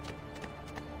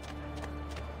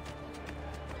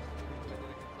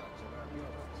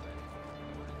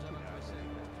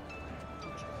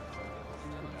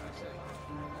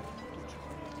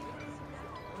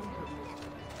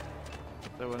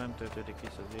 Szóval nem töltődik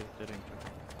vissza az étterünk csak.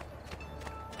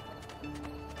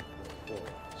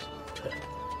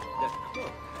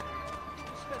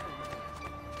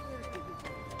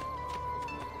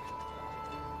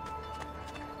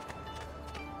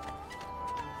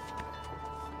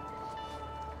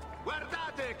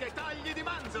 Guardate che tagli di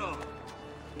manzo!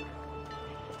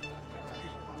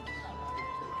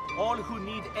 All who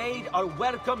need aid are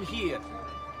welcome here.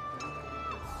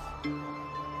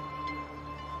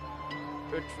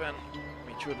 50,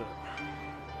 micsoda.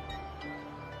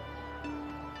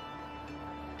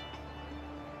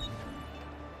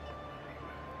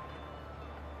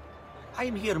 I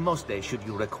am here most days should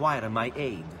you require my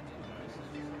aid.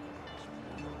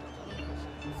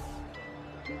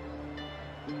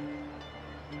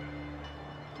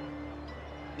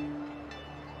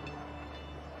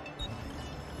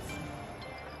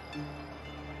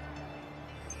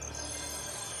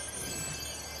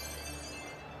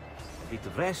 Bit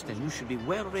of rest and you should be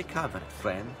well recovered,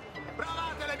 friend.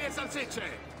 Provate le mie salsicce!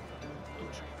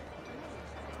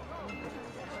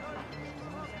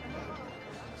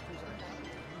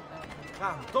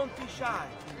 Come, don't be shy.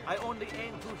 I only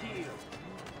aim to heal.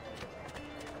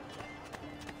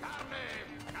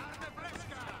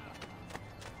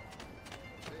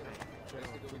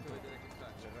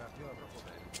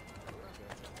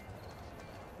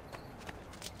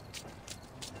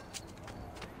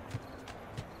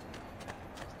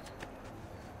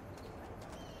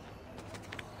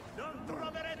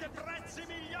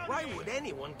 Why would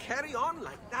anyone carry on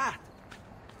like that?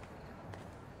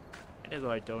 Ez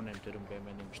ajtó, nem tudunk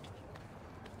bemenni most.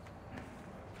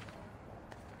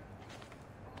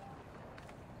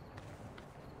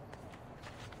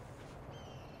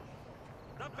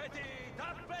 Tappeti!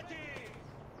 Tappeti!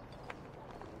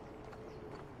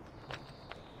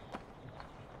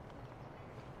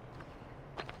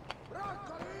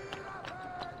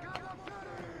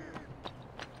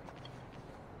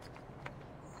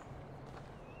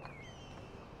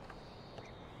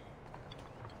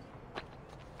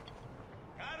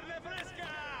 Carne fresca!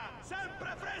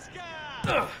 Sempre fresca!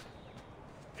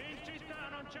 In città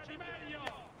non c'è di meglio!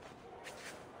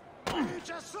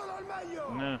 C'è solo il meglio!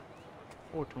 Ne.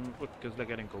 Ott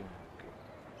közlekedünk ahol.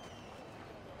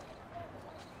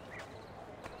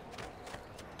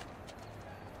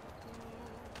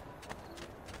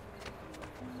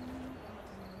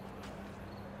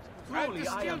 I've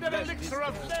distilled an elixir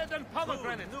of lead and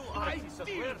pomegranate.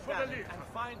 Ideal for the liver. And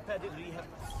fine pedigree have...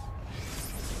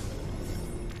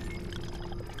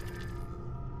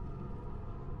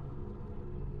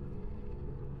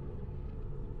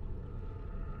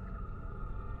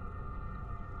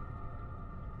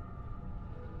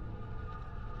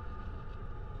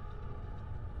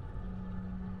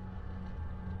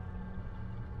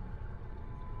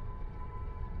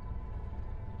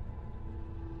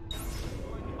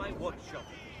 My workshop.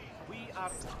 We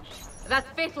are... That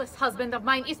faithless husband of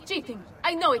mine is cheating.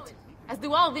 I know it, as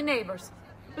do all the neighbors.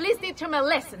 Please teach him a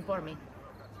lesson for me.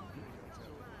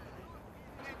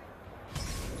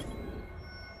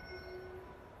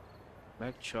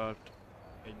 Megcsalt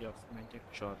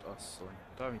asszony.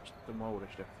 Tanítsd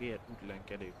Mauresre fél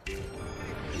útlenkedő.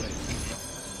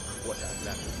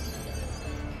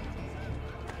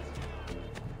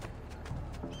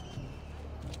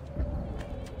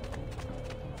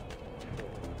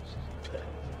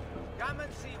 Come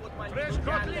and see what my Fresh little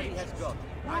cut landlady leaves. has got.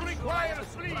 Who I'm sure I requires have a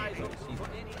surprise sleep? for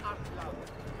any art lover.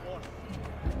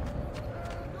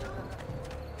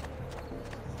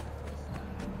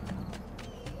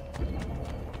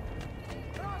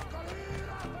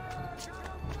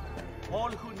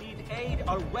 All who need aid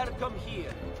are welcome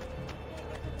here.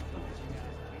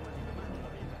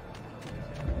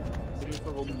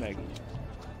 Fogom meg.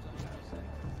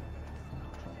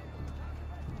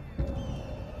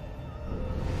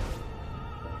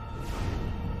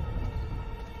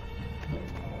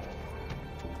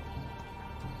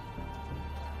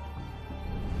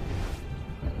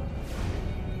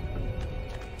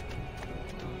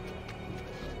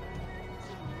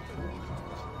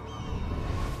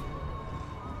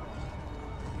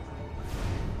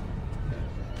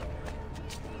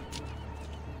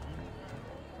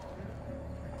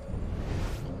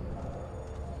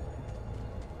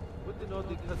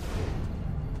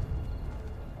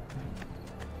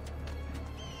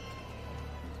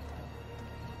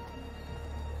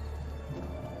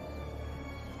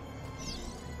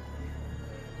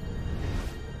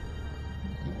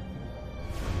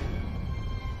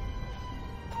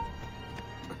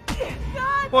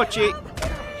 Bocsi!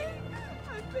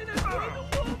 I've been a good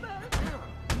woman.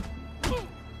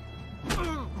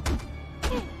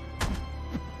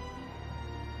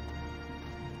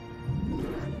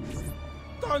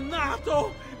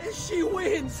 Donato! She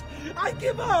wins! I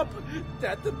give up!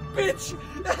 That bitch!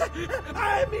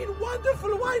 I mean,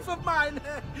 wonderful wife of mine!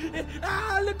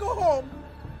 I'll go home!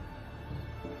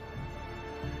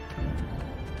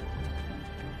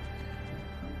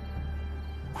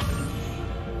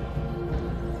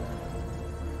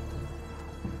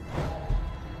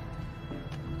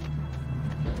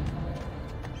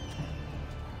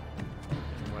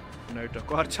 őt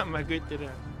akartam megütni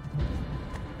rá.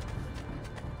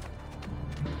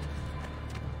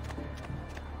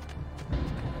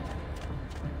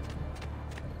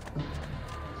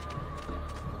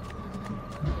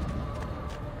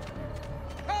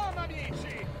 Come,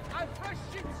 amici! I've fresh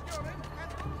sheep's urine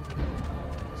and...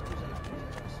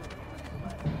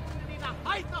 In the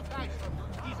height of fashion,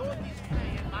 he's on display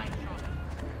in my shop.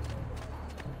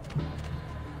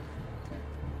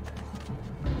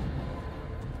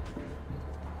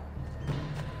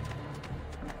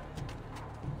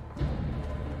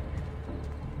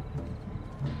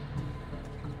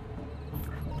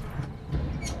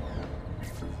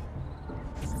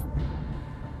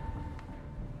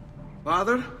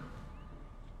 Father?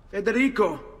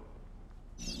 Federico!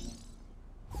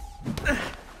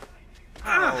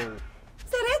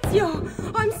 Serezio!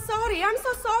 I'm sorry, I'm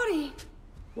so sorry!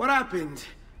 What happened?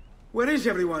 Where is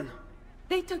everyone?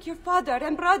 They took your father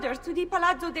and brothers to the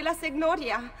Palazzo della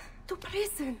Signoria, to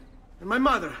prison. And my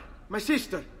mother? My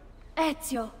sister?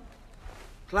 Ezio.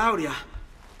 Claudia?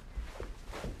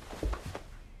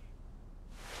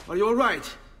 Are you all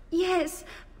right? Yes,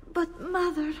 but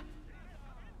Mother...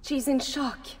 She's in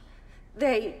shock.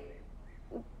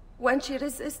 When she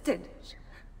resisted...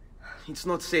 It's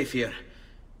not safe here.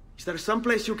 Is there some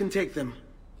place you can take them?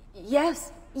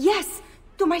 Yes,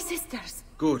 to my sisters.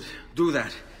 Good, do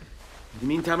that. In the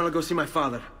meantime, I'll go see my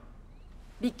father.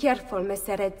 Be careful,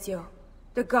 Messer Ezio.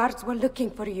 The guards were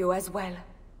looking for you as well.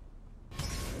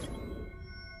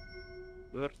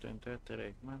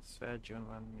 Börtöntöltelék, Mass Felgion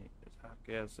van mi,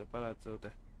 ez a Palazzo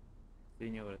de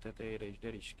Signore tetejére, és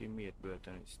deríts ki, miért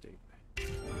börtönözték be.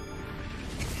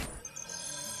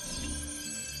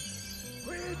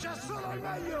 Qui c'è solo il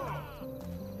meglio!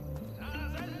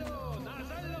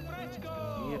 Nasello fresco!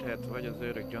 Hírhet, vagy az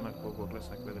őrök gyanakvógók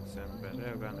lesznek veled szemben,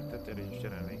 reagálnak tetejére és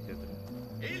jelenlétedre.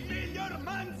 Il miglior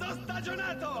manzo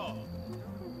stagionato!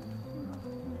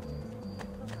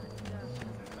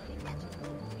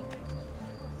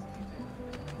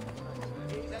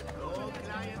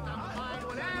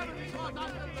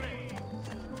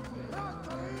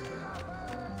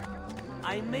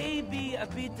 I may be a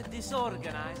bit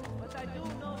disorganized, but I do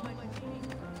know my team.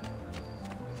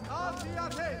 State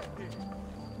attenti!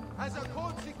 As a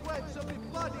consequence of the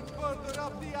flooding further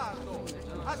up the Arno,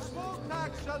 a small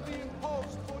tax shall be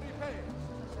imposed for repairs.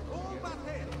 All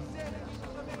materials selling into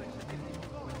the military will be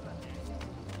going.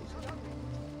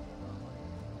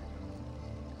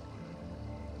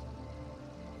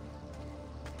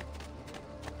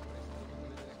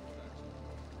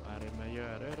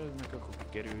 Erőznek, akkor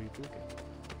kikerüljük őket.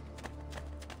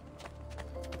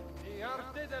 The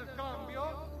Arte del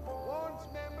Cambio warns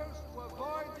members to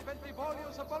avoid the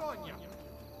Ventivolios of Bologna.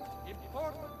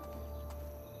 Important.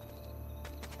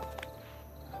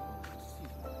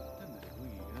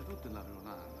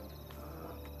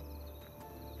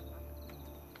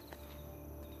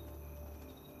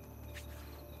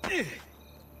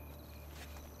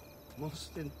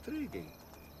 Most intriguing.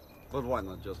 But why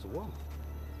not just one?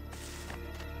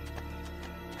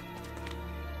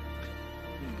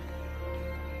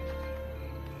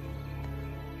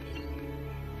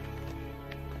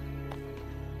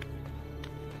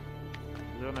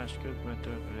 Zonás közben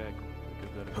törvények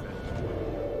közelebb.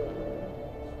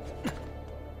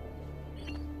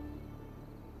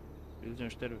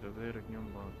 Bizonyos terület az őrök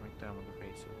nyomban megtámad a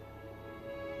fejszót.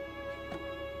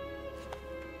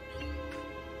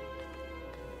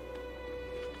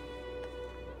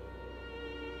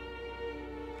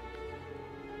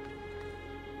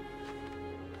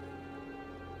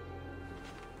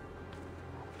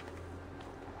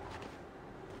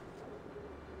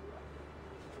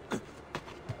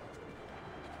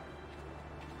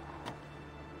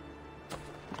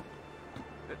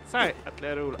 Szállj hát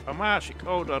le róla, a másik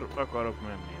oldalra akarok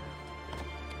menni.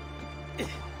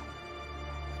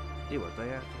 Mi volt a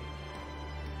játék?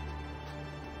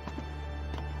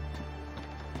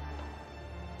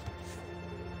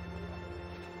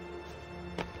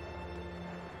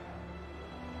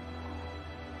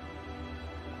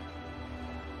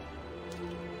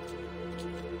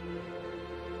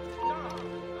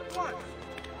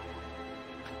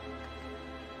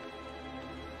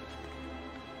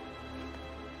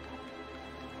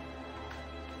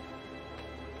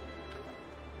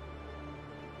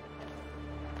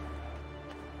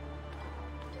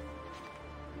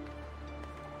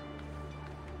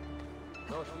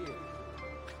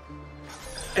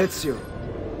 Ezio.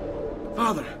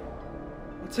 Father,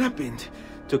 what's happened?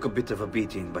 Took a bit of a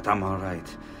beating, but I'm all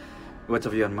right. What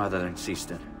of your mother and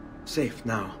sister? Safe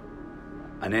now.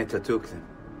 Annetta took them.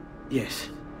 Yes.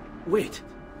 Wait.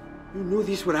 You knew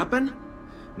this would happen?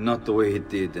 Not the way he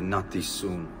did, and not this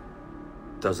soon.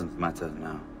 Doesn't matter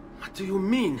now. What do you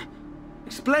mean?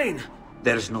 Explain!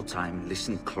 There's no time.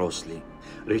 Listen closely.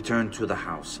 Return to the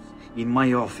house. In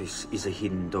my office is a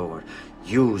hidden door.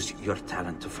 Use your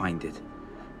talent to find it.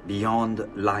 Beyond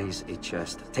lies a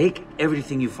chest. Take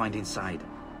everything you find inside.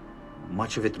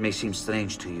 Much of it may seem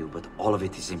strange to you, but all of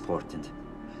it is important.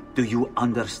 Do you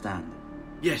understand?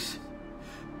 Yes.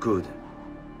 Good.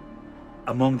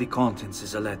 Among the contents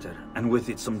is a letter, and with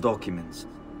it some documents.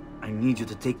 I need you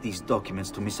to take these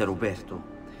documents to Mr. Roberto.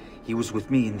 He was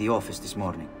with me in the office this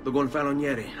morning. The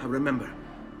Gonfaloniere, I remember.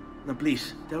 Now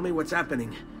please, tell me what's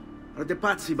happening. Are the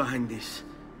Pazzi behind this?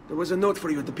 There was a note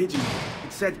for you at the pigeon.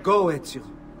 It said, "Go, Ezio.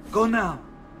 Go now."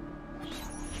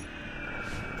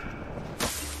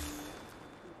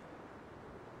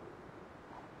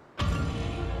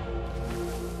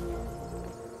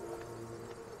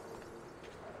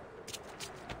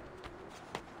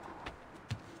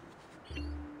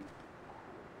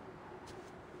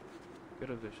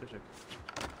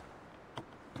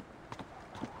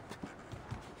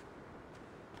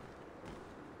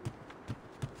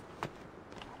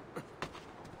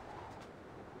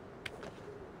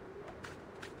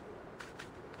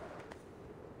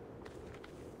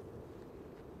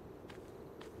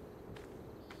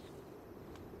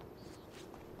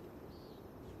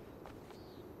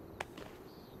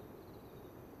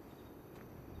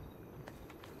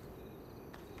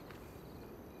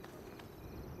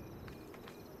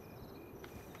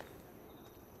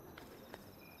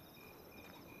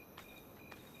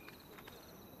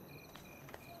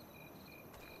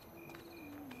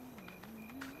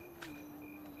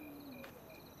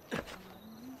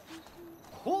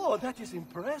 Oh, that is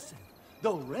impressive,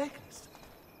 though reckless.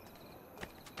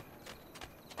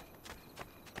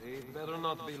 He'd better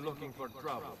not be looking for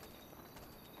trouble.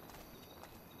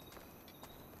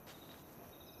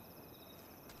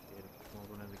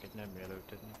 Módon ezeket nem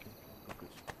jelöltetni ki.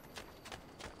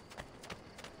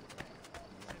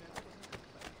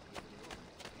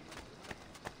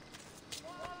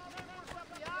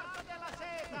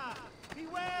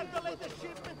 Beware the latest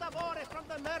shipment of ore from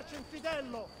the merchant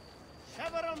Fidello.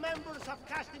 Several members have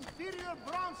cast inferior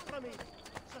bronze from it,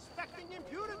 suspecting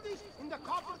impurities in the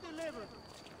copper delivered.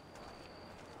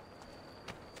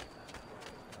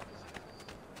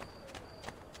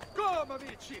 Come,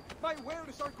 amici! My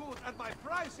wares are good and my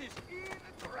prices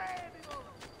incredible!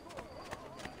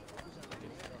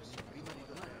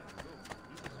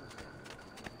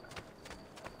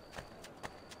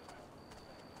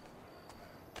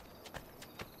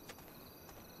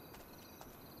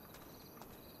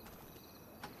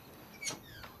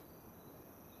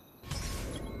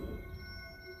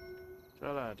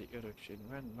 Családi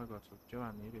örökségben megadott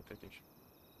Giovanni időket és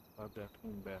Albert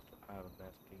Umberto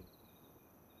Alberti.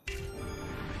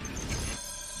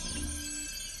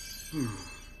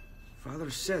 Father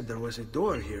said there was a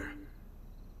door here.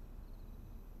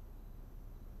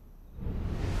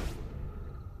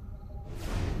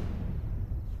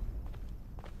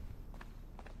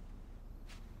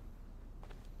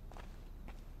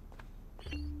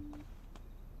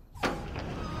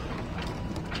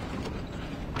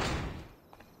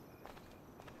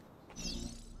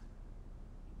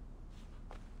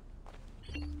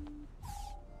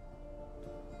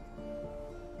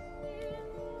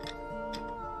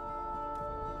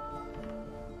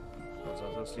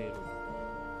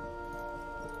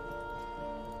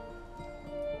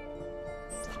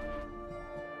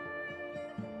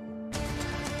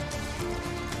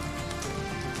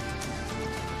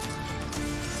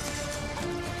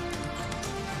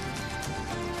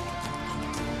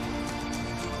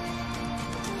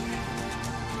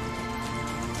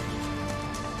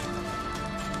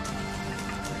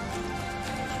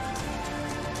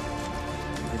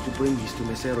 To bring this to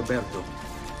Messer Roberto.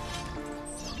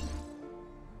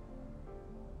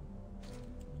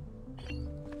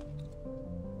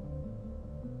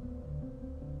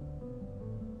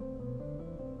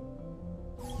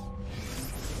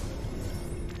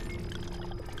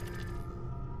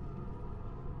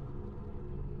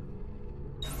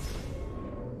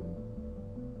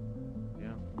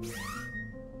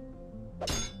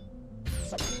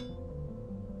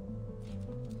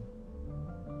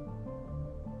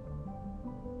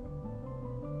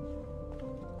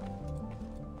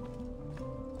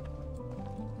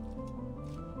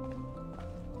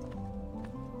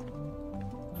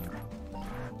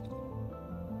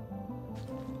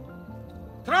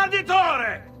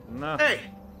 Traditore! No. Hey,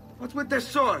 what's with the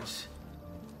swords?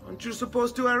 Aren't you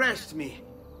supposed to arrest me?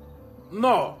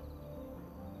 No.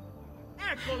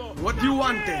 What do you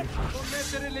want then?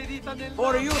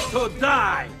 For you to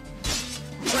die!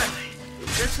 Well,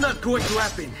 that's not going to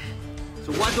happen.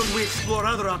 So why don't we explore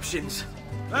other options?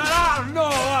 There are no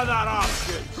other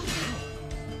options!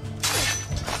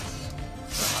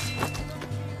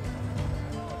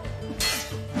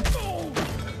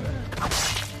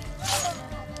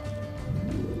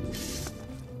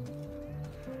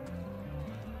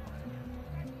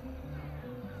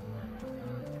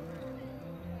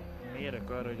 Miért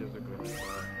akar, hogy azokról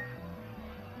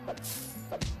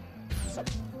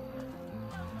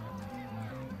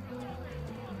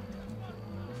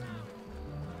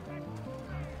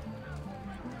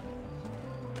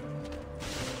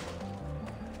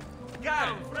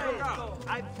Fresco!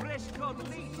 I fresh cut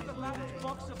leaves the last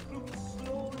box of fruit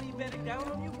slowly bearing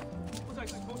down on you? Was I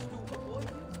supposed to avoid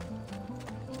it?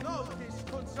 Notice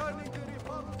concerning the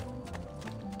Republic.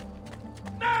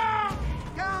 No!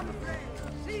 Come,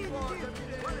 see the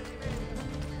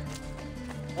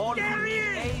All who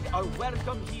need aid are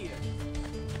welcome here.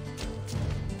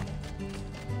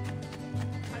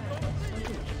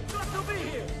 Got to be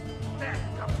here! That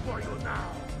comes for you now!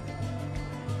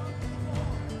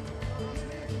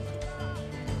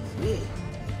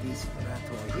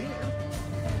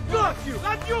 Got you!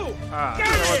 Got you!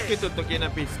 Ott ki tudtok kéne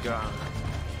piszkálni.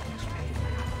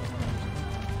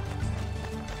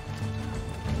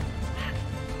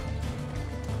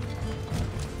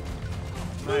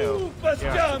 Na jó,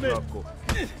 játsszuk akkor.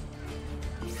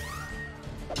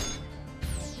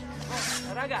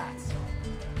 Ragazzi,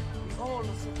 we all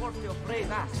support your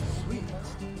brave acts.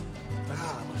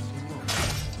 Bravo, signore.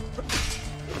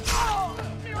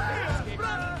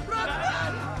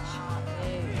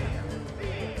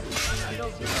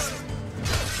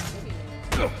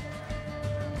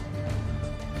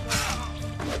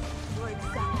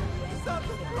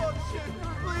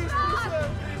 Please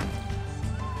preserve me.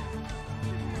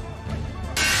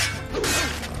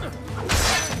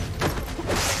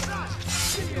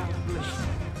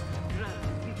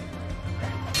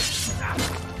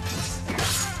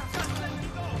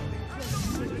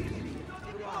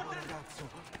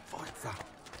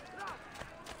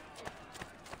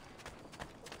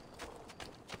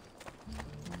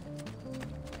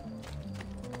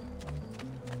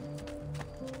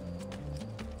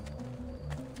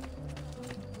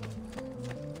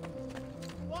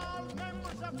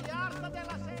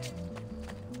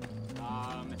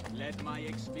 Let my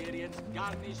experience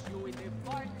garnish you with a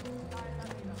fine style.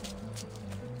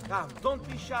 Come, don't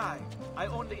be shy. I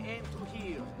only aim to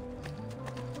heal.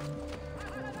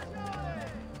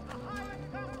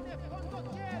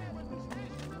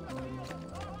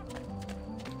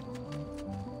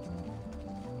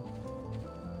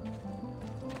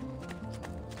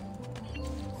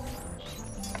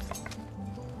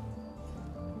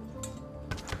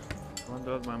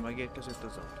 Gondolod, már megérkezett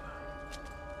az autó.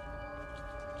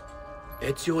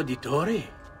 Ezio Auditore?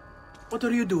 What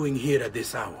are you doing here at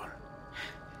this hour?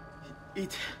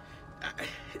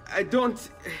 I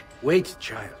don't... Wait,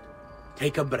 child.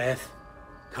 Take a breath.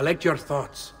 Collect your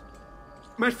thoughts.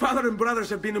 My father and brothers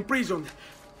have been imprisoned.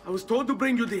 I was told to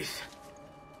bring you this.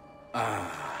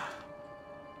 Ah.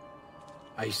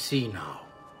 I see now.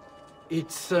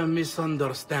 It's a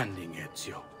misunderstanding,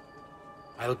 Ezio.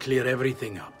 I'll clear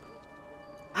everything up.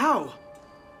 How?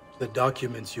 The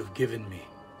documents you've given me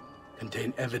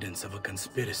contain evidence of a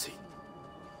conspiracy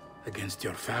against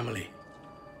your family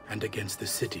and against the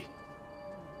city.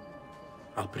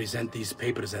 I'll present these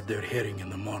papers at their hearing in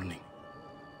the morning,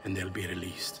 and they'll be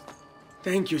released.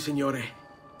 Thank you, Signore.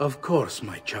 Of course,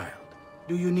 my child.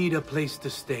 Do you need a place to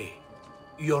stay?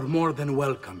 You're more than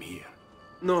welcome here.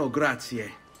 No,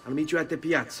 grazie. I'll meet you at the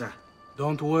piazza.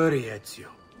 Don't worry, Ezio.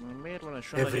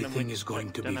 Everything is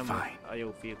going to be fine.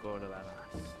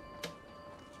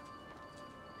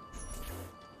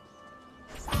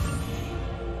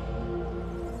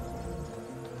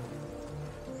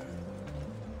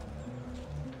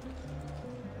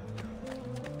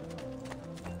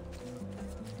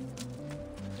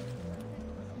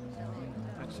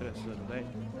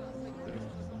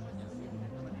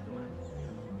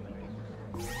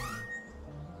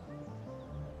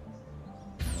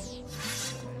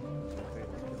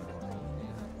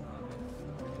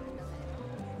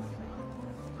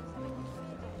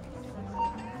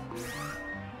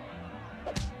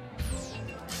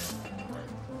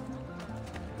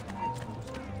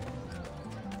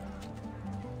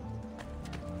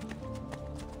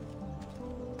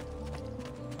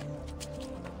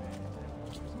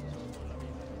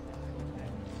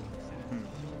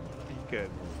 Good.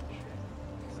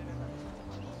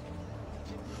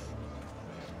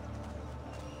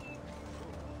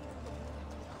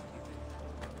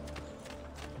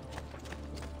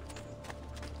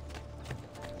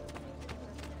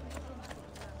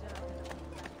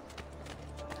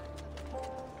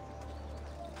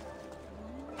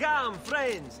 Come,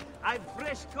 friends. I've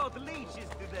fresh-caught leeches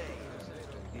today.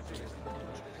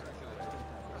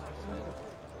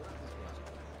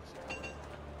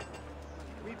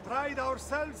 We pride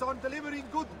ourselves on delivering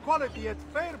good quality at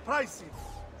fair prices.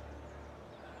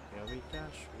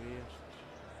 Javítás, vért.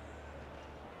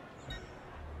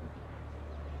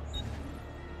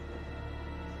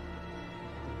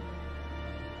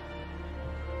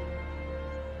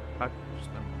 Hát,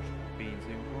 most nem most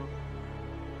pénzünk van.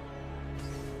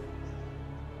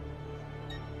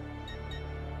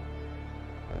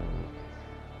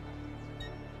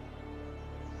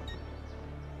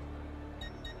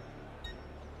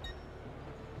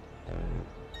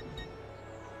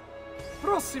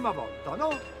 Prossima volta, no?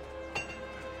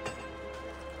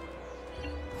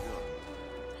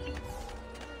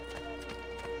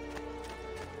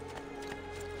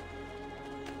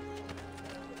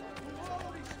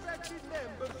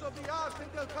 Members of the Arte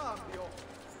del Cambio.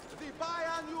 The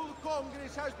biannual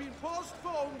Congress has been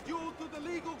postponed due to the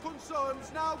legal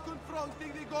concerns now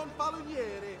confronting the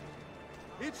Gonfaloniere.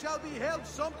 It shall be held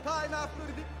sometime after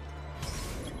the...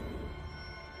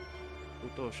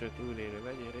 Utolsó túlélő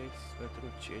vegyi rész,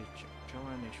 Petrucci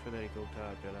Giovanni és Federico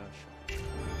tárgyalása.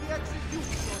 The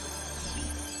execution.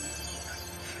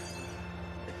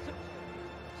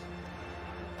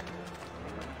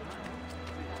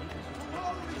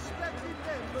 All respected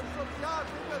members of the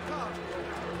Arte del Cambio.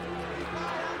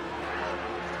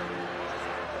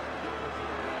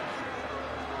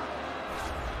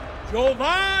 The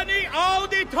Giovanni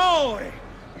Auditore!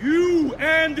 You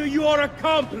and your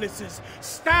accomplices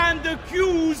stand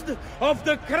accused of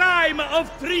the crime of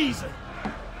treason.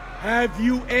 Have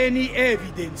you any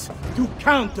evidence to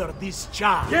counter this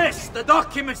charge? Yes, the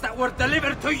documents that were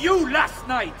delivered to you last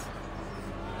night.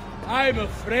 I'm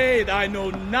afraid I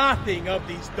know nothing of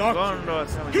these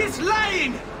documents. He's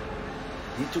lying!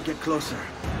 Need to get closer.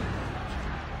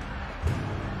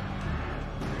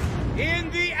 In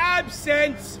the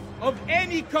absence of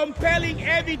any compelling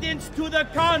evidence to the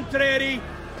contrary,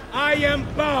 I am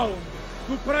bound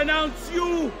to pronounce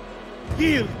you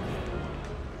guilty.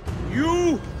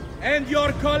 You and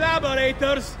your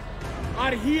collaborators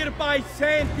are hereby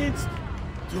sentenced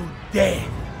to death.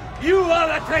 You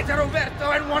are the traitor,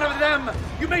 Roberto, and one of them.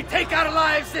 You may take our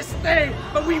lives this day,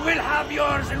 but we will have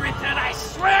yours in return, I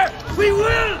swear! We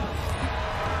will!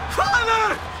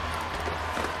 Father!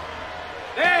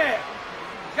 There!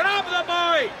 Grab the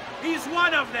boy! He's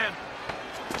one of them!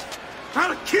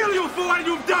 I'll kill you for what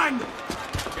you've done!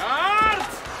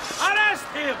 Guards! Arrest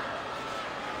him!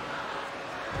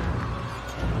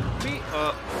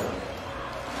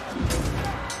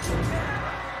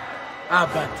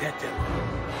 Abattetelo.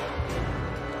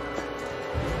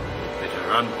 Better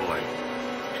run, boy.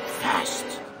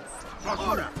 Fast!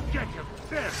 Ora! Get him!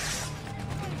 There!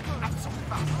 Not so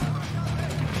fast!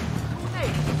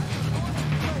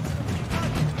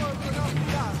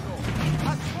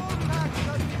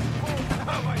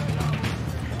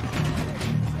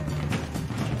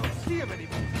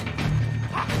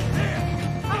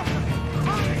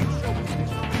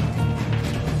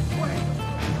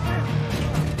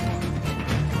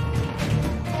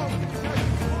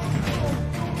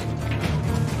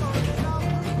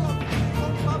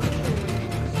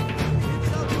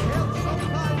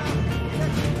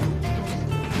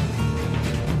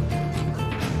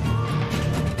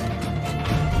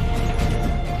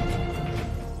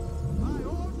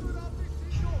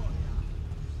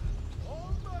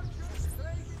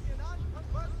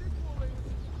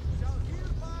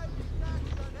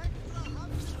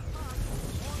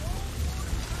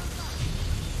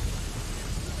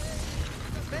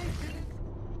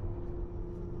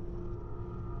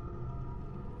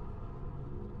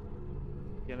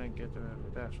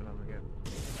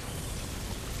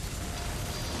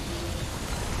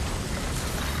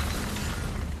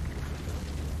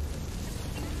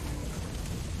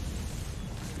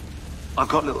 I've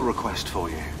got a little request for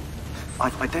you.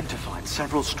 I've identified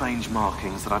several strange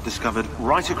markings that I've discovered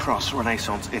right across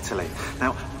Renaissance Italy.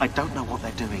 Now, I don't know what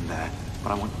they're doing there,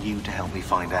 but I want you to help me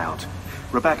find out.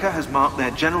 Rebecca has marked their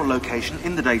general location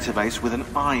in the database with an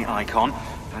eye icon,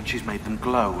 and she's made them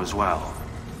glow as well.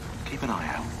 Keep an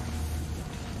eye out.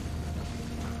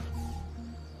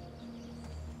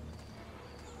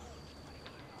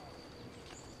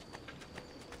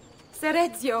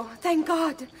 Serezio, thank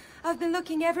God. I've been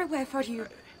looking everywhere for you.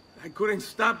 I couldn't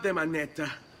stop them,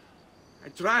 Annetta. I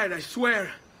tried, I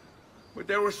swear. But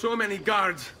there were so many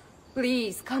guards.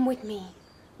 Please, come with me.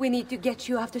 We need to get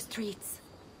you off the streets.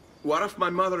 What of my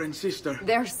mother and sister?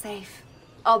 They're safe.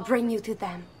 I'll bring you to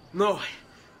them. No.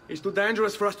 It's too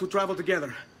dangerous for us to travel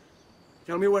together.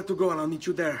 Tell me where to go and I'll meet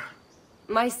you there.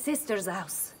 My sister's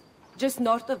house, just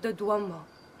north of the Duomo.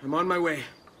 I'm on my way.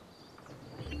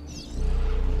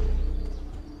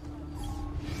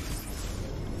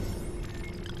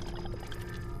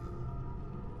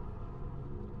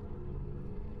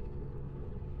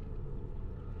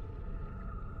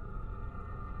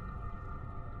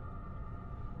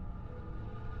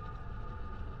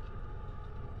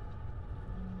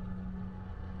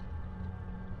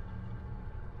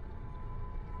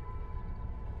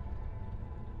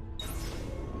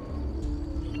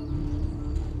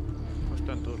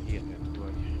 Mostantól hihetett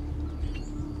vagy.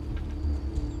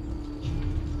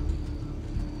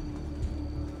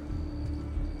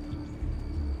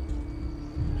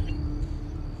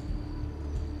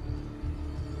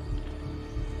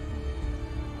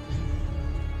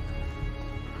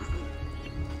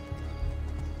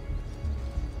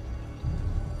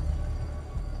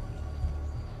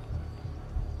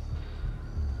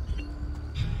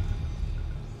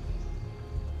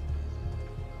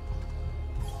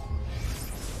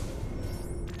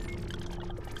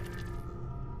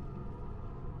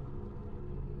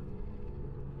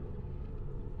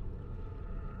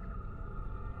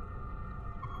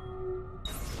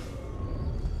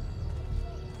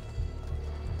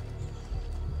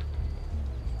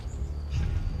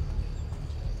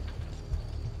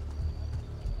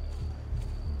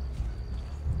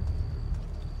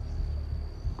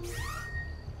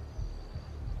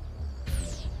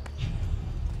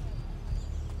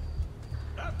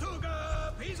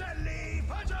 Lattuga, piselli,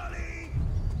 fagioli!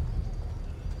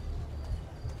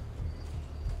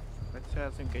 Vagy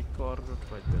szerzünk egy kardot,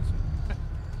 vagy veszünk.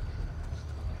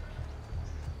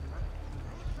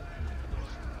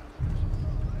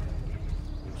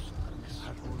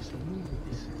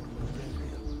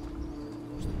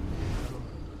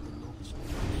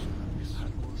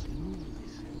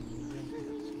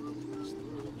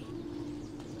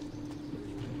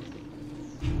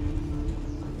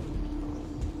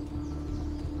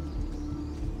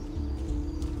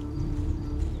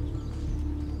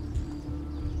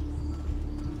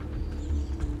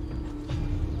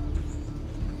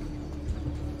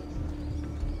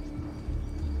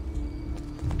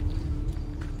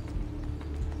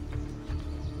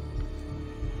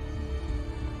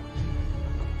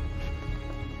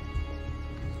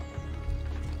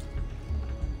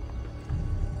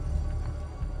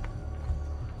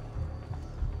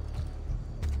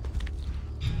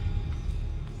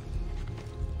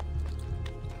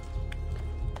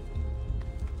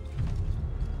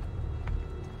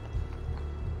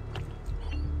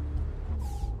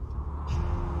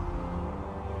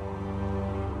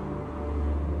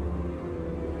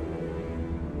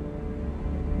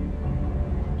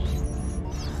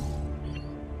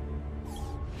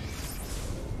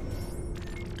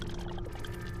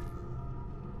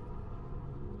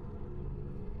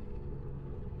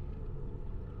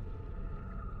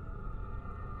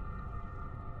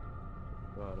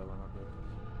 Arra van a bőr.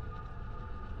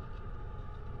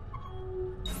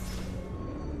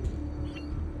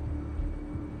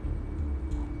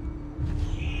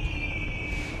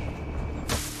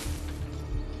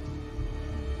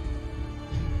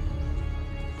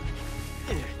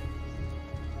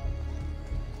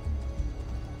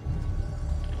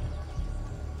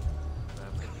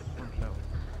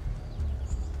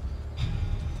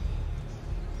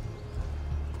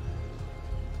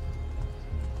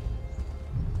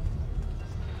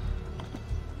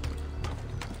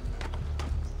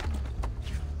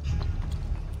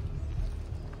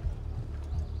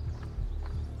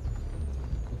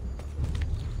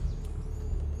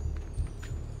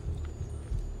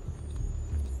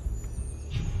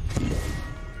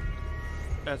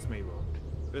 Ez mi volt?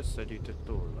 Összegyűjtött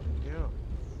tollak, jó?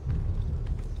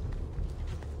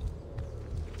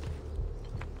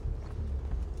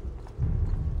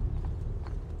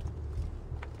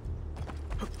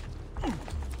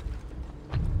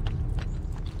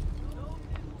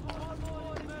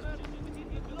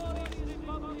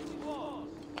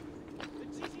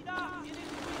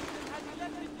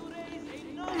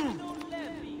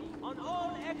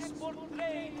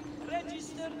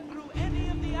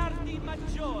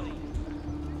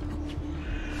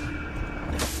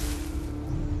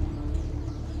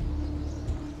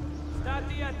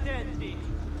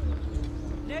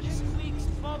 Next week's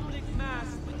public mass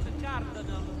with the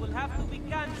Cardinal will have to be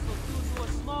cancelled due to a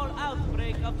small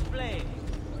outbreak of plague.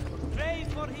 Pray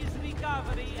for his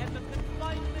recovery and the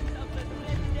confinement of the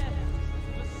Red Death to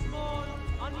the small,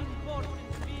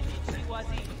 unimportant village he was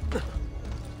in.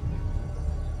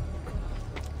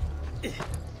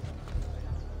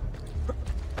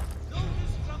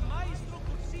 Notice from Maestro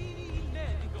Corsini il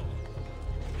Medico.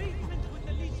 Treatment with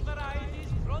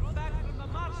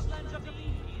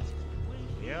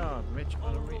Megy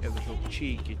valami, ez a sok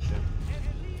csík itt.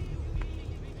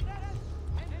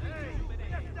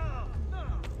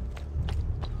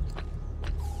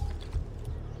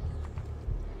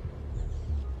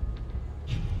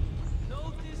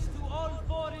 Notice to all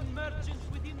foreign merchants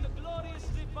within the glorious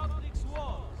Republic's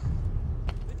walls.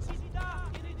 The Città,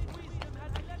 in its wisdom,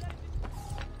 has left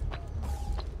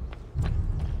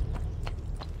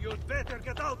You'd better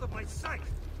get out of my sight!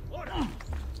 Order!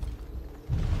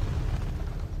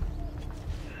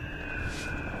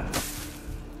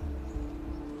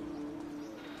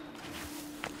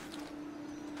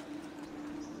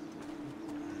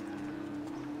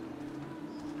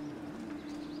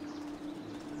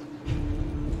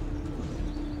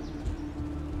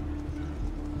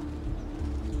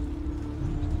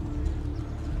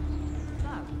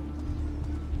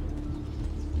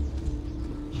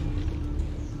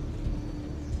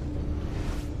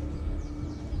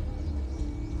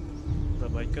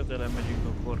 Vagy közelebb megyünk,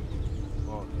 akkor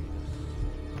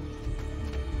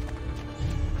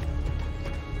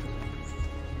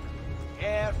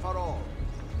Air for all.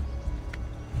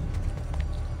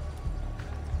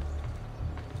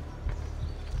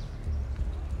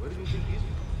 Where do you think he's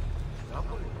going?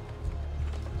 Napoli?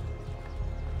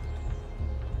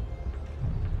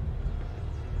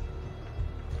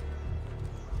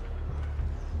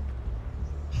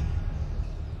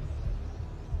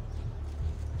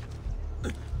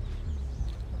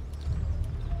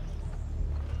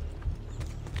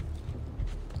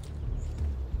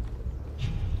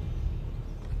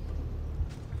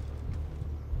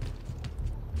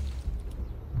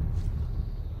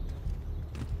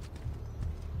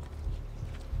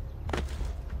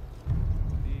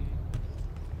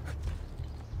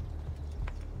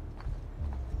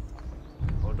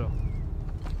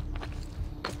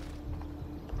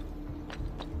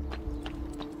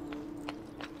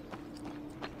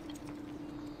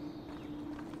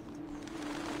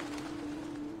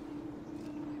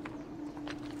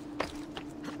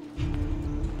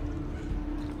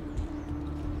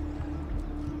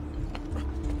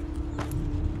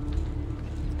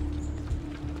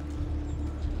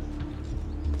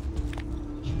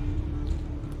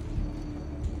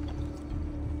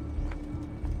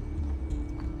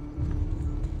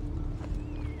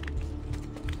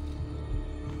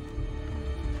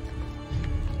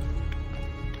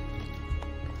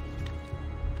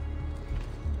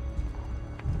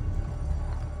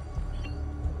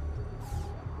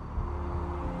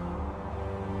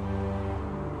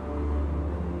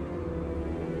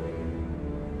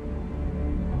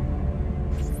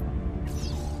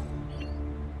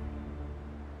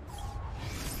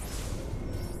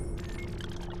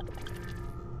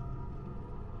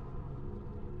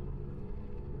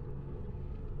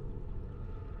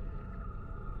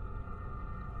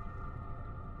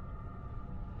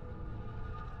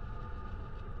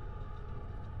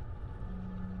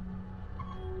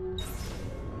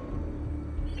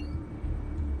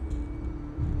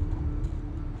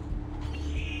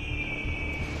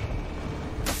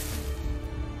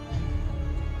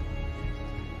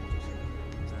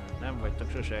 Nem vagytok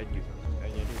sose együtt.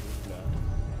 Egyedül úgy lehet.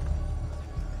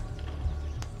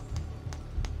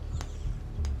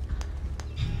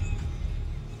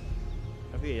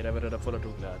 A végére vered a falat,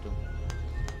 úgy látom.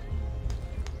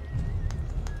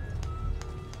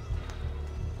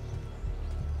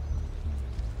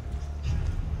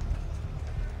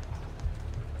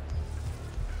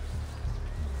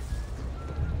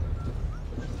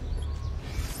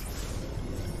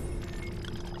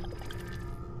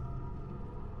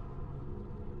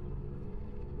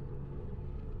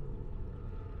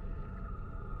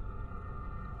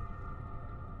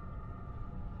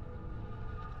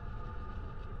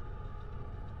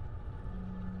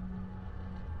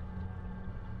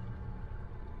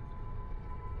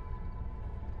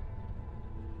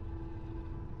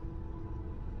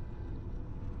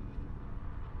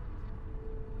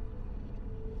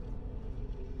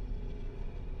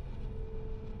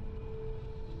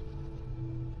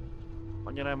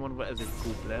 Annyira elmondva, ez egy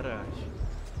kuplerás.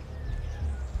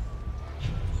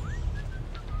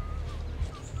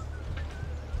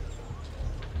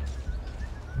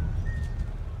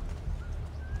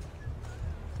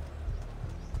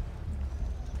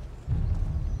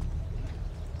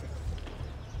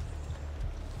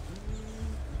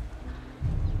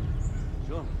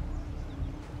 Jó.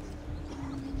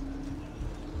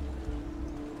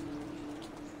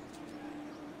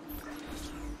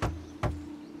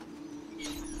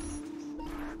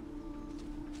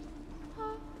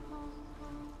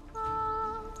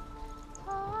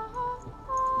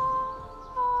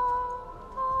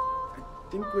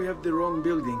 I think we have the wrong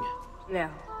building. No.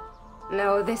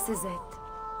 No, this is it.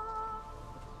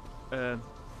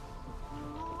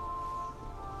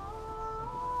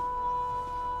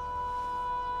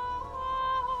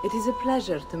 It is a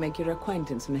pleasure to make your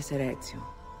acquaintance, Messer Ezio.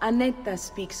 Annetta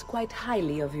speaks quite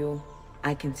highly of you.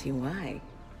 I can see why.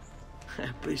 I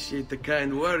appreciate the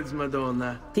kind words,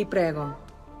 Madonna. Ti prego.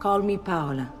 Call me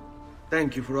Paola.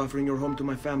 Thank you for offering your home to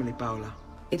my family, Paola.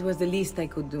 It was the least I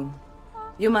could do.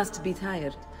 You must be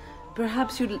tired.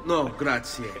 Perhaps you'd... No,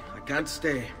 grazie. I can't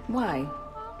stay. Why?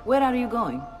 Where are you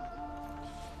going?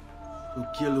 To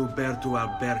kill Uberto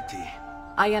Alberti.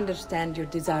 I understand your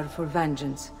desire for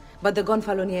vengeance, but the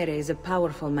Gonfaloniere is a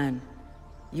powerful man.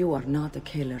 You are not a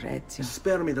killer, Ezio.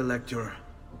 Spare me the lecture.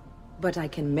 But I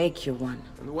can make you one.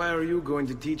 And why are you going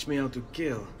to teach me how to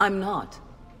kill? I'm not.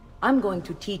 I'm going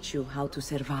to teach you how to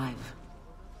survive.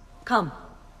 Come.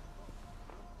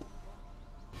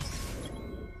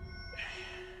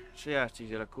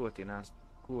 Sajátsítsd el a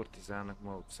kurtizánnak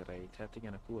módszereit. Hát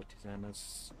igen, a kurtizán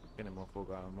az nem van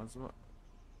fogalmazva.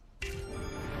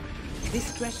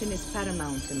 Discretion is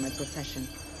paramount in my profession.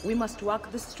 We must walk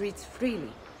the streets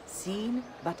freely, seen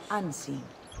but unseen.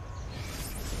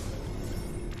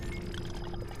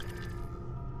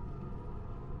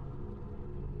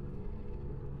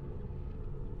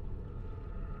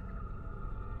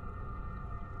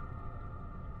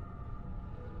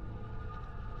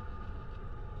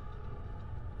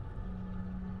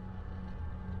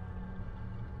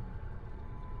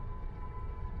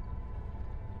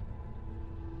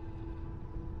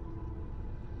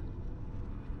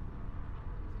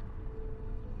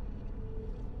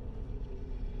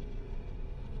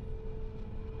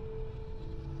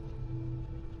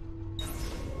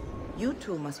 You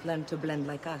two must learn to blend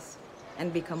like us,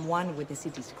 and become one with the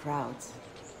city's crowds.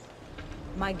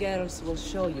 My girls will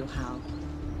show you how.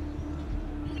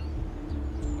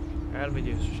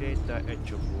 Elmegyünk sétálni egy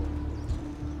csoport.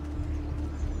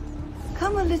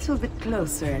 Come a little bit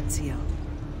closer, Ezio.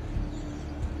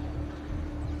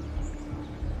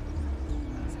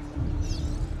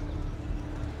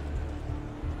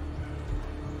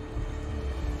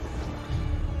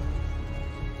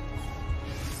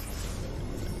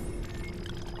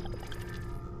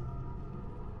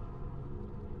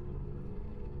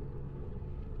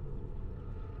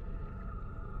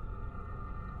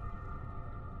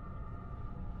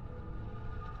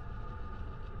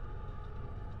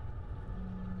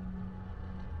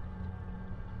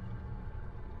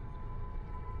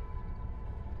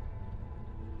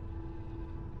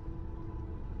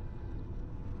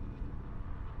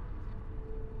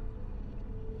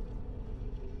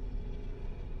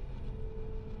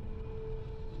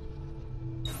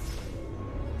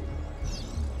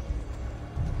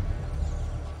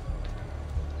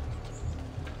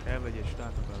 Elmegy és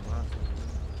látogatni már.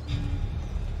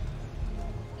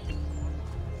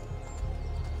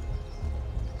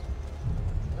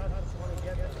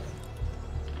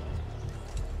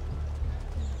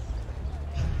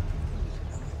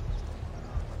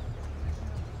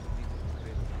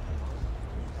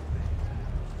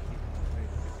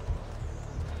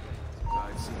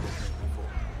 I've seen this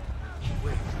before.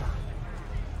 Wait.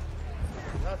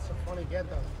 That's a funny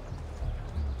get-up.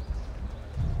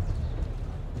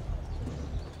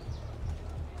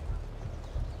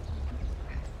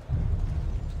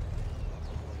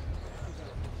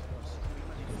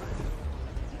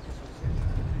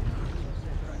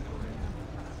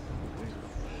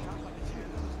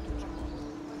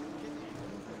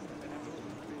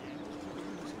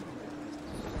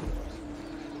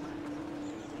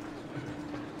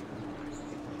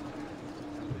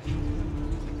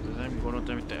 Nem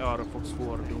gondoltam, hogy te arra fogsz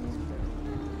fordulni.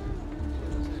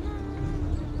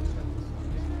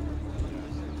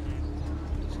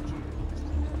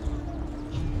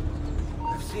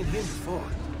 I've seen him before.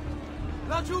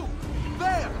 Raju!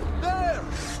 There! There!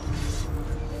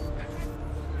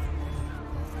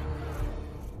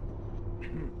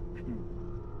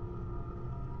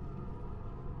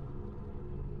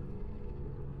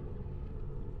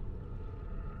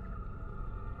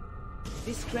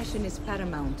 Discretion is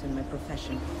paramount in my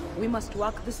profession. We must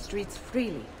walk the streets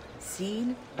freely,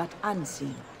 seen but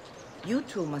unseen. You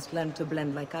two must learn to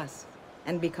blend like us,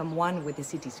 and become one with the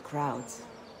city's crowds.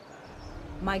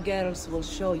 My girls will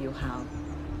show you how.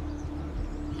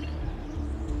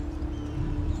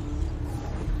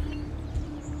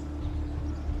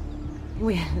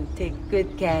 We'll take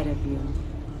good care of you.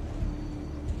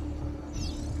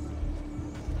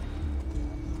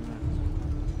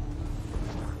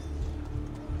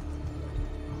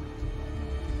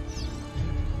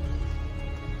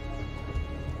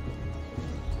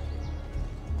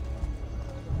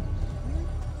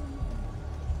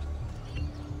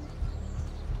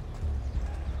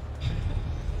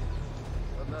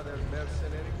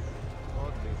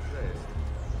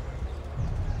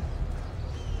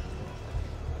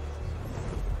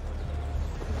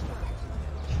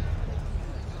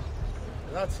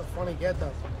 That's a funny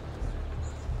getup.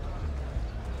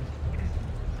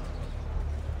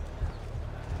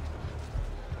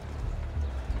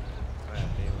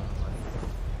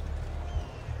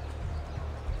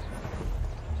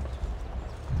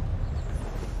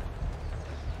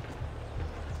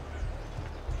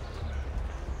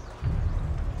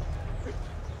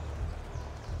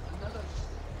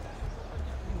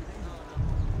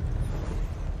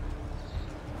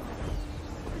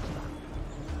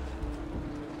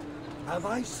 Have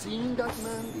I seen that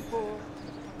man before?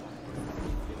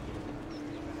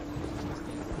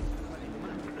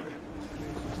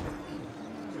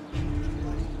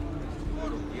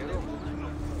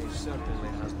 He certainly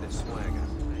has the swagger.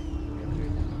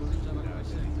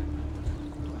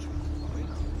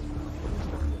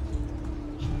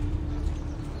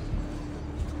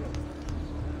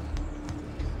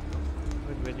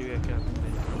 Hogy vegyük el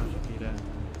mindegy másik irány.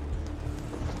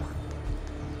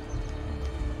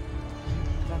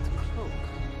 That cloak.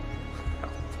 How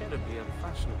terribly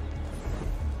unfashionable.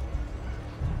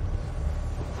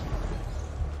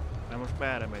 Na most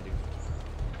merre megyünk?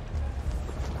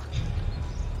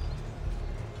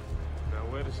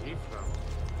 Now where is he from?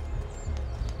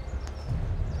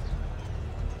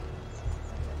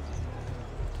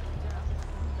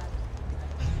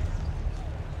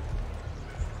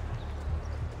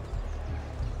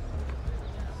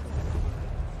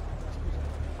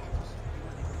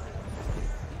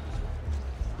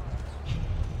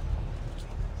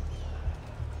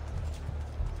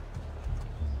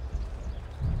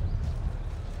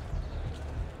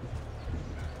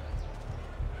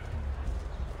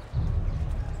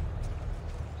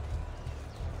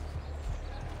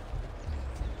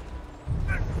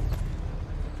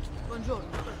 Buongiorno.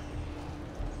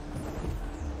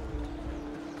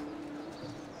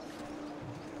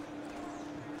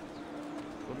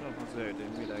 Gondolom, ha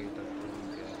zöldön világított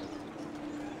fogunk el.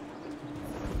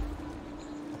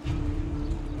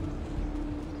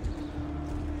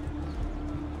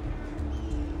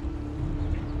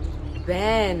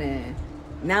 Bene.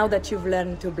 Now that you've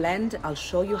learned to blend, I'll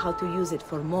show you how to use it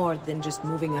for more than just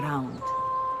moving around.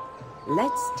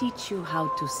 Let's teach you how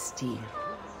to steal.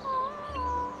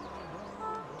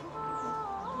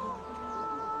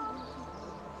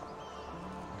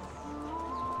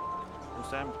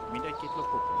 Mindenkit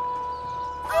lopok.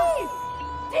 Thief!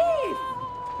 Thief!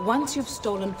 Once you've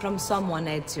stolen from someone,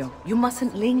 Ezio, you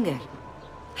mustn't linger.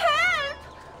 Help!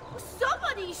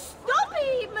 Somebody stop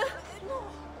him!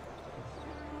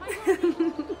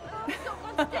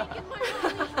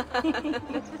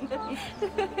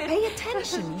 Pay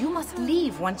attention. You must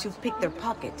leave once you've picked their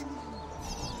pocket.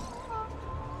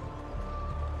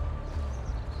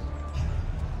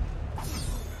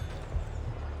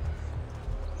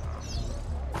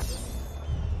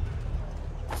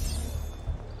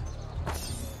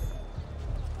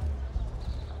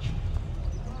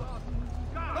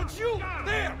 That's you!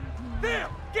 There! There!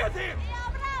 Get him!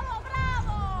 Bravo,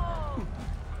 bravo!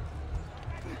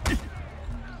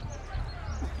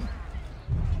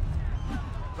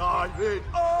 Dai, vedi!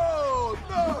 Oh,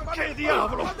 no! Ma che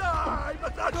diavolo! Ma dai, ma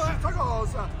dai, questa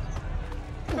cosa!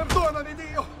 Perdonami,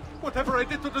 Dio! Whatever I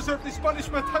did to deserve this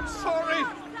punishment, I'm sorry!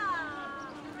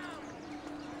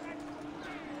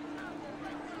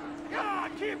 Yeah,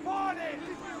 keep on it!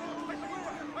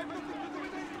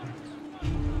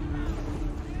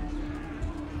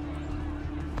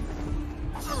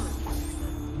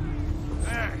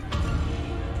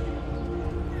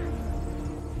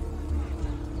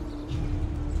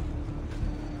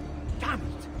 Damn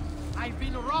it! I've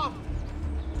been robbed!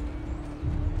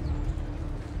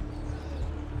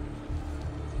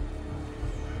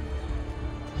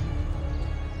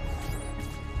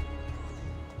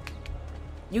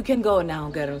 You can go now,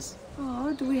 girls.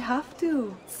 Oh, do we have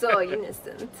to? So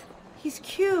innocent. He's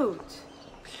cute.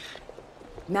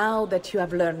 Now that you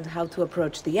have learned how to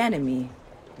approach the enemy,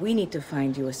 we need to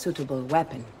find you a suitable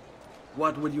weapon.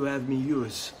 What would you have me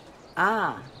use?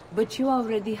 Ah, but you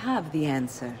already have the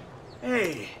answer.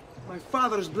 Hey, my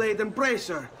father's blade and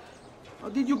bracer. How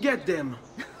did you get them?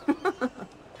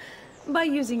 By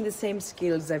using the same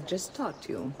skills I've just taught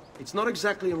you. It's not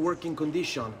exactly in working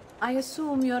condition. I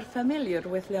assume you're familiar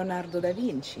with Leonardo da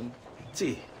Vinci.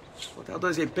 See, but how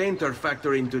does a painter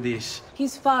factor into this?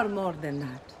 He's far more than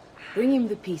that. Bring him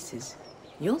the pieces.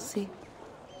 You'll see.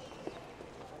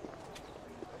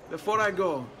 Before I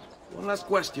go, one last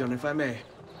question, if I may.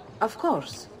 Of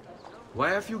course.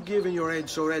 Why have you given your aid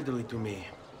so readily to me,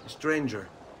 a stranger?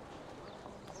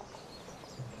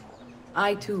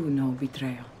 I too know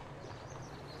betrayal.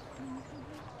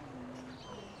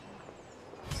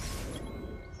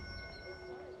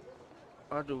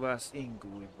 Aduvász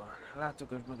Ingújban.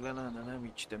 Látogass meg Lelana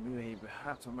Nemicste műhelyébe,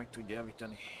 hát ha meg tudja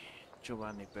javítani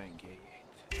Giovanni pengéjét.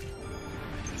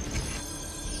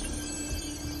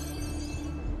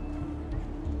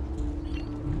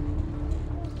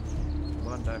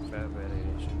 Bandák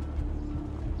felverés.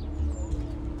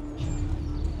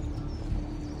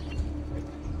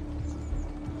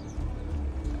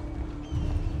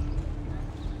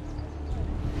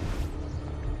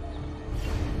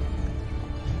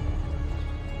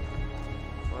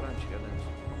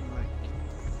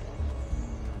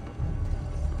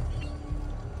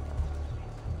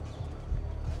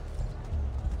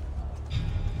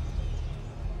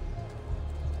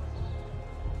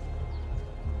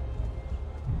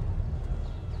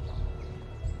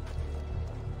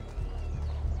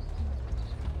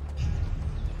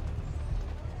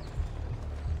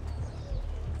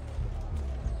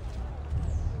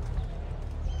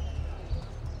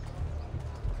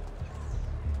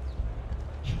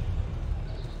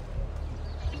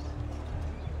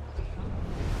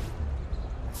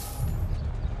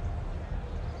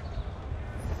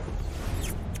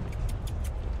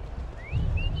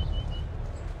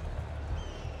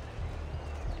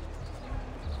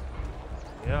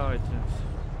 Jaj, tűnsz.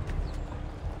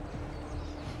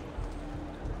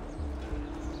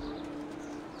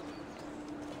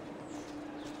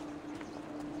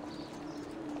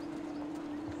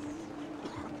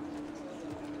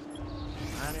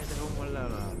 Várj, de hol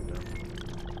lelaltam.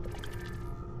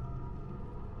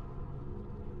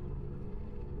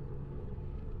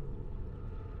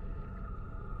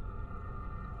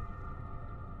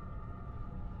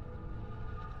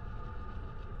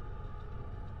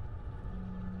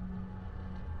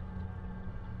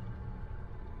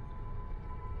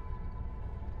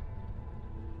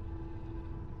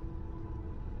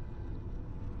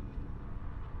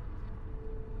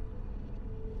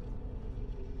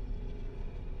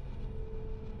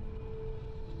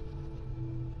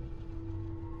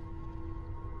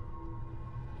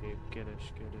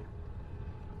 Kereskedő.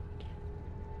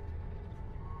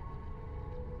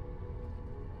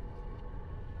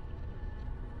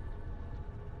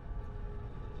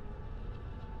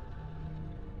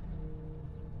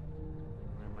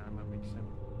 Nem emlékszem,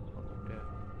 akkor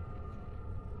kell.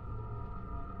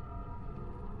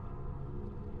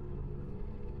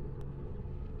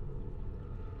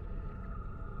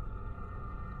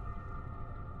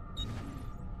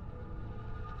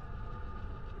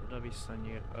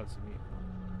 Visszanyír, az mi van?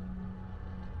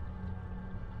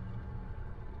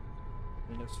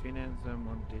 Milos Firenze,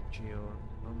 Montecio,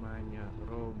 Romagna,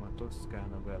 Róma,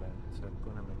 Toszkána, Velence.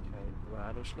 Akkor nem egy hely,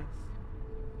 város lesz.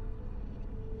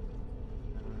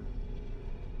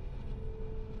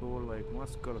 Tollaik,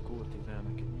 maszkal,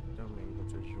 kórtizálnak egy mit tudom még,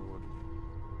 az a zsór.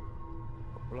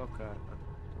 A plakát.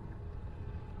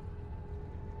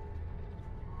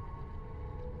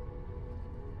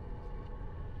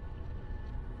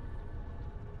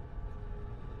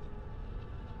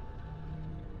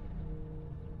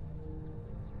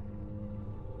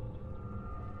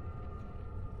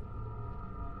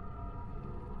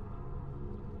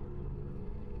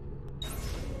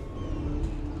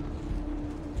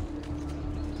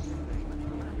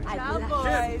 Ciao boys!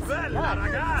 Che bella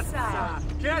ragazza!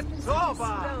 Che sopa!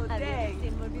 Have you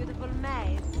seen more beautiful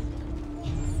maids?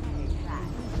 Say,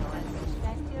 class, so I'll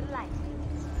test your liking.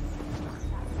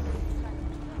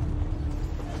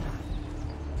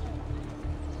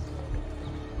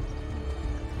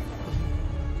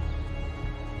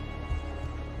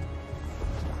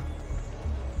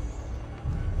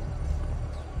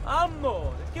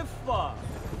 Amore, che fa?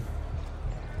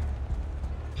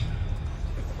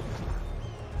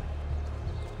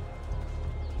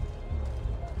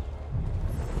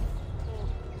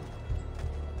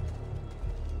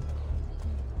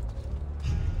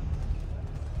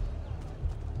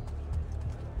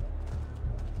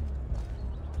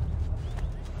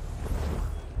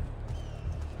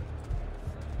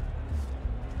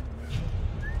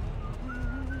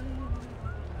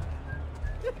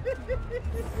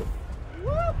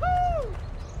 Woohoo!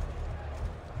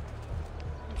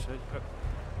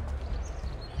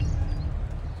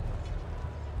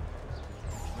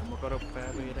 Nem akarok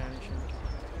felvérelni senki.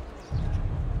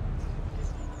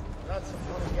 That's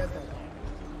gonna get them.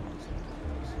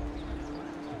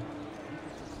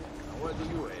 What do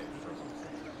you have?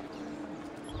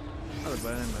 Az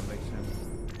baj, nem emlékszem.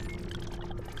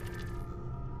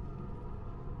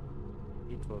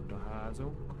 Itt volt a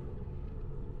házunk.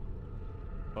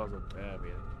 Az ott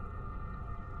elvélt.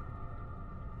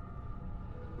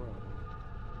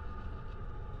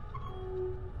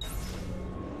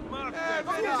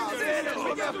 Bella,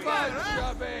 come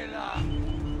faccia, bella!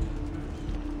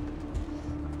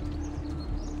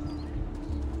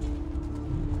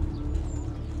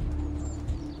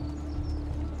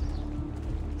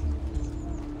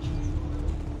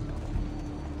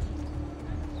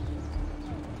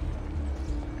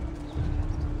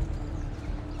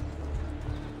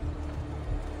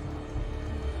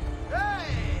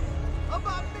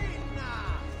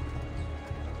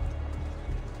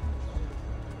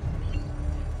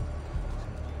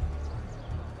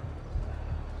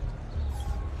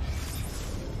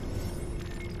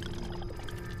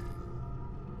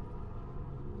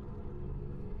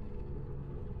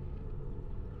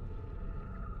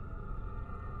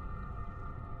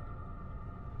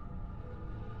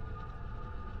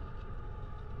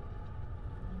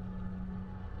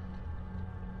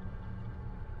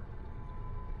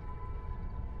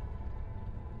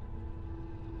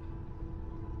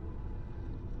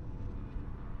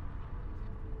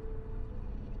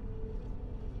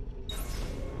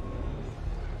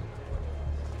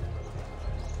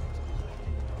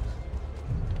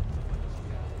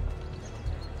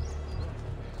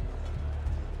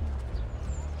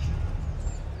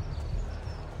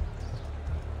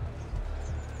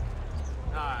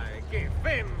 Che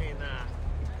femmina!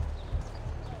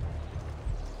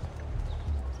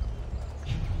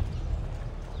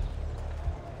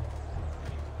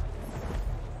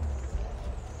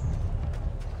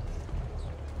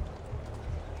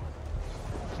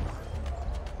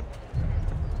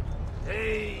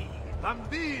 Ehi,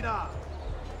 bambina!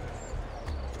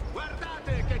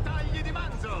 Guardate che tagli di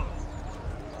manzo!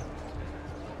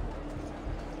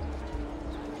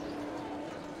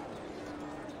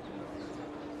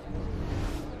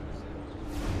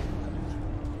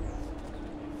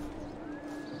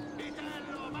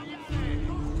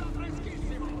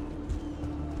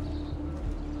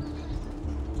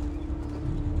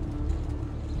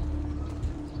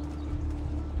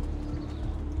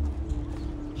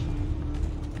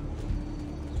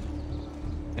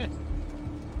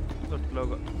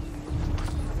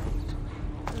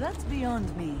 That's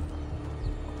beyond me.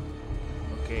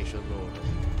 Ok, c'ho loro.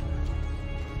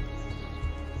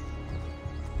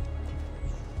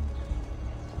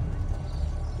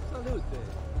 Salute,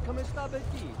 come sta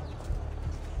Betty?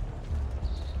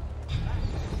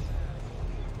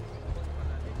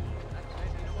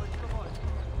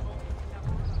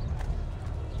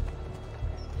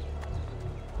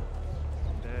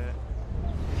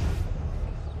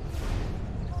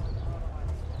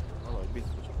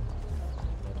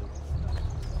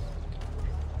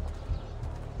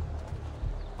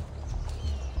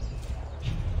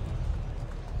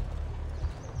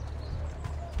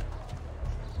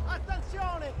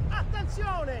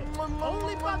 Attenzione!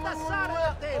 Only Baldassare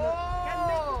Latino can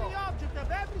make the object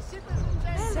of every citizen's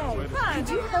envy. Say, could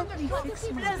you help me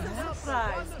fix my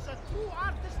surprise? Wonders a true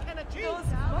artist can achieve.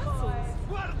 Those muscles.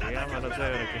 Guardate che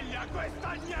meraviglia,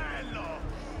 quest'agnello!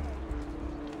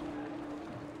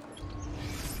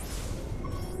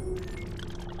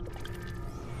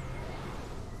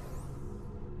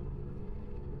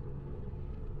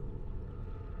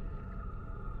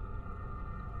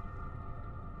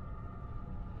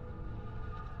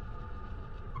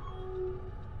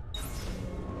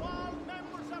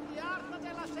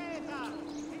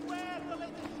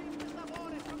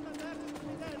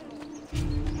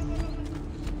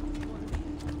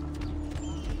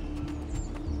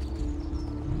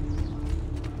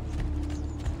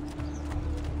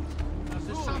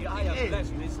 I am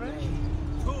blessed this day.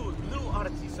 Two new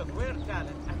artists of rare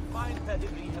talent and fine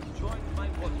pedigree have joined my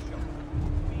workshop.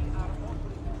 We are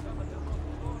offering some of the most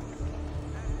glorious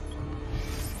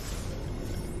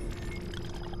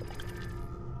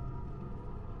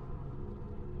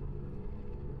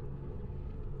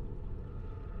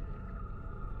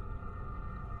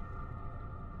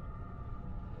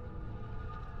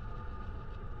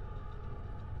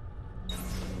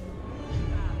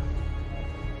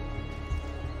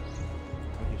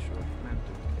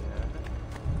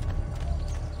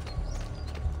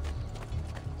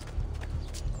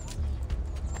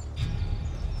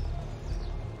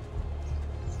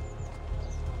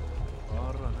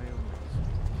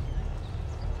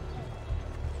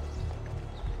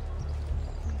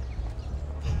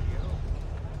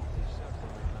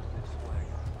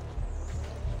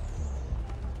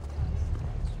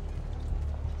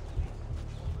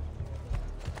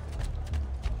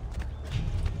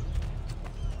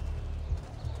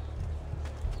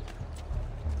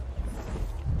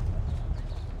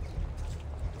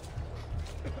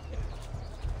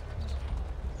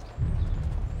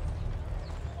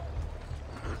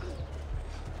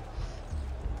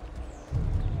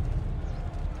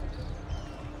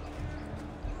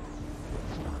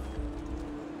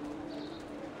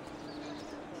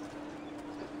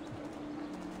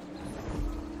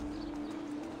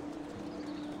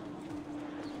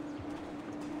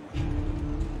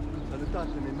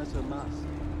Salutatemi, Messer Mas.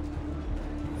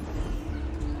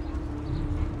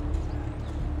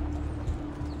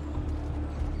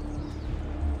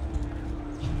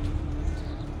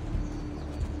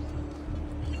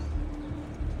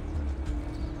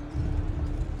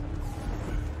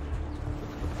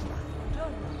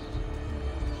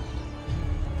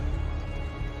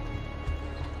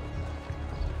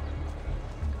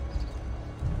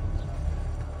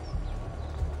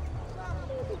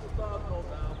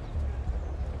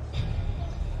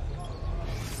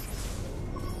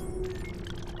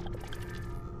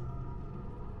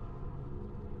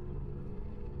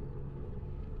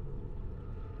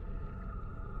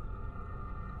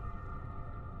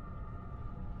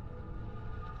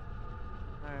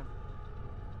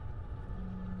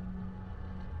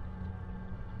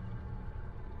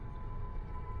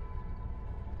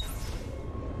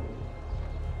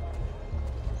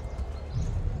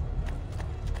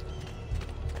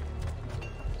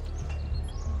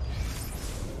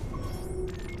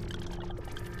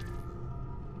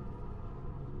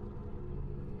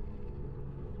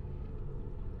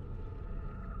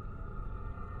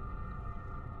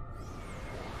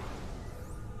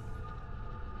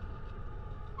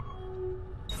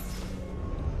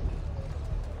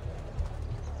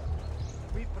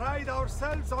 pride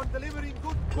ourselves on delivering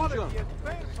good quality at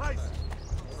fair prices.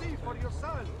 See for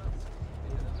yourself.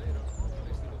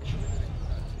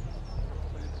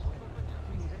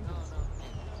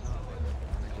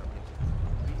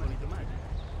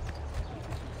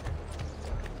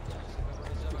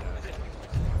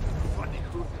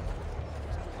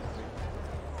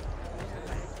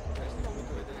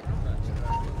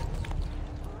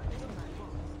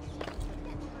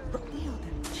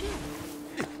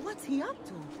 What's he up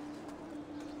to?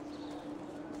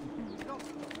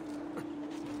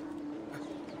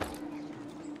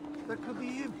 That could be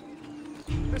him.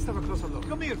 Let's have a closer look.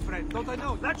 Come here, friend. Don't I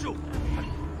know? That's you!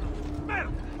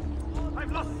 Merde!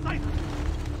 I've lost sight!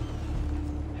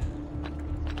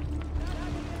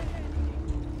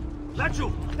 That's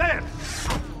you! There!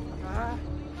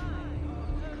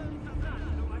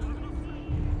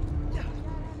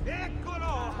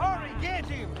 Eccolo! Hurry, get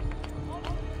him!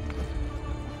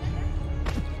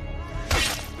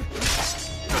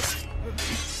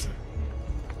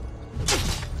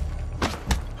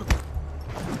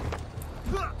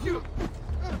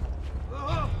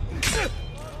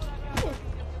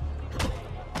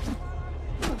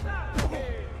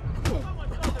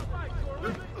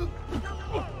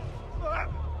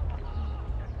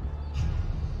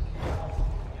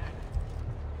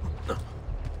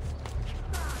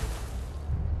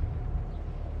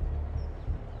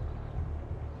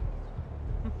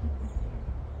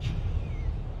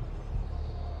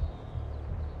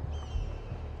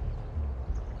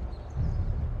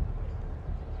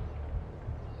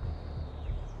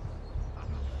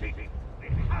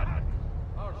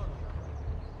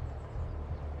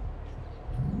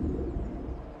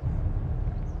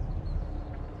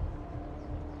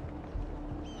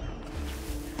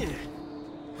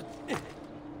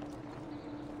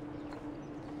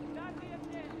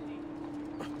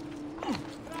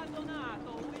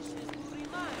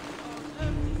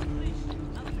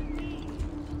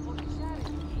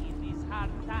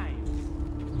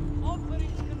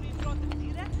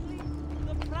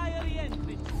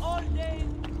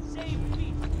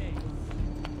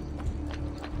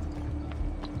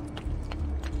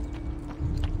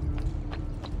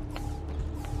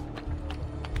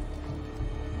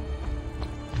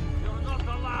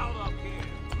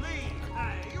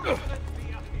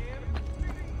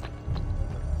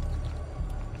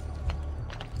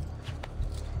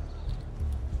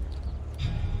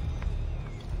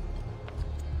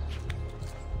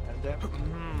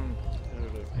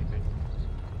 Örülök neki.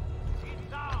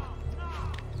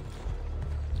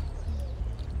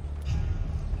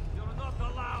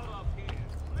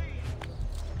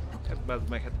 Bazd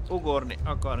meg, hát ugorni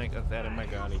akarnék, az erre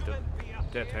megállított.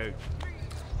 Tehát, ha ő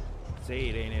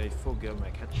szélénél, hogy fogja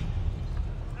meg, hát...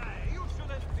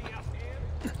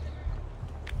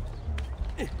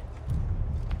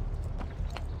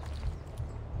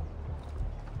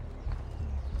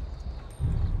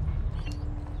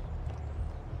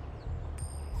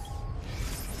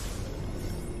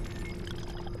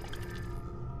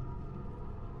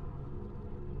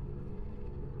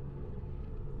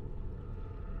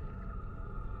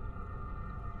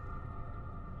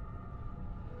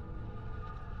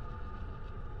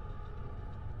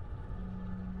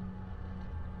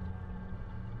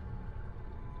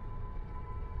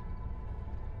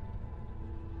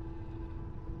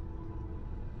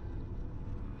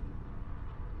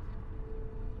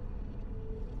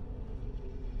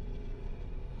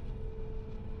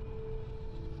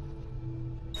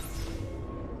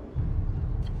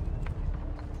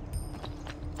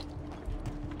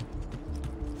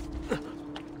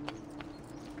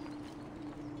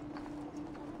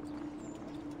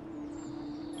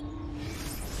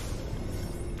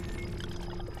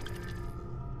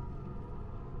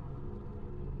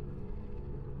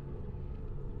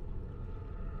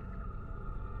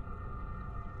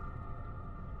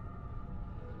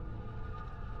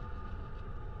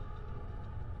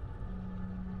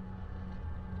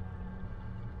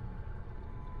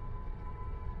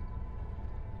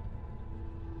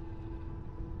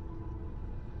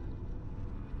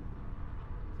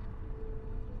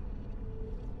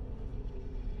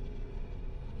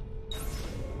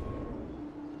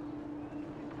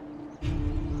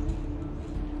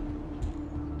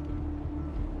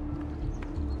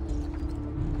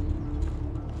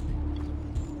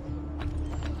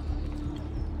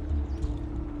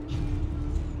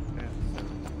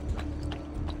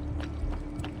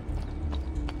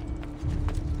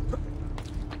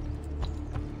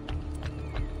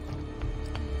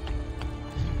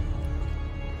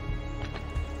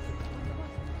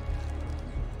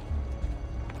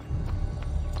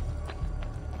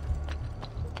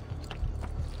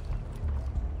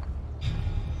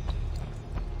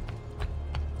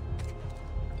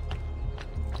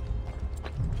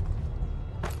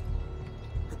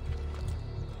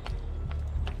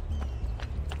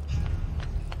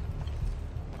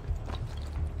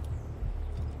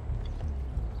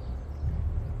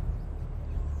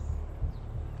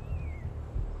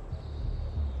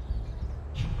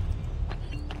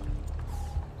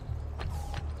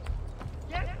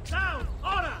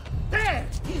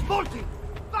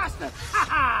 bastard! Ha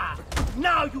ha!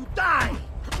 Now you die!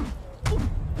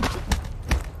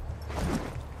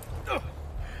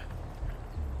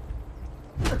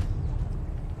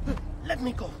 Let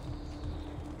me go.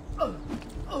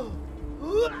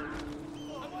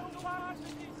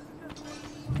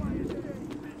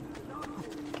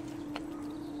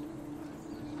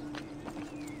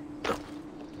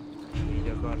 Így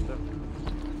akarta.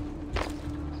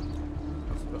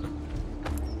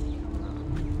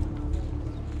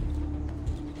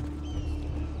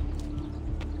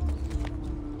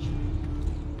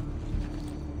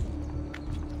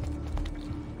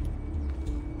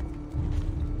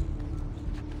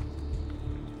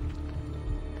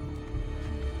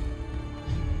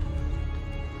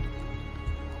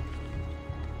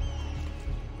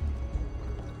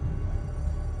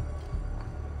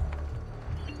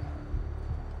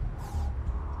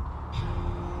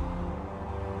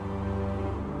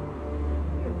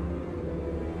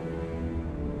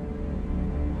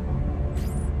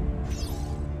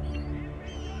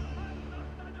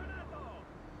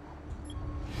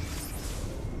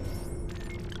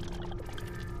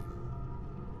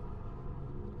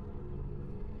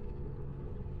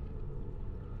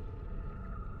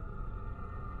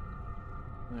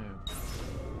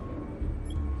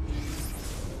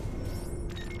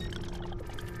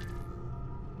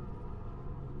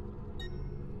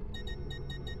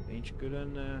 Nincs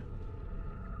külön...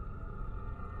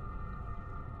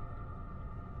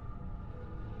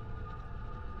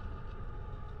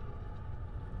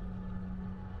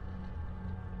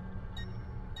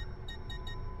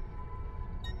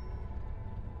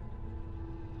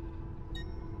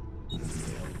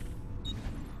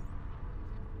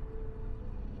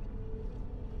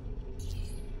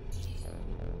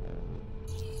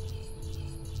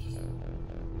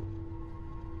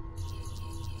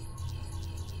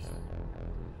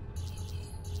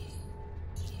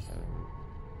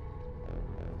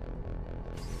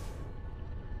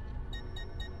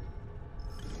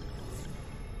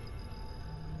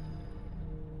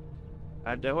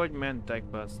 Hát de hogy mentek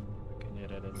be azt a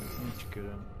kenyeredet? Nincs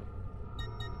külön.